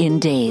cash within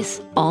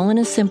days, all in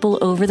a simple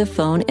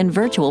over-the-phone and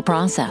virtual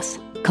process.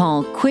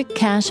 Call Quick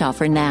Cash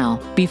Offer now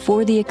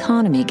before the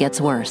economy gets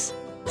worse.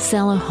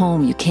 Sell a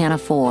home you can't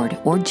afford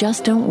or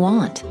just don't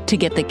want to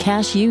get the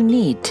cash you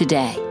need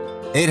today.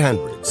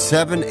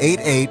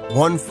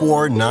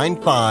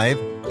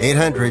 800-788-1495.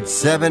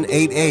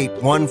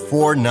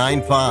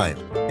 800-788-1495.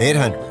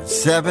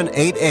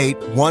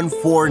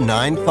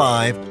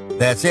 800-788-1495.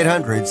 That's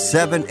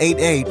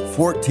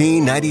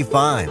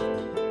 800-788-1495.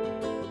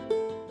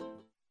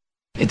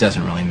 It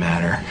doesn't really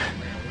matter.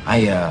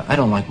 I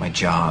don't like my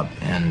job,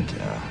 and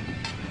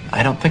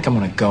I don't think I'm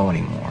going to go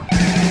anymore.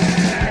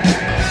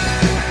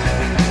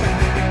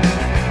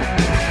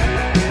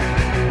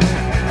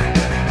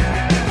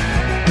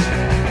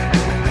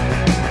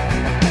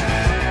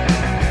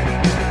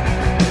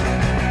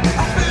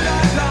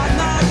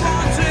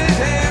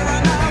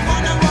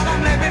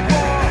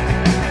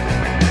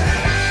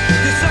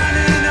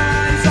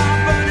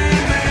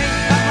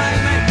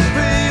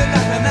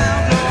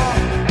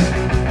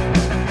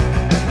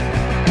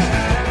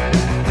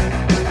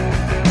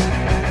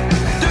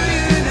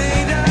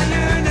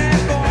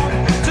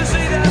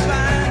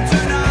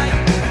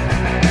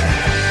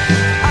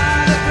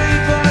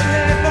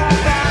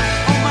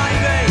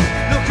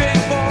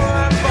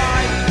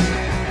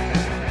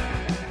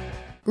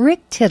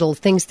 Rick Tittle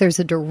thinks there's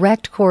a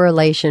direct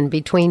correlation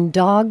between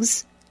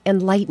dogs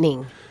and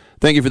lightning.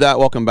 Thank you for that.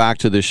 Welcome back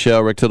to the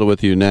show. Rick Tittle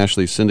with you,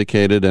 nationally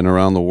syndicated and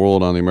around the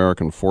world on the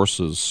American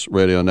Forces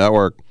Radio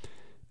Network.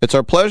 It's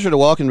our pleasure to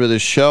welcome to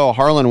this show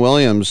Harlan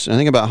Williams. I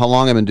think about how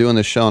long I've been doing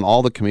this show and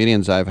all the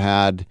comedians I've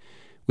had.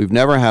 We've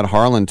never had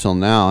Harlan till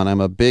now, and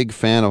I'm a big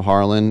fan of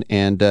Harlan,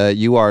 and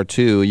you are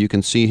too. You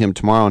can see him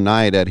tomorrow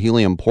night at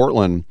Helium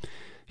Portland.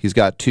 He's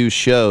got 2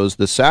 shows.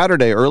 The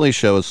Saturday early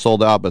show is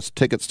sold out, but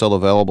tickets still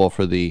available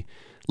for the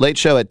late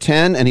show at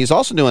 10, and he's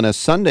also doing a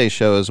Sunday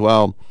show as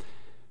well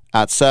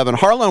at 7.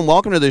 Harlan,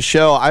 welcome to the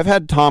show. I've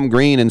had Tom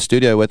Green in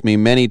studio with me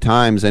many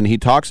times, and he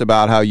talks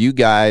about how you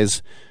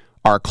guys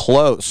are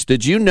close.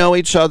 Did you know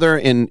each other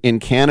in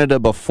Canada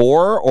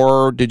before,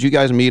 or did you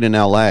guys meet in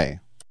L.A.?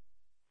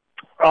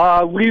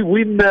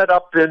 We met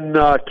up in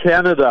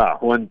Canada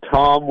when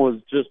Tom was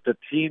just a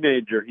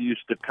teenager. He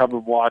used to come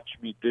and watch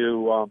me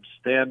do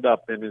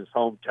stand-up in his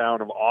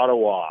hometown of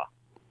Ottawa.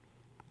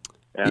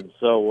 And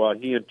so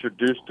he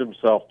introduced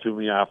himself to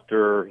me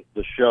after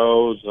the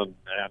shows, and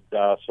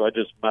so I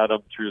just met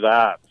him through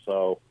that.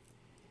 So,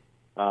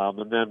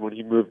 and then when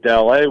he moved to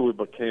L.A., we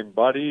became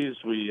buddies.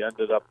 We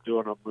ended up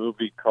doing a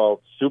movie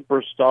called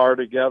Superstar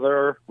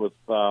together with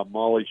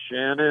Molly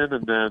Shannon,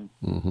 and then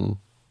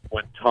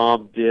when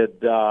Tom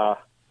did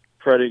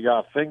Freddy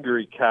Got Finger,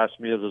 he cast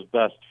me as his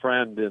best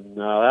friend in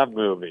that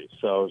movie.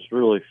 So it was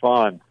really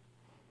fun.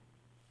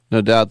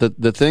 No doubt.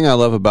 The thing I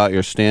love about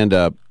your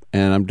stand-up,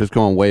 and I'm just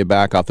going way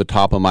back off the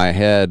top of my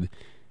head,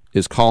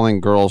 is calling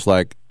girls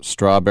like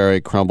Strawberry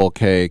Crumble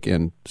Cake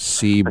and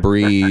Sea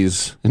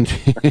Breeze.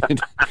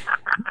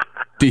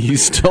 Do you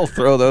still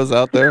throw those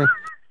out there?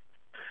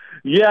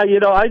 Yeah,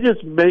 I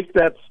just make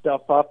that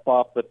stuff up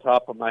off the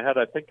top of my head.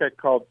 I think I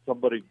called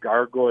somebody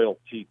gargoyle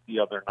teeth the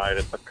other night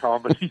at the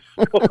Comedy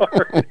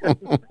Store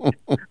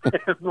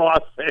in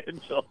Los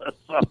Angeles.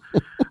 So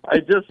I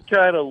just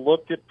kind of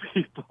look at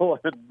people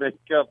and make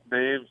up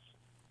names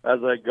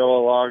as I go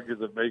along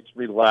because it makes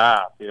me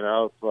laugh.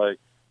 It's like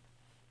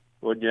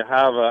when you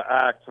have an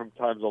act,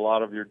 sometimes a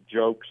lot of your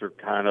jokes are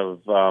kind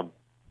of,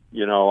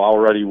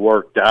 already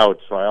worked out.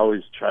 So I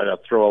always try to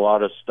throw a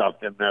lot of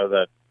stuff in there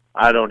that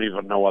I don't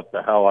even know what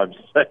the hell I'm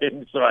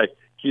saying, so I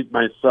keep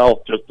myself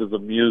just as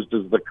amused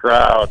as the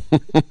crowd.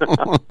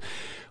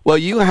 Well,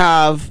 you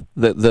have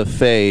the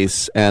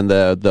face and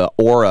the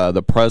aura,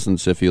 the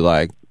presence, if you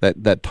like,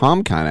 that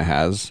Tom kind of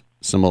has,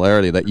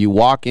 similarity, that you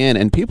walk in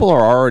and people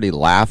are already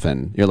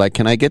laughing. You're like,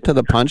 can I get to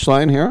the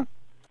punchline here?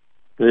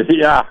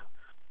 Yeah.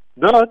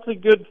 No, it's a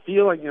good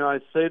feeling. I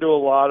say to a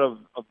lot of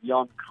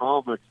young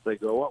comics, they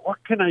go,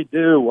 what can I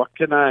do?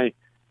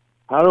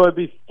 How do I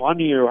be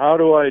funnier? How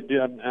do I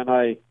do? And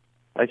I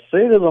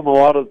say to them a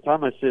lot of the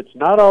time, I say, it's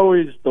not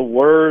always the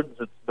words,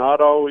 it's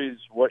not always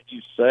what you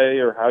say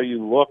or how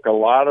you look. A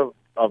lot of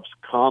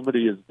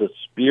comedy is the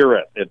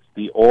spirit. It's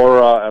the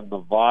aura and the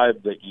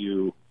vibe that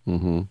you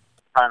kind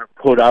of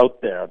put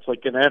out there. It's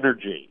like an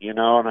energy, and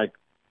I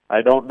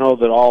don't know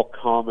that all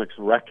comics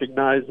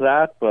recognize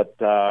that,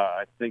 but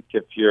I think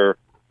if you're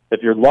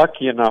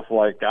lucky enough,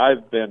 like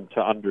I've been,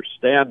 to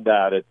understand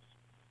that,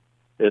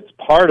 it's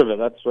part of it.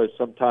 That's why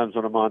sometimes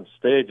when I'm on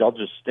stage, I'll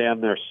just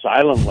stand there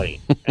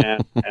silently,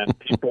 and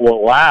people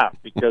will laugh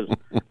because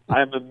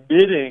I'm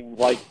emitting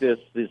like this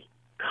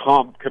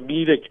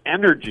comedic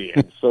energy,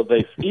 and so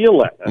they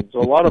feel it. And so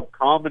a lot of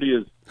comedy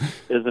is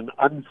an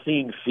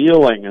unseen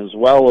feeling as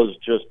well as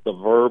just the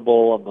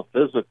verbal and the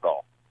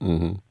physical.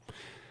 Mm-hmm.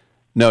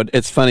 No,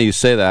 it's funny you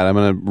say that. I'm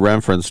going to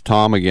reference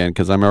Tom again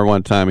because I remember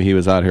one time he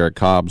was out here at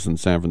Cobb's in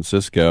San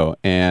Francisco,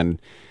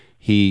 and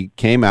he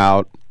came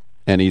out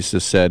and he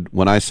just said,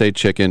 when I say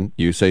chicken,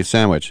 you say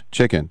sandwich,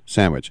 chicken,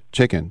 sandwich,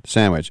 chicken,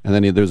 sandwich. And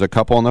then there's a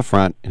couple in the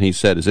front, and he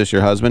said, is this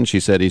your husband?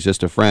 She said, he's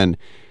just a friend.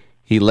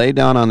 He lay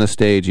down on the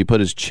stage, he put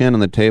his chin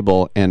on the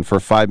table, and for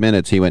 5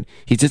 minutes he went,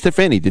 he's just a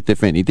friend, he did the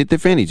friend, he did the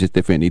friend, he's just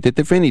a friend, he did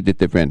the friend, he did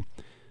the friend.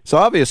 So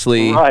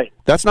obviously,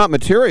 that's not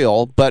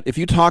material, but if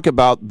you talk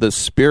about the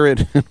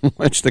spirit in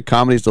which the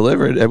comedy's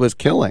delivered, it was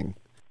killing.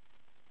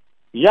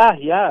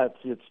 Yeah.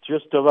 It's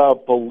just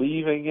about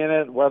believing in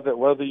it,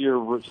 whether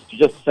you're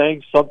just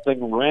saying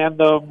something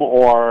random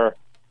or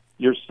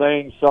you're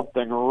saying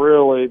something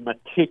really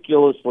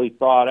meticulously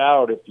thought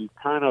out. If you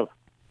it's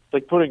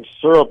like putting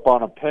syrup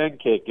on a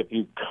pancake. If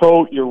you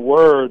coat your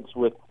words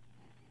with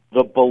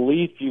the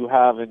belief you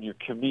have in your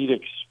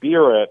comedic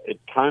spirit, it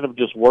kind of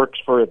just works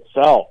for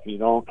itself. You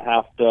don't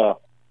have to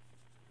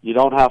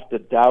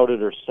doubt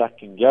it or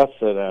second guess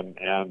it,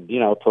 and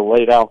to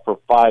lay down for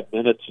 5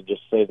 minutes and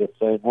just say the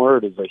same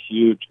word is a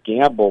huge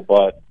gamble.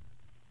 But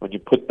when you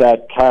put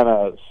that kind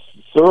of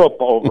syrup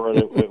over it,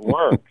 it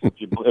works.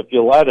 If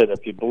you let it,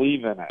 if you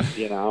believe in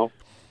it,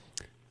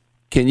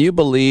 Can you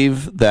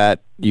believe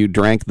that you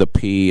drank the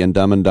pee in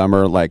Dumb and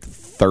Dumber like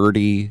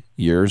 30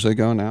 years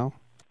ago now?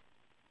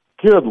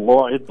 Good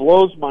Lord, it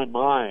blows my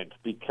mind,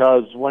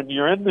 because when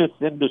you're in this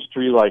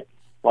industry like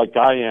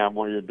I am,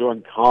 where you're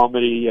doing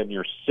comedy and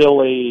you're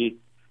silly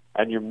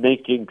and you're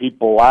making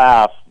people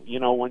laugh,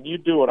 when you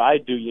do what I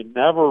do, you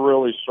never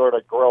really sort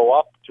of grow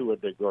up to a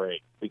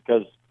degree,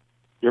 because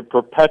you're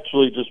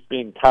perpetually just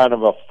being kind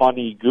of a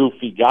funny,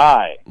 goofy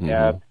guy.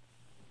 Mm-hmm.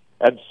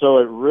 And so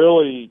it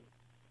really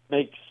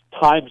makes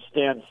time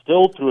stand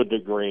still to a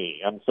degree.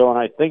 And so when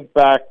I think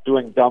back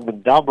doing Dumb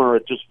and Dumber,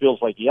 it just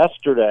feels like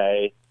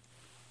yesterday.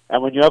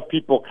 And when you have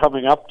people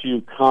coming up to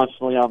you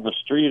constantly on the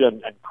street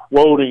and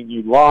quoting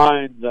you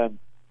lines, and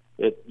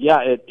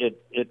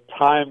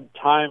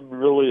time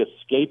really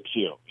escapes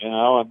you,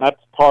 and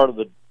that's part of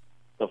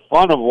the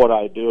fun of what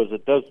I do, is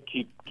it does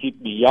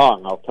keep me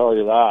young. I'll tell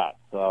you that.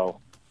 So,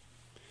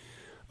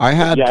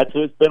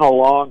 it's been a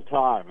long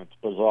time. It's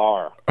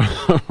bizarre.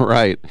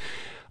 Right.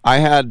 I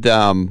had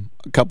a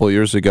couple of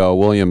years ago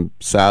William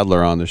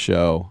Sadler on the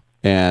show,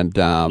 and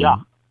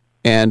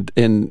And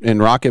in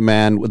Rocket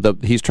Man,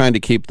 he's trying to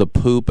keep the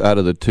poop out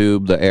of the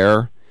tube, the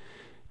air.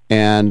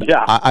 And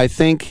I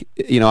think,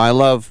 I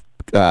love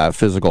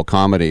physical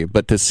comedy,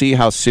 but to see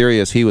how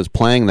serious he was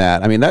playing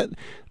that, I mean,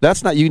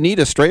 that's not, you need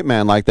a straight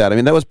man like that. I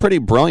mean, that was pretty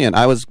brilliant.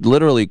 I was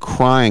literally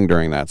crying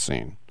during that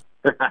scene.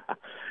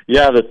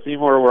 Yeah, the scene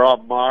where we're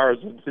on Mars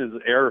and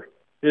his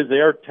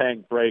air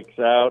tank breaks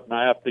out, and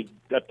I have to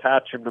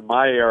attach him to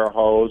my air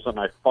hose, and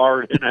I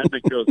fart in it, and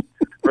it goes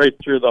right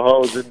through the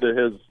hose into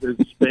his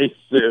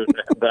spacesuit.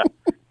 And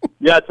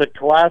it's a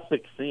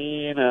classic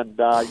scene, and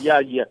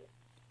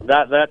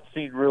that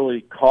scene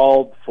really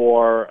called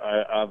for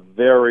a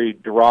very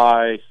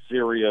dry,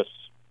 serious,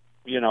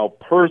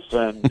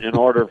 person in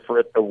order for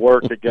it to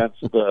work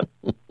against the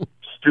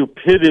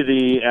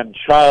stupidity and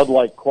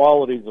childlike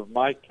qualities of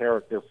my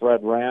character,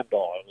 Fred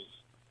Randall.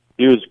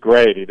 He was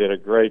great. He did a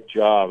great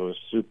job. It was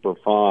super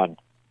fun.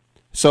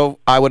 So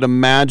I would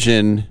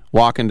imagine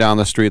walking down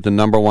the street, the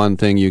number one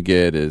thing you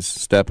get is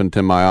step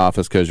into my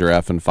office because you're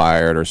effing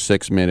fired, or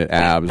 6-minute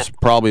abs.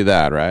 Probably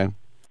that, right?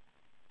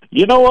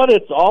 You know what?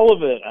 It's all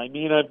of it. I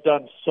mean, I've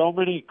done so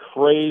many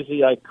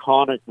crazy,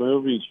 iconic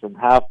movies, from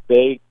Half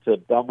Baked to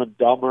Dumb and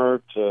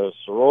Dumber to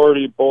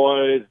Sorority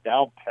Boys,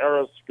 Down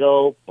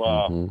Periscope,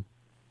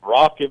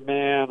 Rocket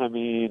Man. I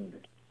mean,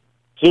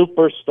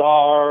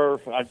 Superstar.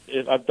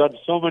 I've done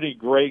so many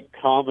great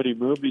comedy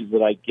movies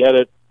that I get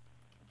it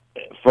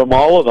from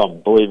all of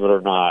them, believe it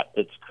or not.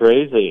 It's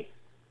crazy.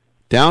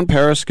 Down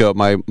Periscope,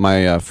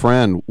 my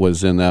friend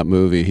was in that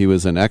movie. He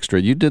was an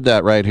extra. You did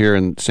that right here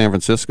in San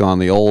Francisco on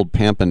the old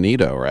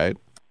Pampanito, right?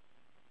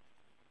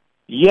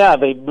 Yeah,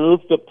 they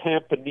moved the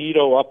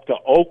Pampanito up to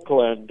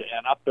Oakland,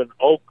 and up in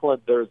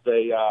Oakland there's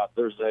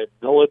a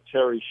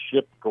military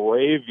ship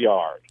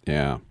graveyard.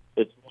 Yeah.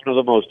 It's one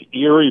of the most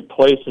eerie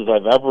places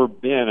I've ever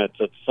been. It's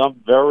at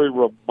some very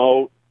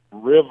remote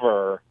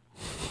river,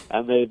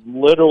 and they've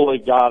literally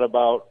got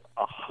about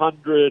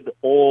 100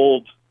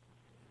 old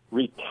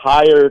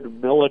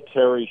retired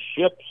military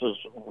ships,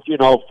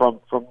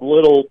 from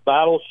little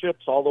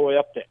battleships all the way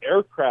up to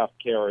aircraft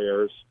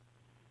carriers,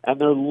 and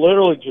they're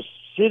literally just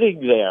sitting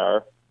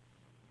there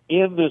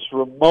in this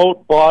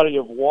remote body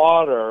of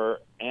water,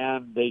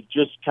 and they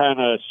just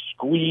kind of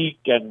squeak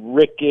and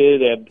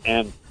ricket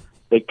and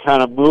they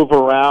kind of move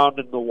around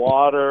in the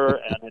water,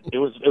 and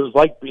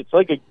it's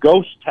like a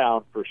ghost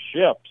town for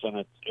ships, and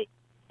it's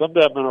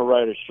someday I'm going to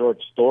write a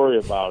short story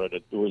about it.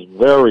 It was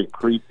very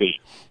creepy.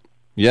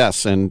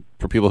 Yes, and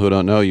for people who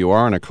don't know, you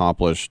are an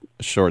accomplished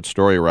short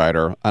story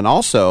writer. And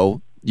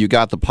also, you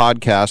got the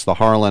podcast, The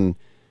Harlan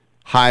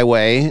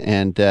Highway,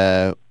 and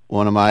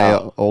one of my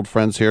old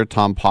friends here,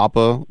 Tom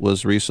Papa,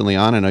 was recently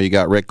on. I know you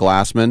got Rick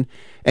Glassman.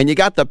 And you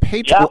got the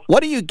Patreon. Yeah.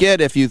 What do you get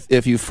if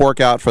you fork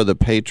out for the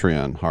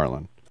Patreon,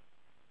 Harlan?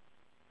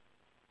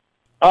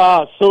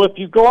 So if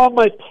you go on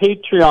my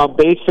Patreon,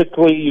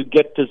 basically you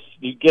get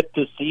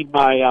to see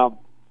my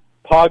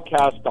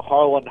podcast, The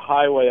Harlan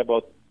Highway,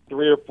 about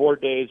 3 or 4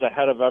 days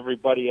ahead of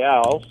everybody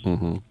else.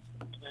 Mm-hmm.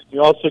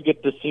 You also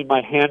get to see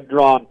my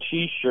hand-drawn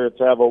T-shirts.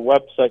 I have a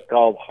website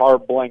called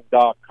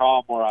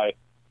harbling.com where I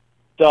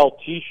sell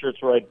T-shirts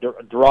where I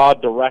draw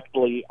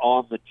directly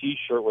on the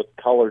T-shirt with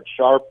colored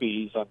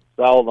Sharpies and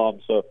sell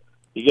them. So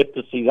you get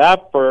to see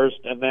that first,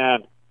 and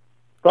then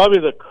probably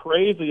the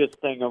craziest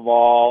thing of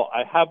all,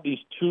 I have these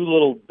two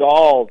little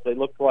dolls. They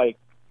look like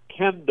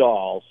Ken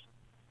dolls.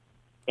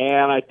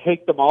 And I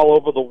take them all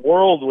over the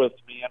world with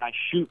me, and I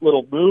shoot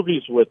little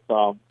movies with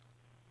them.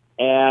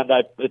 And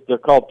they're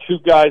called Two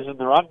Guys in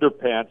Their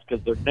Underpants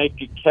because they're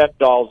naked Ken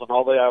dolls, and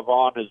all they have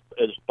on is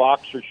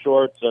boxer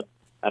shorts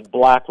and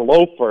black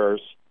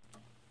loafers.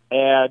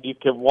 And you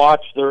can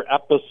watch their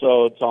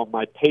episodes on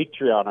my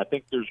Patreon. I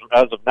think there's,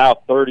 as of now,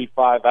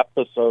 35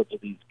 episodes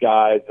of these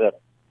guys. And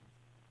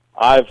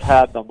I've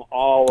had them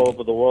all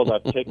over the world.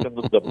 I've taken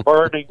them to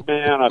Burning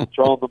Man. I've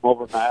thrown them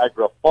over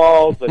Niagara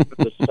Falls. I've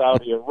been to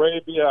Saudi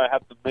Arabia. I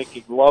had them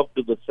making love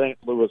to the St.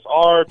 Louis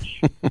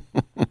Arch.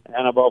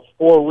 And about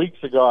 4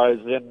 weeks ago, I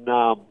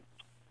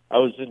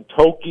was in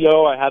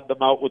Tokyo. I had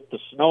them out with the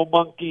snow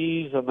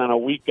monkeys. And then a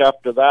week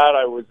after that,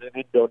 I was in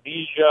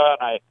Indonesia,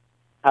 and I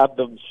had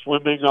them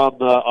swimming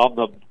on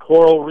the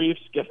coral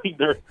reefs, getting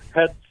their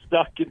heads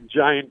stuck in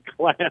giant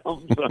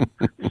clams, and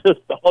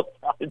just all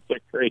kinds of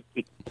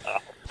crazy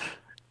stuff.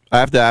 I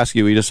have to ask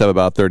you, we just have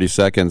about 30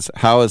 seconds.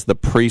 How is the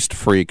Priest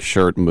Freak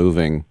shirt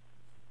moving?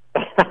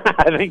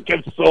 I think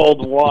I've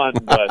sold one,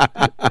 but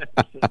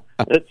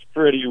it's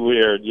pretty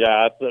weird.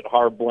 Yeah, it's at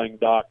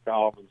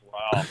harbling.com as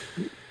well.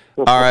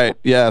 All right,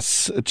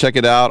 yes, check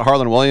it out,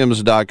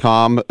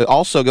 harlanwilliams.com.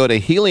 Also go to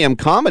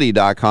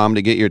heliumcomedy.com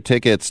to get your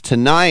tickets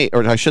tonight,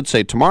 or I should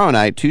say tomorrow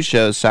night, 2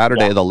 shows,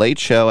 Saturday, The Late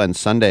Show, and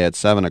Sunday at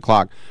 7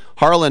 o'clock.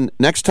 Harlan,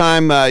 next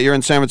time you're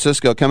in San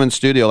Francisco, come in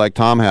studio like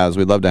Tom has.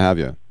 We'd love to have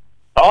you.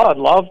 Oh, I'd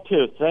love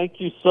to. Thank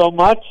you so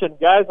much. And,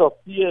 guys, I'll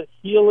see you at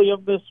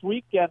Helium this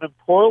weekend in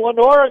Portland,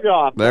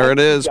 Oregon. There it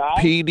is,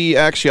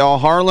 PDX, y'all.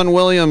 Harlan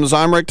Williams,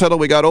 I'm Rick Tittle.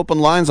 We got open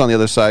lines on the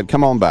other side.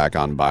 Come on back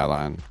on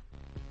Byline.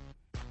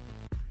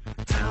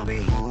 Tell me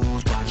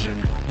who's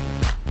watching?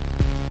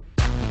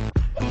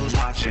 Who's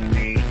watching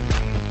me?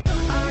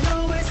 I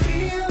always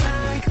feel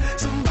like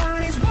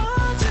somebody's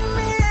watching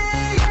me,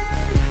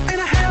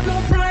 and I have no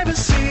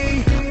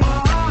privacy. Oh,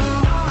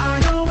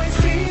 I always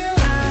feel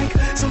like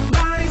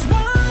somebody's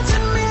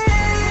watching me.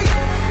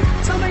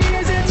 Tell me,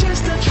 is it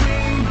just a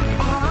dream?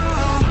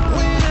 Oh,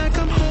 when I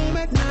come home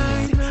at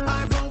night,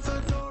 I roll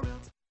the door.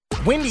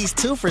 Wendy's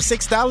 2 for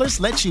 $6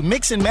 lets you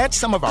mix and match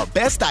some of our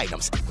best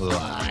items,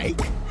 like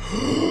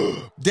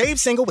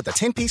Dave Single with a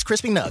 10-piece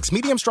crispy nugs,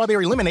 medium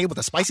strawberry lemonade with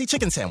a spicy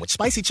chicken sandwich,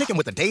 spicy chicken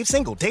with a Dave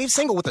Single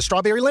with a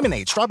strawberry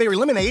lemonade, strawberry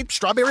lemonade,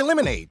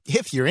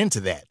 if you're into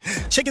that.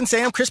 Chicken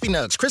Sam, crispy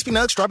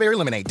nugs, strawberry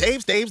lemonade,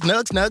 Dave's,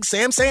 nugs,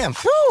 Sam.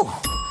 Whew.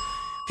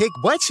 Pick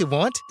what you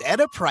want at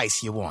a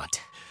price you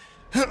want.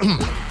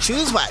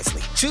 Choose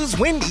wisely. Choose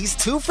Wendy's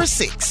 2 for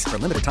 $6. For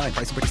limited time,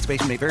 price and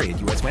participation may vary at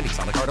U.S. Wendy's.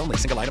 On the card only.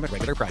 Single item at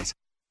regular price.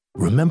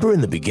 Remember in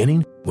the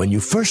beginning, when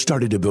you first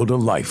started to build a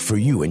life for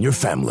you and your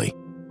family?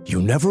 You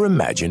never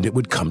imagined it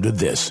would come to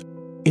this.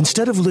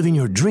 Instead of living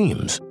your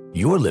dreams,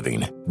 you're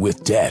living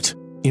with debt.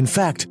 In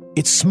fact,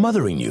 it's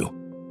smothering you.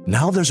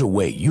 Now there's a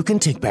way you can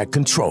take back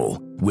control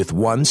with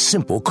one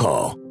simple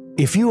call.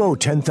 If you owe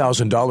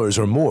 $10,000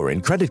 or more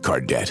in credit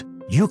card debt,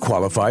 you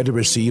qualify to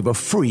receive a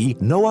free,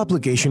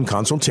 no-obligation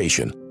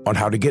consultation on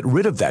how to get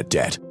rid of that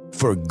debt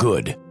for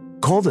good.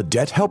 Call the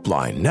Debt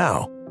Helpline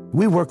now.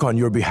 We work on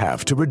your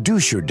behalf to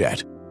reduce your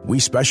debt. We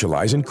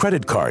specialize in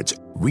credit cards,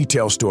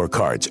 retail store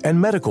cards,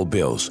 and medical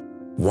bills.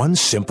 One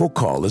simple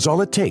call is all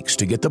it takes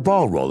to get the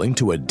ball rolling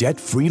to a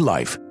debt-free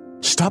life.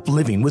 Stop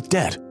living with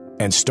debt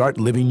and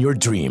start living your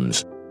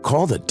dreams.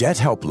 Call the Debt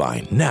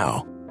Helpline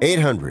now.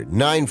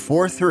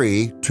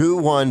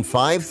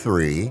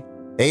 800-943-2153.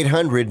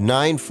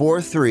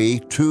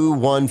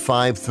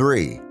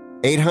 800-943-2153.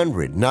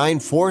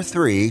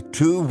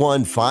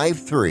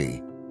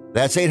 800-943-2153.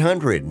 That's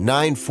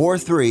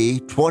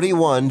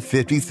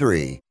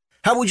 800-943-2153.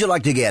 How would you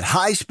like to get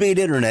high-speed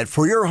internet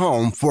for your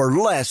home for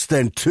less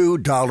than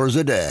 $2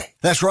 a day?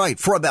 That's right.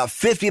 For about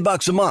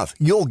 $50 a month,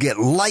 you'll get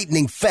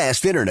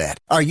lightning-fast internet.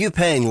 Are you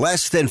paying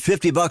less than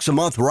 $50 a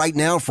month right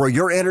now for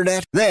your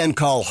internet? Then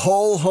call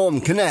Whole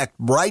Home Connect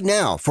right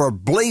now for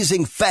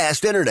blazing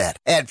fast internet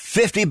at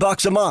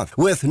 $50 a month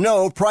with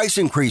no price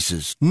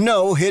increases,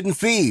 no hidden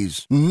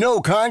fees,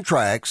 no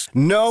contracts,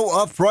 no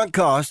upfront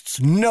costs,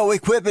 no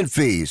equipment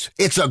fees.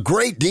 It's a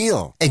great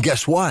deal. And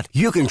guess what?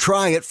 You can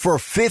try it for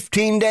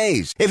 15 days.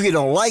 If you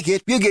don't like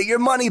it, you get your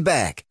money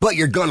back. But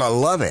you're gonna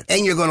love it,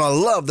 and you're gonna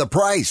love the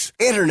price.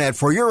 Internet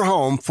for your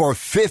home for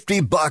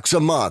 $50 a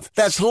month.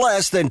 That's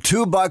less than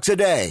 $2 a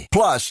day.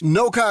 Plus,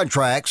 no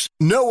contracts,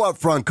 no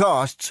upfront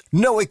costs,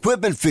 no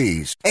equipment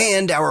fees,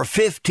 and our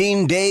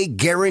 15-day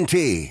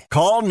guarantee.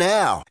 Call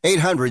now.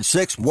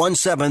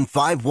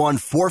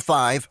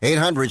 800-617-5145.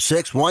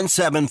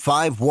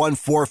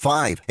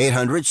 800-617-5145.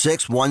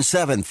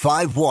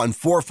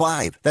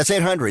 800-617-5145. That's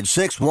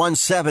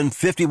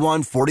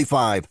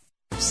 800-617-5145.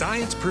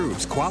 Science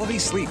proves quality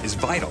sleep is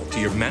vital to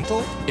your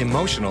mental,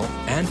 emotional,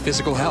 and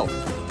physical health.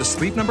 The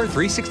Sleep Number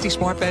 360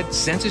 smart bed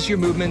senses your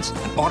movements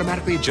and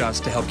automatically adjusts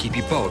to help keep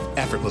you both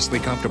effortlessly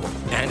comfortable.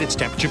 And it's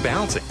temperature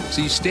balancing,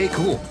 so you stay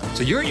cool.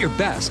 So you're at your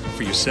best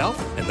for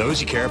yourself and those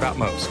you care about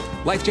most.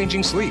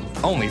 Life-changing sleep,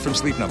 only from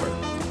Sleep Number.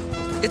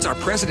 It's our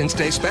President's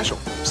Day special.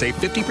 Save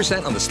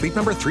 50% on the Sleep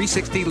Number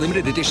 360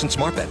 limited edition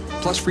smart bed,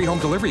 plus free home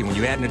delivery when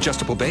you add an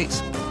adjustable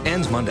base.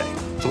 Ends Monday.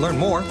 To learn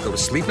more, go to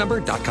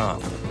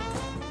sleepnumber.com.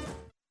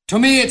 To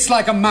me, it's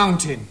like a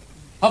mountain,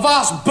 a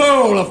vast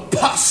bowl of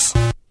pus.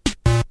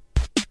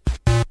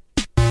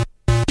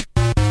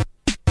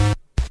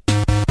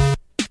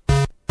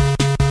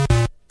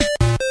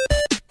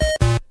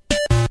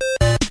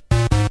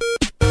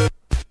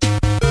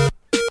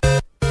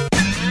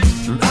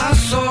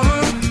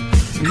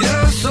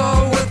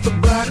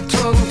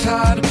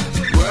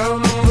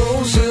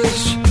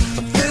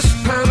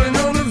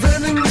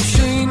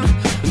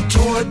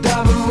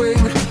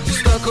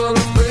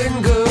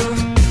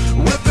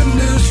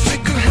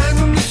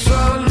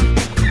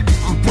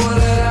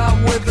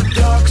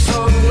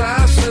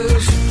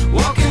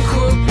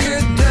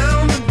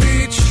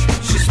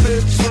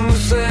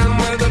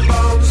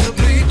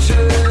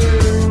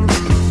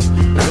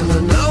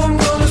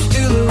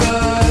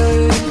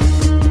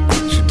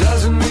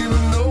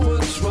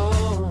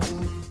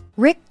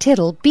 Rick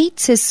Tittle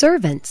beats his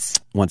servants.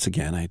 Once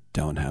again, I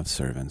don't have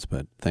servants,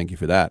 but thank you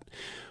for that.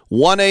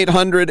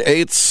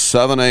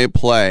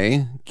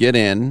 1-800-878-PLAY. Get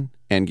in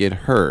and get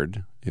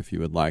heard if you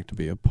would like to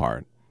be a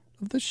part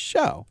of the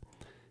show.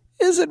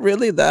 Is it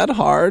really that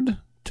hard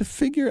to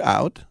figure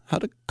out how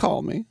to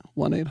call me?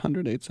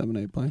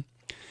 1-800-878-PLAY.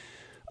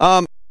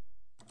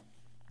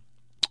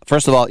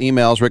 First of all,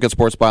 emails,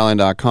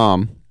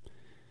 rick@sportsbyline.com.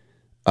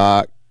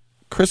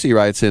 Chrissy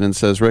writes in and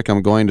says, Rick,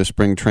 I'm going to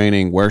spring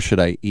training. Where should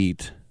I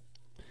eat?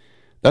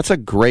 That's a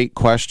great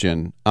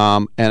question.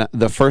 And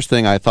the first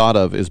thing I thought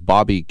of is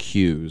Bobby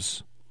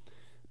Q's.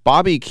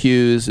 Bobby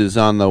Q's is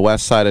on the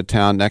west side of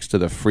town next to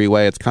the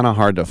freeway. It's kind of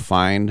hard to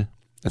find.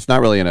 It's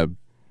not really in an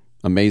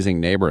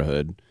amazing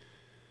neighborhood.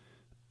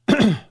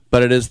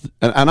 But it is,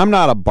 and I'm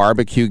not a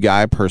barbecue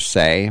guy per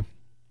se.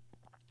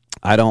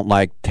 I don't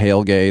like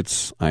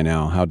tailgates. I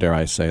know, how dare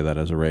I say that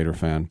as a Raider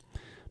fan. I'm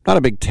not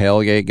a big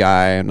tailgate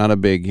guy. I'm not a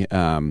big,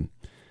 I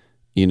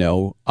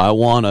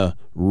want to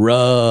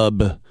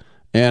rub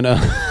and a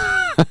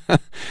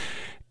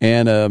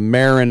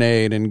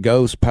marinade and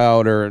ghost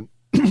powder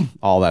and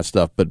all that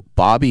stuff. But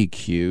Bobby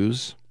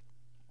Q's,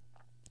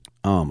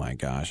 oh my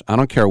gosh. I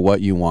don't care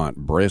what you want.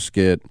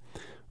 Brisket,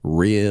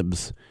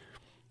 ribs.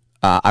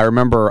 I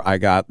remember I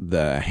got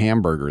the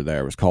hamburger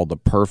there. It was called the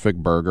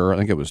Perfect Burger. I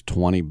think it was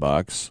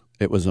 $20.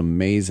 It was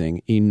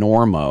amazing.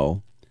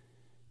 Enormo.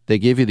 They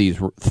give you these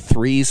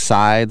 3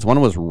 sides. One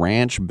was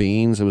ranch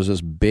beans. It was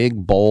this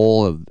big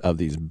bowl of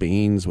these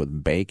beans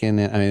with bacon.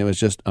 I mean, it was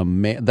just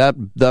amazing.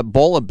 That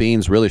bowl of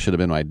beans really should have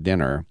been my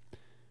dinner.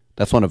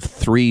 That's one of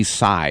 3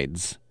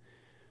 sides.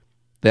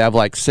 They have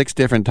like 6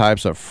 different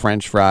types of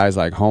French fries,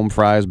 like home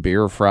fries,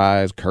 beer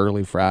fries,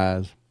 curly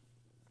fries,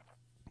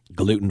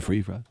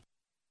 gluten-free fries.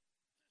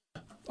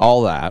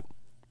 All that.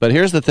 But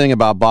here's the thing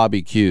about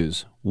Bobby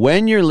Q's.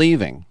 When you're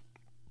leaving,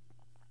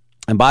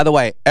 and by the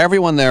way,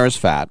 everyone there is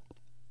fat.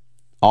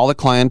 All the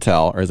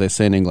clientele, or as they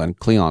say in England,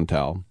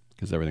 clientele,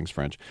 because everything's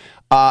French.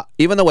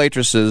 Even the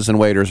waitresses and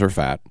waiters are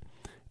fat.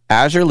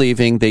 As you're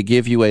leaving, they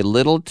give you a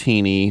little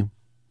teeny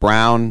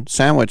brown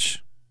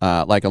sandwich,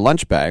 like a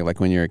lunch bag,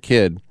 like when you're a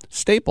kid,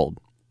 stapled.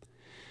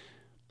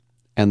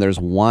 And there's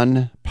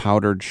 1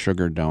 powdered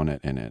sugar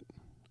donut in it.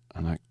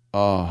 I'm like,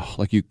 oh,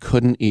 like you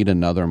couldn't eat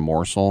another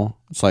morsel.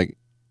 It's like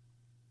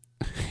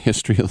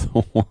History of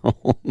the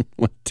World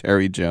with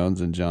Terry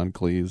Jones and John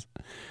Cleese.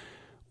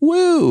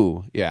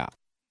 Woo! Yeah.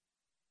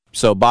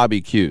 So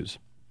Bobby Q's.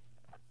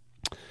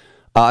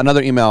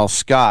 Another email,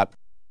 Scott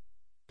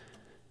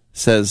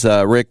says,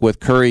 Rick, with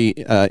Curry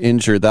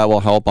injured, that will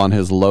help on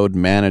his load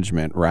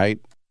management, right?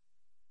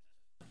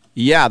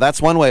 Yeah,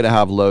 that's one way to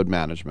have load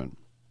management.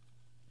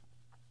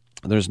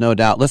 There's no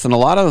doubt. Listen, a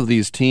lot of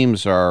these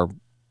teams are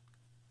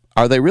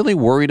they really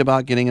worried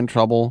about getting in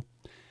trouble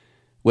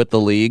with the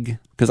league?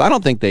 Because I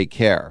don't think they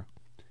care.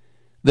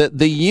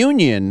 The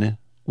union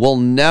will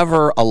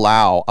never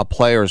allow a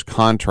player's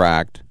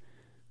contract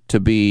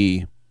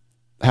to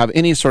have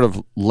any sort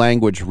of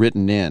language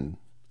written in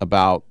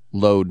about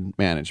load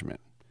management,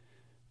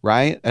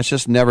 right? That's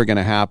just never going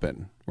to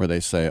happen, where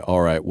they say,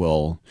 all right,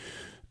 well,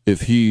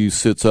 if he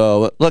sits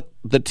out, look,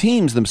 the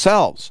teams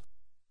themselves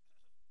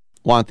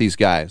want these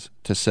guys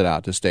to sit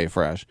out, to stay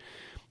fresh.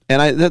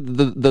 And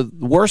the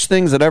worst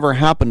things that ever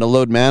happened to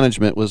load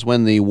management was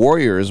when the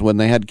Warriors, when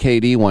they had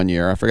KD one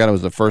year, I forgot it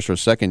was the first or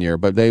second year,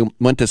 but they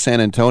went to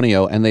San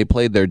Antonio and they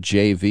played their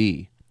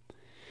JV.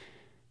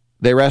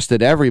 They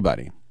rested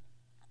everybody.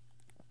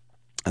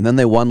 And then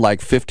they won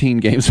like 15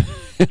 games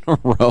in a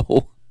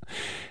row.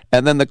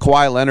 And then the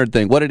Kawhi Leonard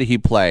thing, what did he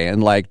play? In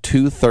like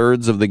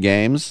 2/3 of the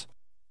games?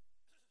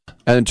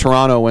 And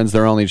Toronto wins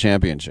their only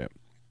championship.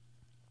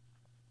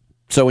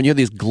 So when you have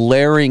these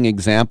glaring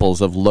examples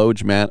of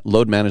load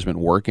management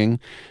working,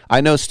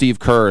 I know Steve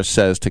Kerr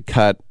says to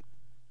cut,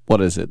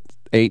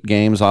 8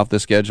 games off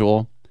the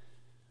schedule?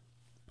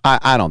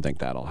 I don't think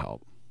that'll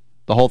help.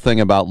 The whole thing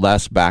about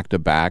less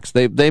back-to-backs,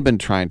 they've been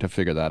trying to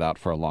figure that out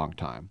for a long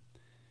time.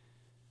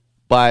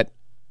 But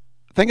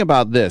think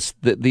about this.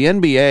 The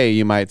NBA,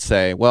 you might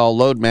say, well,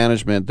 load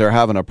management, they're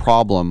having a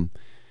problem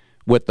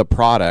with the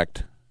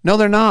product. No,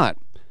 they're not.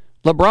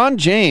 LeBron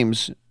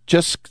James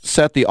just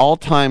set the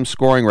all-time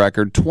scoring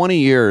record 20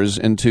 years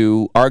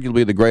into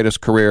arguably the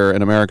greatest career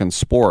in American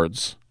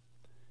sports.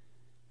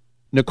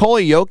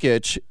 Nikola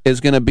Jokic is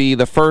going to be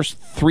the first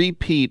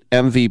three-peat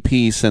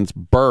MVP since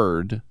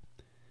Bird.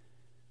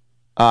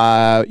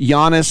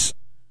 Giannis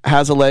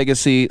has a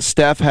legacy.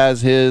 Steph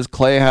has his.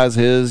 Clay has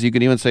his. You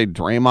can even say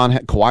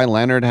Kawhi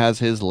Leonard has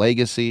his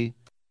legacy.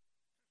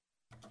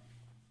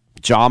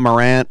 Ja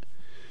Morant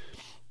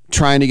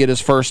trying to get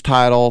his first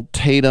title.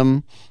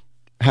 Tatum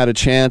had a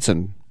chance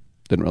and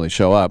didn't really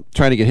show up.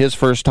 Trying to get his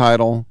first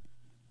title.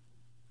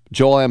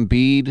 Joel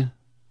Embiid.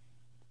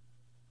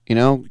 You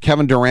know,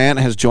 Kevin Durant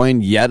has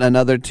joined yet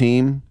another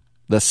team.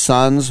 The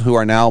Suns, who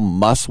are now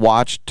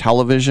must-watch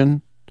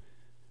television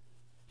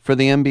for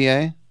the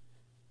NBA.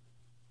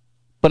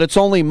 But it's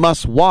only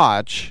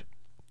must-watch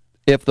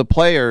if the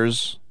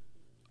players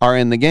are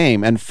in the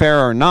game. And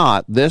fair or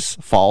not, this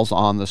falls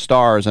on the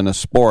stars in a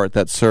sport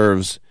that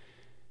serves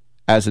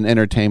as an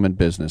entertainment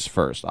business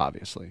first,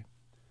 obviously.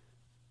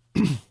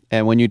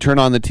 And when you turn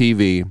on the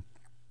TV,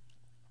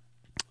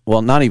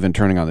 well, not even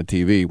turning on the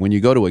TV, when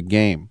you go to a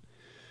game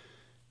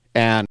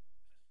and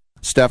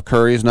Steph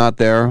Curry's not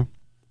there,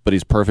 but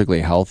he's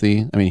perfectly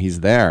healthy. I mean, he's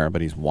there,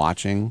 but he's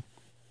watching.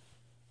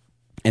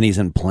 And he's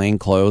in plain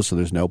clothes, so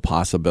there's no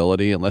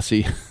possibility unless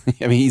he...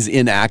 I mean, he's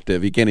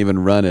inactive. He can't even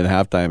run at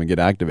halftime and get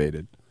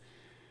activated.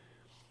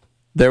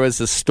 There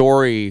was a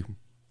story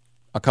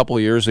a couple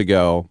of years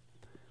ago,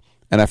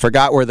 and I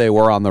forgot where they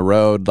were on the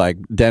road, like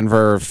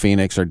Denver,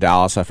 Phoenix, or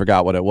Dallas. I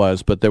forgot what it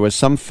was. But there was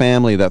some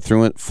family that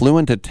flew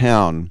into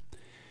town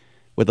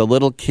with a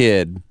little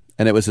kid,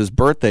 and it was his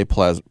birthday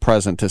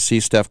present to see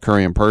Steph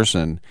Curry in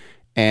person,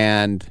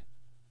 and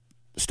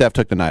Steph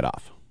took the night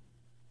off.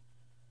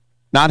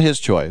 Not his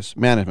choice,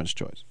 management's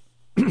choice.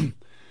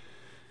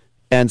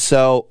 And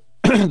so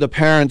the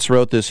parents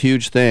wrote this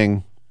huge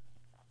thing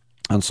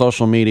on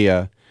social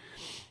media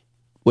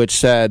which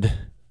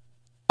said,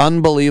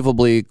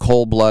 unbelievably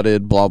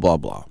cold-blooded, blah, blah,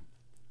 blah.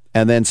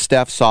 And then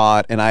Steph saw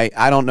it, and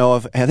I don't know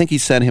if, I think he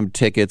sent him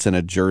tickets and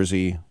a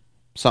jersey,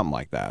 something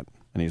like that.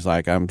 And he's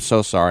like, I'm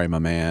so sorry, my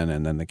man.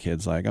 And then the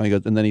kid's like, oh, he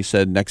goes, and then he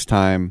said, next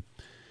time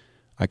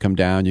I come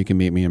down, you can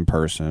meet me in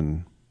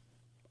person.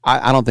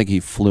 I don't think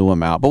he flew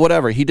him out, but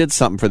whatever. He did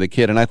something for the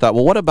kid. And I thought,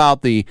 well, what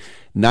about the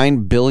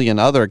 9 billion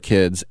other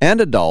kids and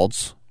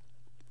adults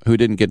who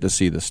didn't get to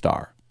see the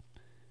star?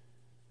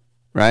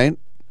 Right?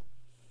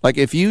 Like,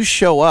 if you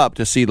show up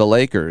to see the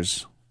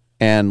Lakers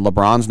and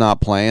LeBron's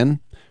not playing,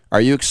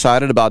 are you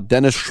excited about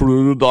Dennis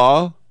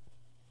Schroeder?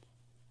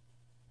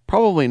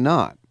 Probably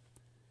not.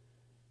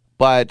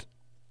 But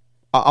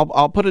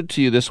I'll put it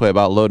to you this way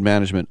about load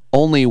management.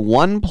 Only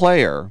one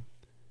player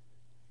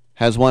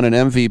has won an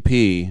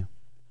MVP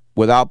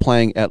without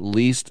playing at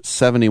least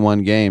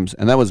 71 games,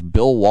 and that was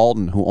Bill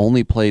Walton, who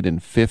only played in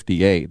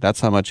 58.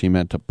 That's how much he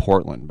meant to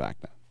Portland back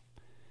then.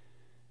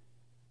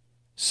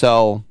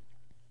 So,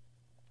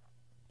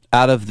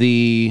 out of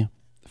the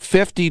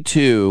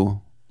 52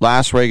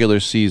 last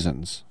regular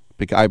seasons,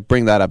 I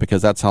bring that up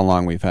because that's how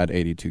long we've had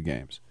 82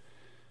 games,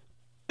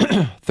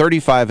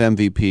 35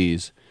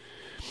 MVPs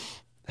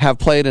have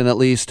played in at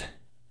least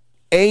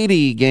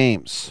 80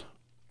 games.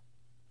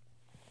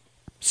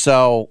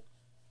 So,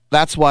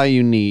 that's why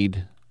you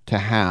need to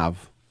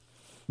have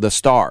the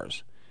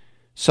stars.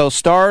 So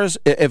stars,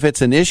 if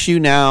it's an issue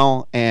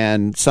now,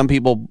 and some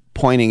people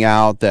pointing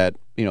out that,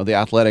 you know, The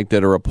Athletic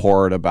did a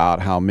report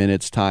about how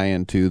minutes tie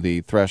into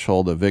the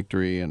threshold of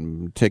victory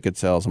and ticket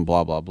sales and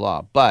blah, blah,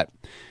 blah. But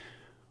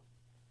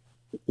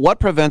what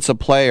prevents a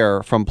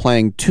player from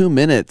playing 2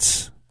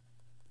 minutes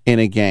in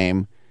a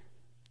game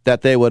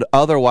that they would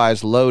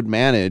otherwise load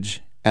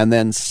manage and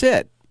then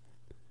sit?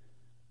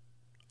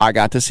 I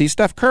got to see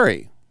Steph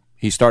Curry.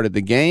 He started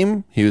the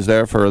game. He was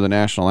there for the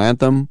national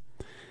anthem.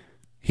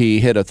 He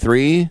hit a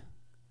 3,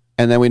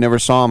 and then we never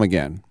saw him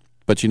again.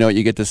 But you know what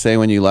you get to say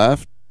when you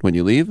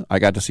leave? I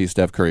got to see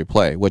Steph Curry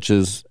play, which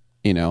is,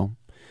 you know,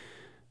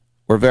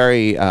 we're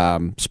very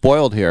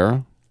spoiled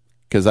here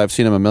because I've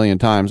seen him a million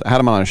times. I had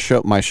him on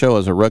my show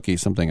as a rookie,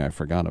 something I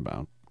forgot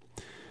about.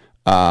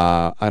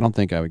 I don't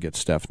think I would get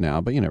Steph now,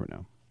 but you never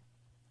know.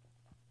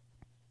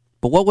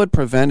 But what would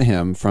prevent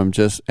him from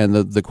just, and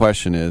the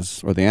question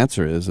is, or the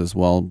answer is,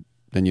 well,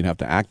 then you'd have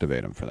to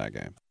activate him for that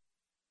game.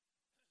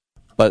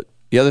 But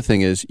the other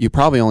thing is, you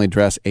probably only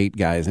dress 8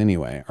 guys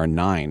anyway, or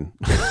 9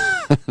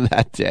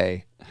 that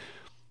day.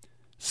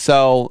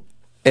 So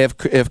if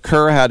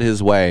Kerr had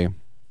his way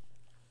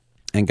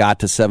and got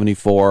to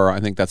 74, I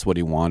think that's what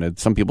he wanted.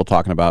 Some people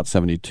talking about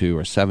 72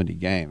 or 70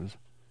 games.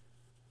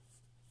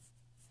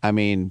 I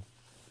mean,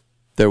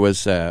 there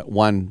was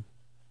one,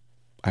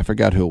 I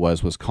forgot who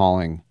it was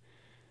calling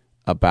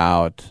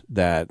about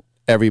that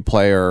every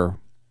player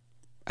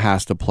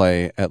has to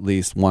play at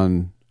least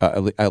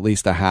at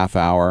least a half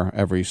hour,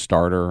 every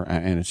starter,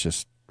 and it's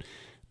just,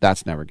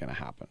 that's never going to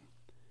happen.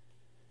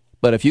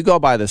 But if you go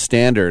by the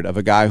standard of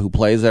a guy who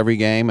plays every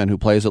game and who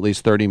plays at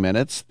least 30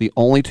 minutes, the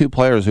only two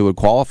players who would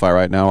qualify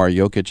right now are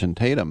Jokic and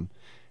Tatum.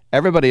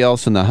 Everybody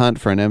else in the hunt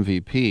for an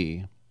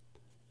MVP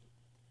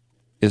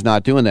is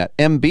not doing that.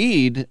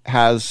 Embiid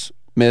has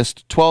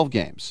missed 12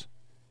 games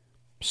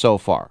so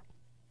far.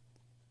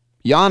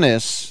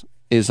 Giannis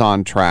is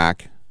on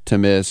track to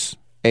miss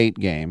 8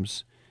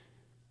 games.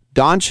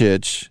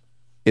 Doncic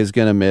is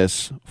going to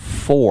miss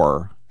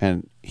 4,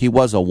 and he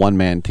was a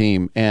one-man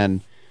team.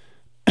 And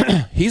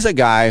he's a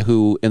guy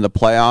who, in the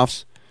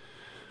playoffs,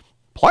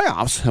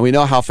 and we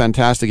know how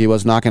fantastic he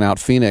was knocking out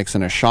Phoenix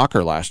in a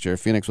shocker last year.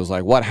 Phoenix was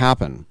like, what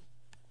happened?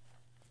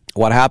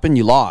 What happened?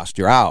 You lost.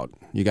 You're out.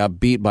 You got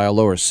beat by a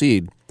lower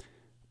seed.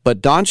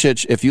 But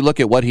Doncic, if you look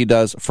at what he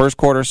does, first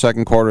quarter,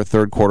 second quarter,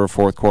 third quarter,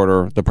 fourth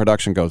quarter, the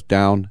production goes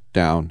down,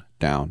 down,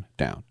 down,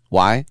 down.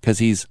 Why? Because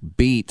he's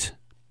beat.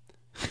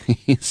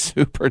 He's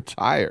super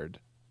tired.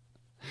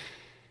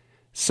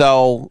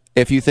 So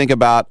if you think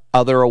about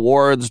other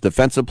awards,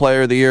 Defensive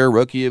Player of the Year,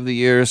 Rookie of the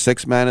Year,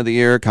 Sixth Man of the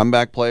Year,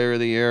 Comeback Player of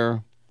the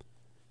Year,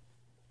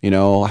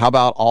 how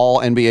about all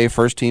NBA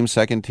first team,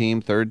 second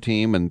team, third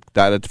team, and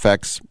that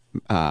affects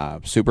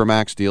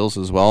Supermax deals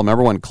as well.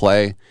 Remember when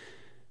Clay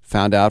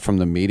found out from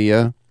the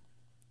media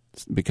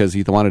because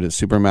he wanted his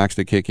Supermax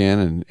to kick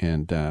in,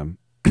 and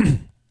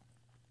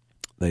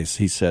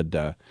he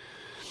said,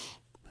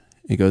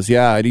 he goes,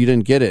 yeah, you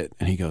didn't get it.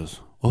 And he goes,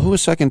 well, who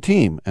was second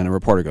team? And a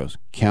reporter goes,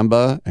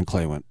 Kemba. And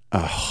Clay went,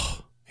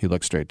 ugh. He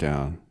looked straight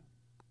down.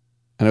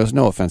 And it was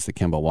no offense to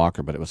Kemba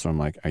Walker, but it was sort of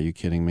like, are you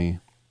kidding me?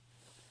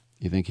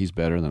 You think he's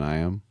better than I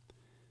am?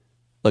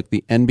 Look,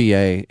 the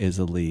NBA is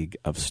a league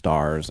of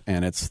stars,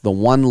 and it's the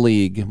one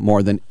league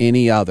more than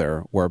any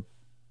other where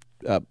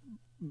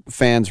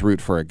fans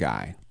root for a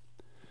guy.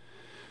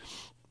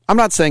 I'm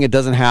not saying it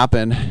doesn't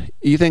happen.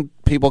 You think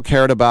people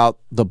cared about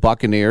the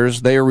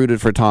Buccaneers? They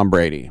rooted for Tom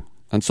Brady,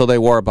 and so they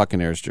wore a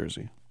Buccaneers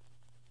jersey.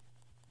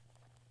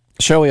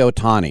 Shohei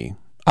Ohtani,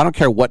 I don't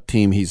care what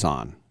team he's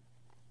on.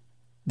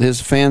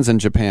 His fans in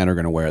Japan are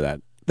going to wear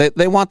that.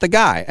 They want the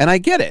guy, and I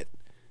get it.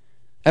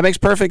 That makes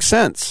perfect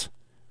sense.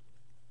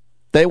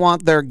 They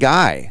want their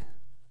guy,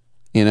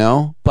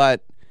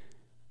 But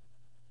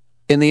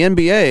in the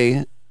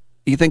NBA,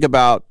 you think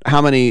about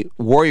how many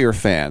Warrior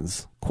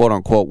fans,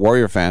 quote-unquote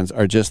Warrior fans,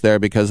 are just there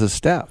because of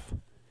Steph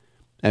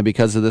and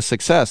because of the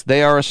success.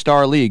 They are a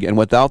star league, and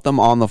without them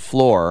on the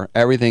floor,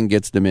 everything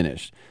gets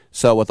diminished.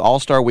 So with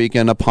All-Star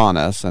Weekend upon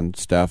us and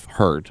Steph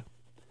hurt,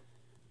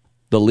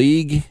 the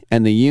league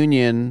and the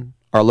union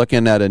are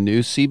looking at a new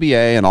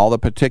CBA and all the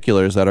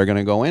particulars that are going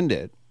to go into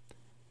it.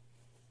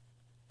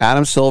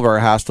 Adam Silver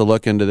has to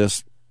look into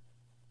this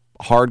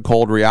hard,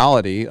 cold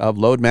reality of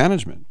load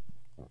management.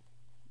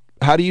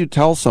 How do you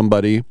tell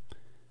somebody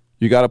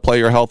you got to play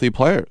your healthy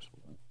players?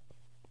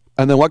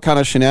 And then what kind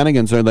of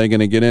shenanigans are they going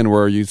to get in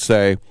where you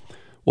say,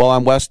 well,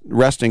 I'm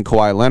resting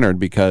Kawhi Leonard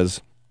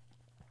because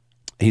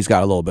he's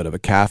got a little bit of a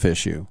calf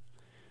issue.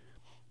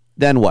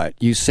 Then what?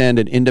 You send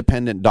an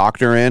independent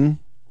doctor in,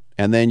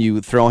 and then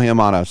you throw him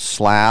on a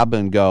slab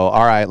and go,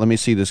 all right, let me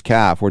see this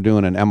calf. We're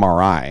doing an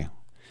MRI.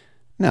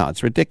 No,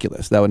 it's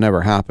ridiculous. That would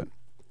never happen.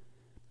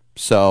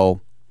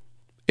 So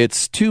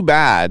it's too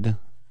bad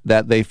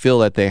that they feel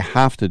that they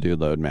have to do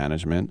load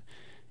management.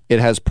 It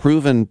has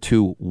proven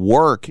to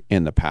work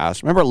in the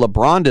past. Remember,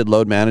 LeBron did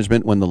load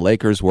management when the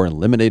Lakers were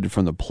eliminated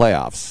from the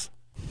playoffs.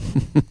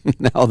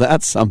 Now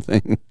that's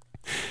something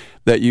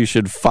that you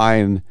should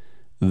fine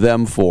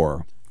them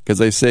for. Because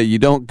they say you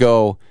don't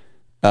go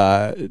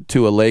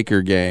to a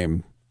Laker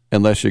game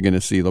unless you're going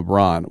to see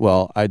LeBron.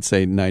 Well, I'd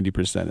say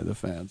 90% of the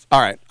fans.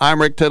 All right, I'm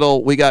Rick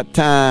Tittle. We got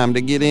time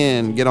to get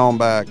in. Get on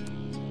back.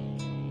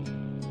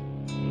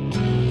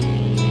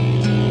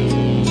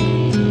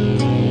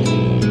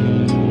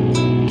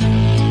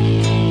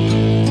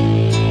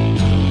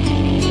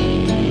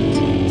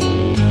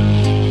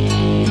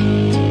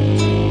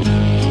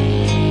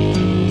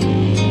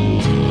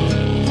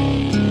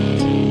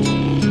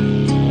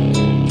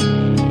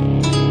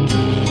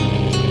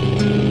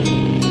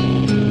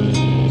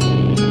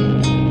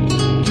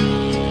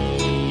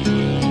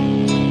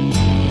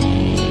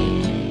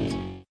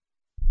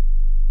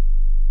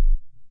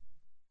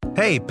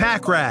 Hey,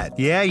 Pack Rat.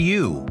 Yeah,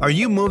 you. Are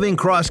you moving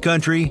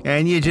cross-country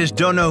and you just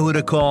don't know who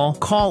to call?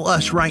 Call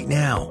us right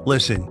now.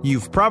 Listen,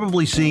 you've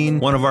probably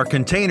seen one of our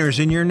containers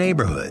in your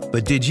neighborhood.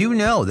 But did you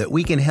know that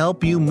we can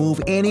help you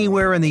move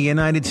anywhere in the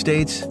United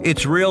States?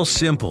 It's real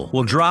simple.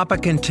 We'll drop a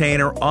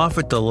container off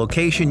at the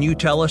location you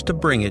tell us to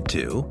bring it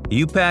to.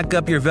 You pack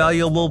up your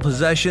valuable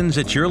possessions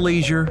at your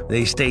leisure.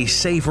 They stay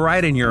safe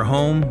right in your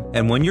home.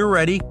 And when you're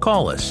ready,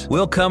 call us.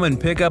 We'll come and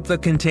pick up the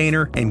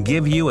container and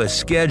give you a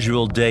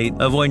scheduled date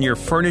of when your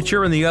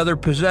furniture and the other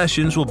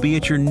possessions will be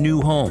at your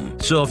new home.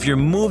 So if you're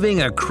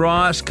moving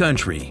across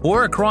country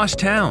or across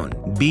town,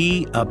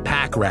 be a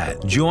Pack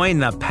Rat. Join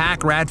the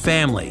Pack Rat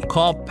family.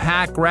 Call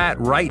Pack Rat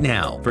right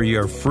now for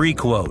your free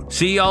quote.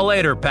 See y'all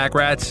later, Pack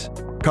Rats.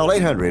 Call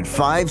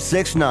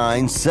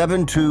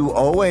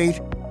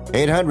 800-569-7208.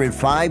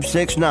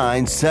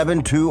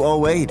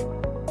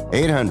 800-569-7208.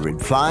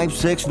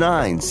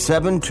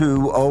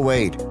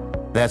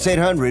 800-569-7208. That's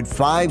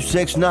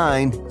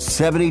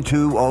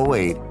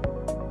 800-569-7208.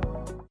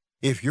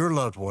 If your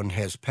loved one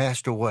has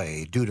passed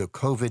away due to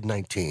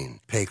COVID-19,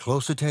 pay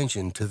close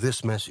attention to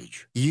this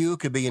message. You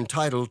could be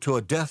entitled to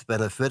a death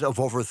benefit of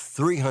over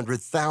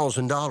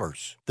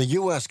 $300,000. The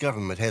U.S.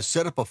 government has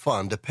set up a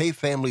fund to pay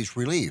families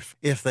relief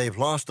if they've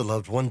lost a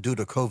loved one due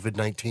to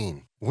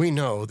COVID-19. We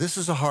know this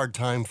is a hard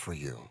time for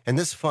you, and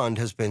this fund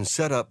has been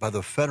set up by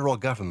the federal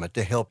government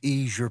to help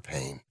ease your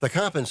pain. The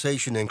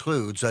compensation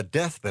includes a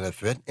death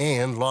benefit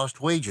and lost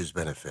wages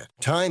benefit.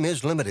 Time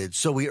is limited,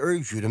 so we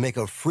urge you to make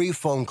a free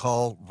phone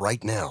call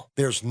right now.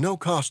 There's no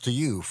cost to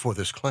you for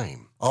this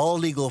claim. All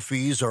legal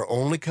fees are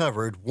only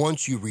covered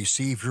once you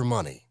receive your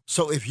money.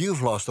 So if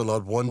you've lost a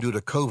loved one due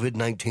to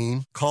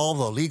COVID-19, call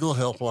the legal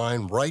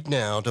helpline right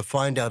now to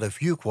find out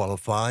if you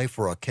qualify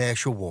for a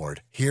cash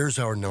award. Here's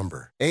our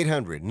number,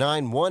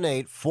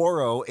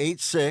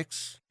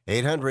 800-918-4086.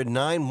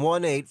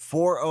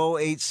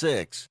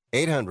 800-918-4086.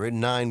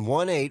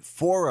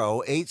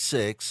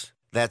 800-918-4086.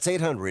 That's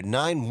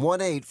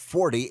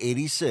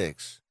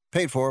 800-918-4086.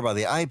 Paid for by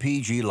the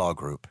IPG Law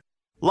Group.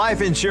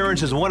 Life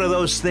insurance is one of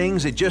those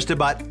things that just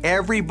about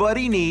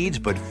everybody needs,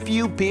 but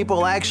few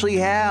people actually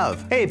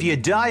have. Hey, if you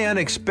die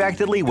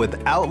unexpectedly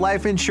without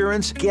life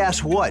insurance,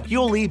 guess what?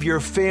 You'll leave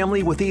your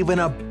family with even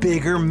a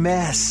bigger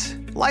mess.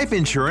 Life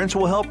insurance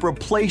will help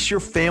replace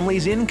your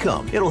family's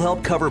income. It'll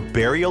help cover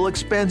burial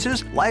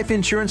expenses. Life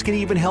insurance can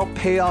even help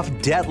pay off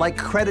debt like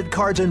credit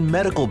cards and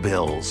medical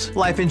bills.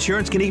 Life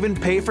insurance can even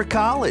pay for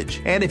college.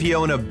 And if you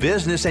own a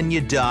business and you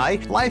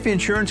die, life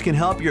insurance can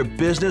help your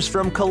business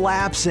from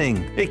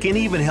collapsing. It can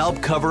even help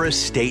cover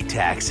estate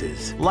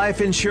taxes. Life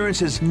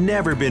insurance has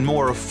never been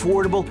more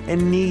affordable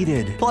and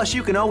needed. Plus,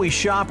 you can always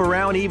shop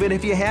around even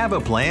if you have a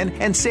plan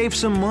and save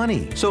some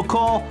money. So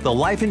call the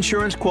Life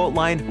Insurance Quote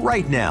Line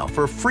right now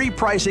for free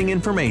pricing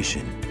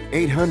information.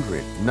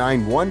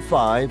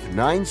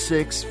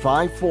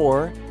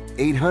 800-915-9654.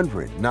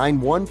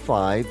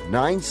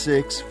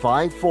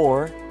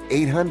 800-915-9654.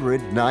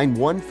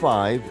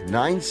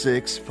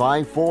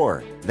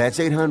 800-915-9654. That's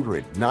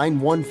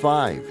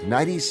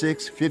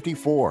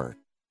 800-915-9654.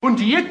 Und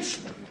jetzt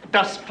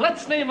das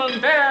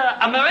Platznehmen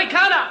der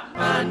Amerikaner.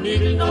 A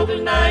niggle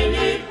noggle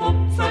nine,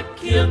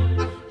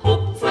 hopfakim,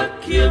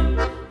 hopfakim,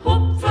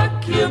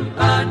 hopfakim.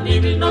 A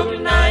niggle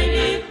noggle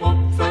nine,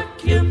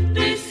 hopfakim.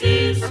 This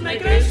is my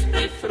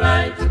größte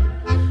Freude.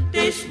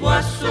 Das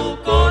war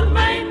sogar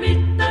mein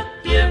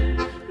Mittertieren,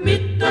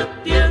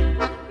 Mittertieren,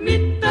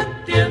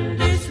 Mittertieren.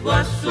 Das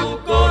war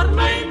sogar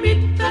mein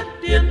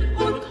Mittertieren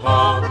und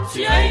hat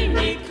sie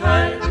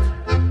Einigkeit.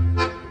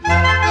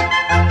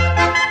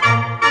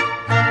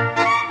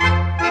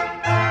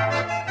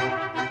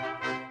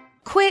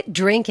 Quit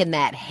drinking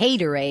that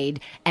haterade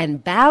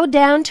and bow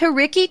down to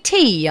Ricky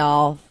T,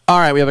 y'all. All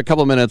right, we have a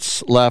couple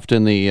minutes left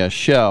in the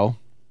show.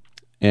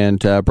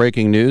 And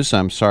breaking news,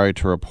 I'm sorry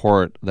to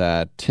report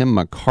that Tim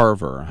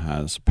McCarver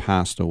has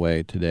passed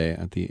away today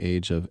at the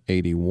age of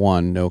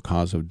 81. No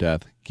cause of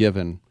death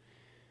given.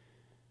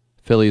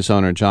 Phillies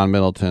owner John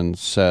Middleton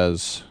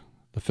says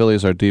the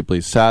Phillies are deeply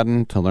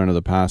saddened to learn of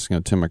the passing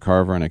of Tim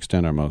McCarver and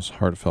extend our most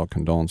heartfelt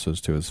condolences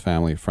to his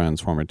family,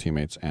 friends, former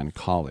teammates, and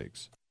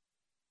colleagues.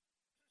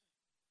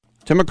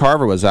 Tim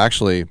McCarver was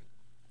actually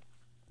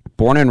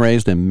born and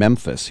raised in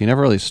Memphis. He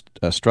never really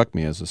struck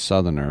me as a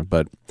Southerner,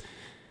 but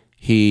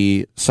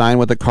he signed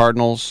with the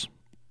Cardinals,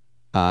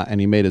 and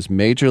he made his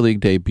major league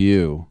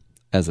debut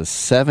as a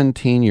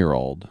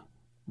 17-year-old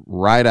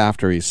right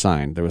after he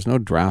signed. There was no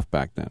draft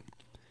back then.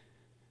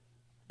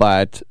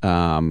 But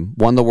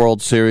won the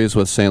World Series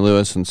with St.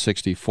 Louis in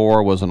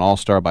 64, was an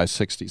All-Star by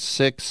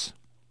 66.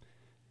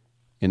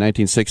 In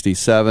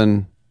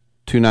 1967,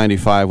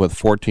 295 with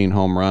 14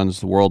 home runs,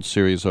 the World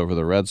Series over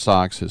the Red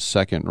Sox, his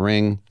second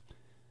ring.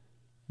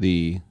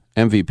 The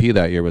MVP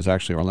that year was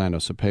actually Orlando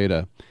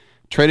Cepeda.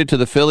 Traded to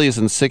the Phillies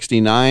in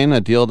 69,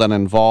 a deal that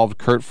involved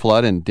Curt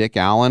Flood and Dick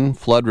Allen.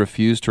 Flood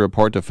refused to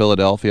report to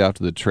Philadelphia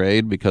after the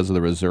trade because of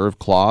the reserve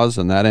clause,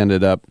 and that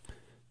ended up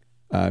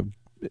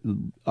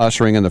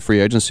ushering in the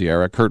free agency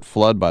era. Curt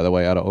Flood, by the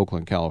way, out of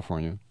Oakland,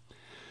 California.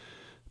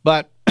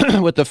 But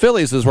with the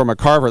Phillies is where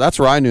McCarver, that's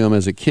where I knew him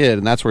as a kid,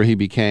 and that's where he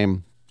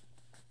became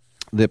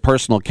the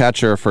personal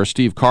catcher for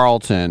Steve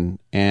Carlton,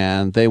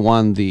 and they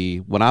won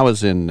when I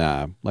was in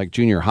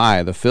junior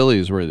high, the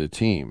Phillies were the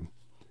team.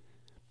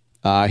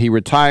 He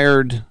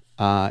retired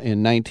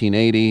in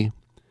 1980,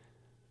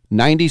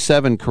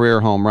 97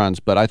 career home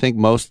runs, but I think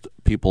most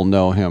people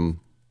know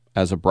him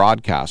as a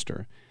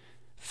broadcaster.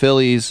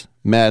 Phillies,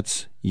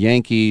 Mets,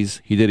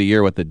 Yankees. He did a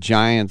year with the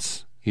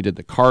Giants. He did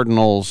the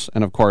Cardinals,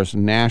 and of course,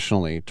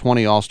 nationally,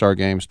 20 All-Star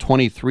games,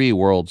 23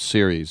 World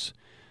Series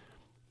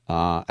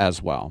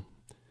as well.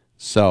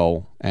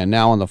 So, and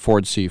now on the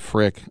Ford C.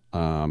 Frick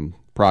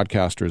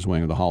Broadcasters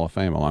wing of the Hall of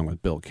Fame, along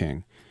with Bill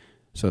King.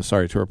 So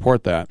sorry to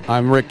report that.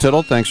 I'm Rick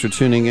Tittle. Thanks for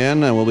tuning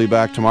in, and we'll be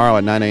back tomorrow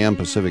at 9 a.m.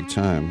 Pacific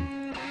Time.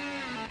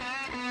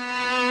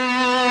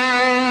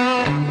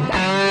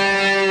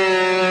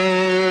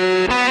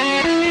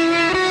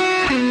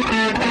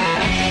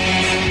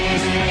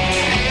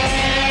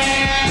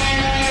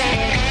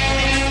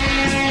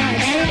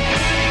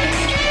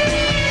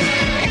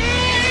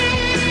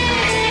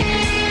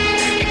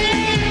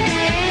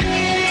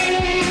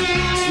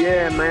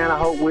 of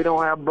hope we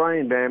don't have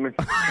brain damage.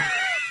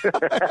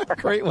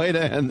 Great way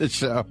to end the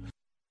show.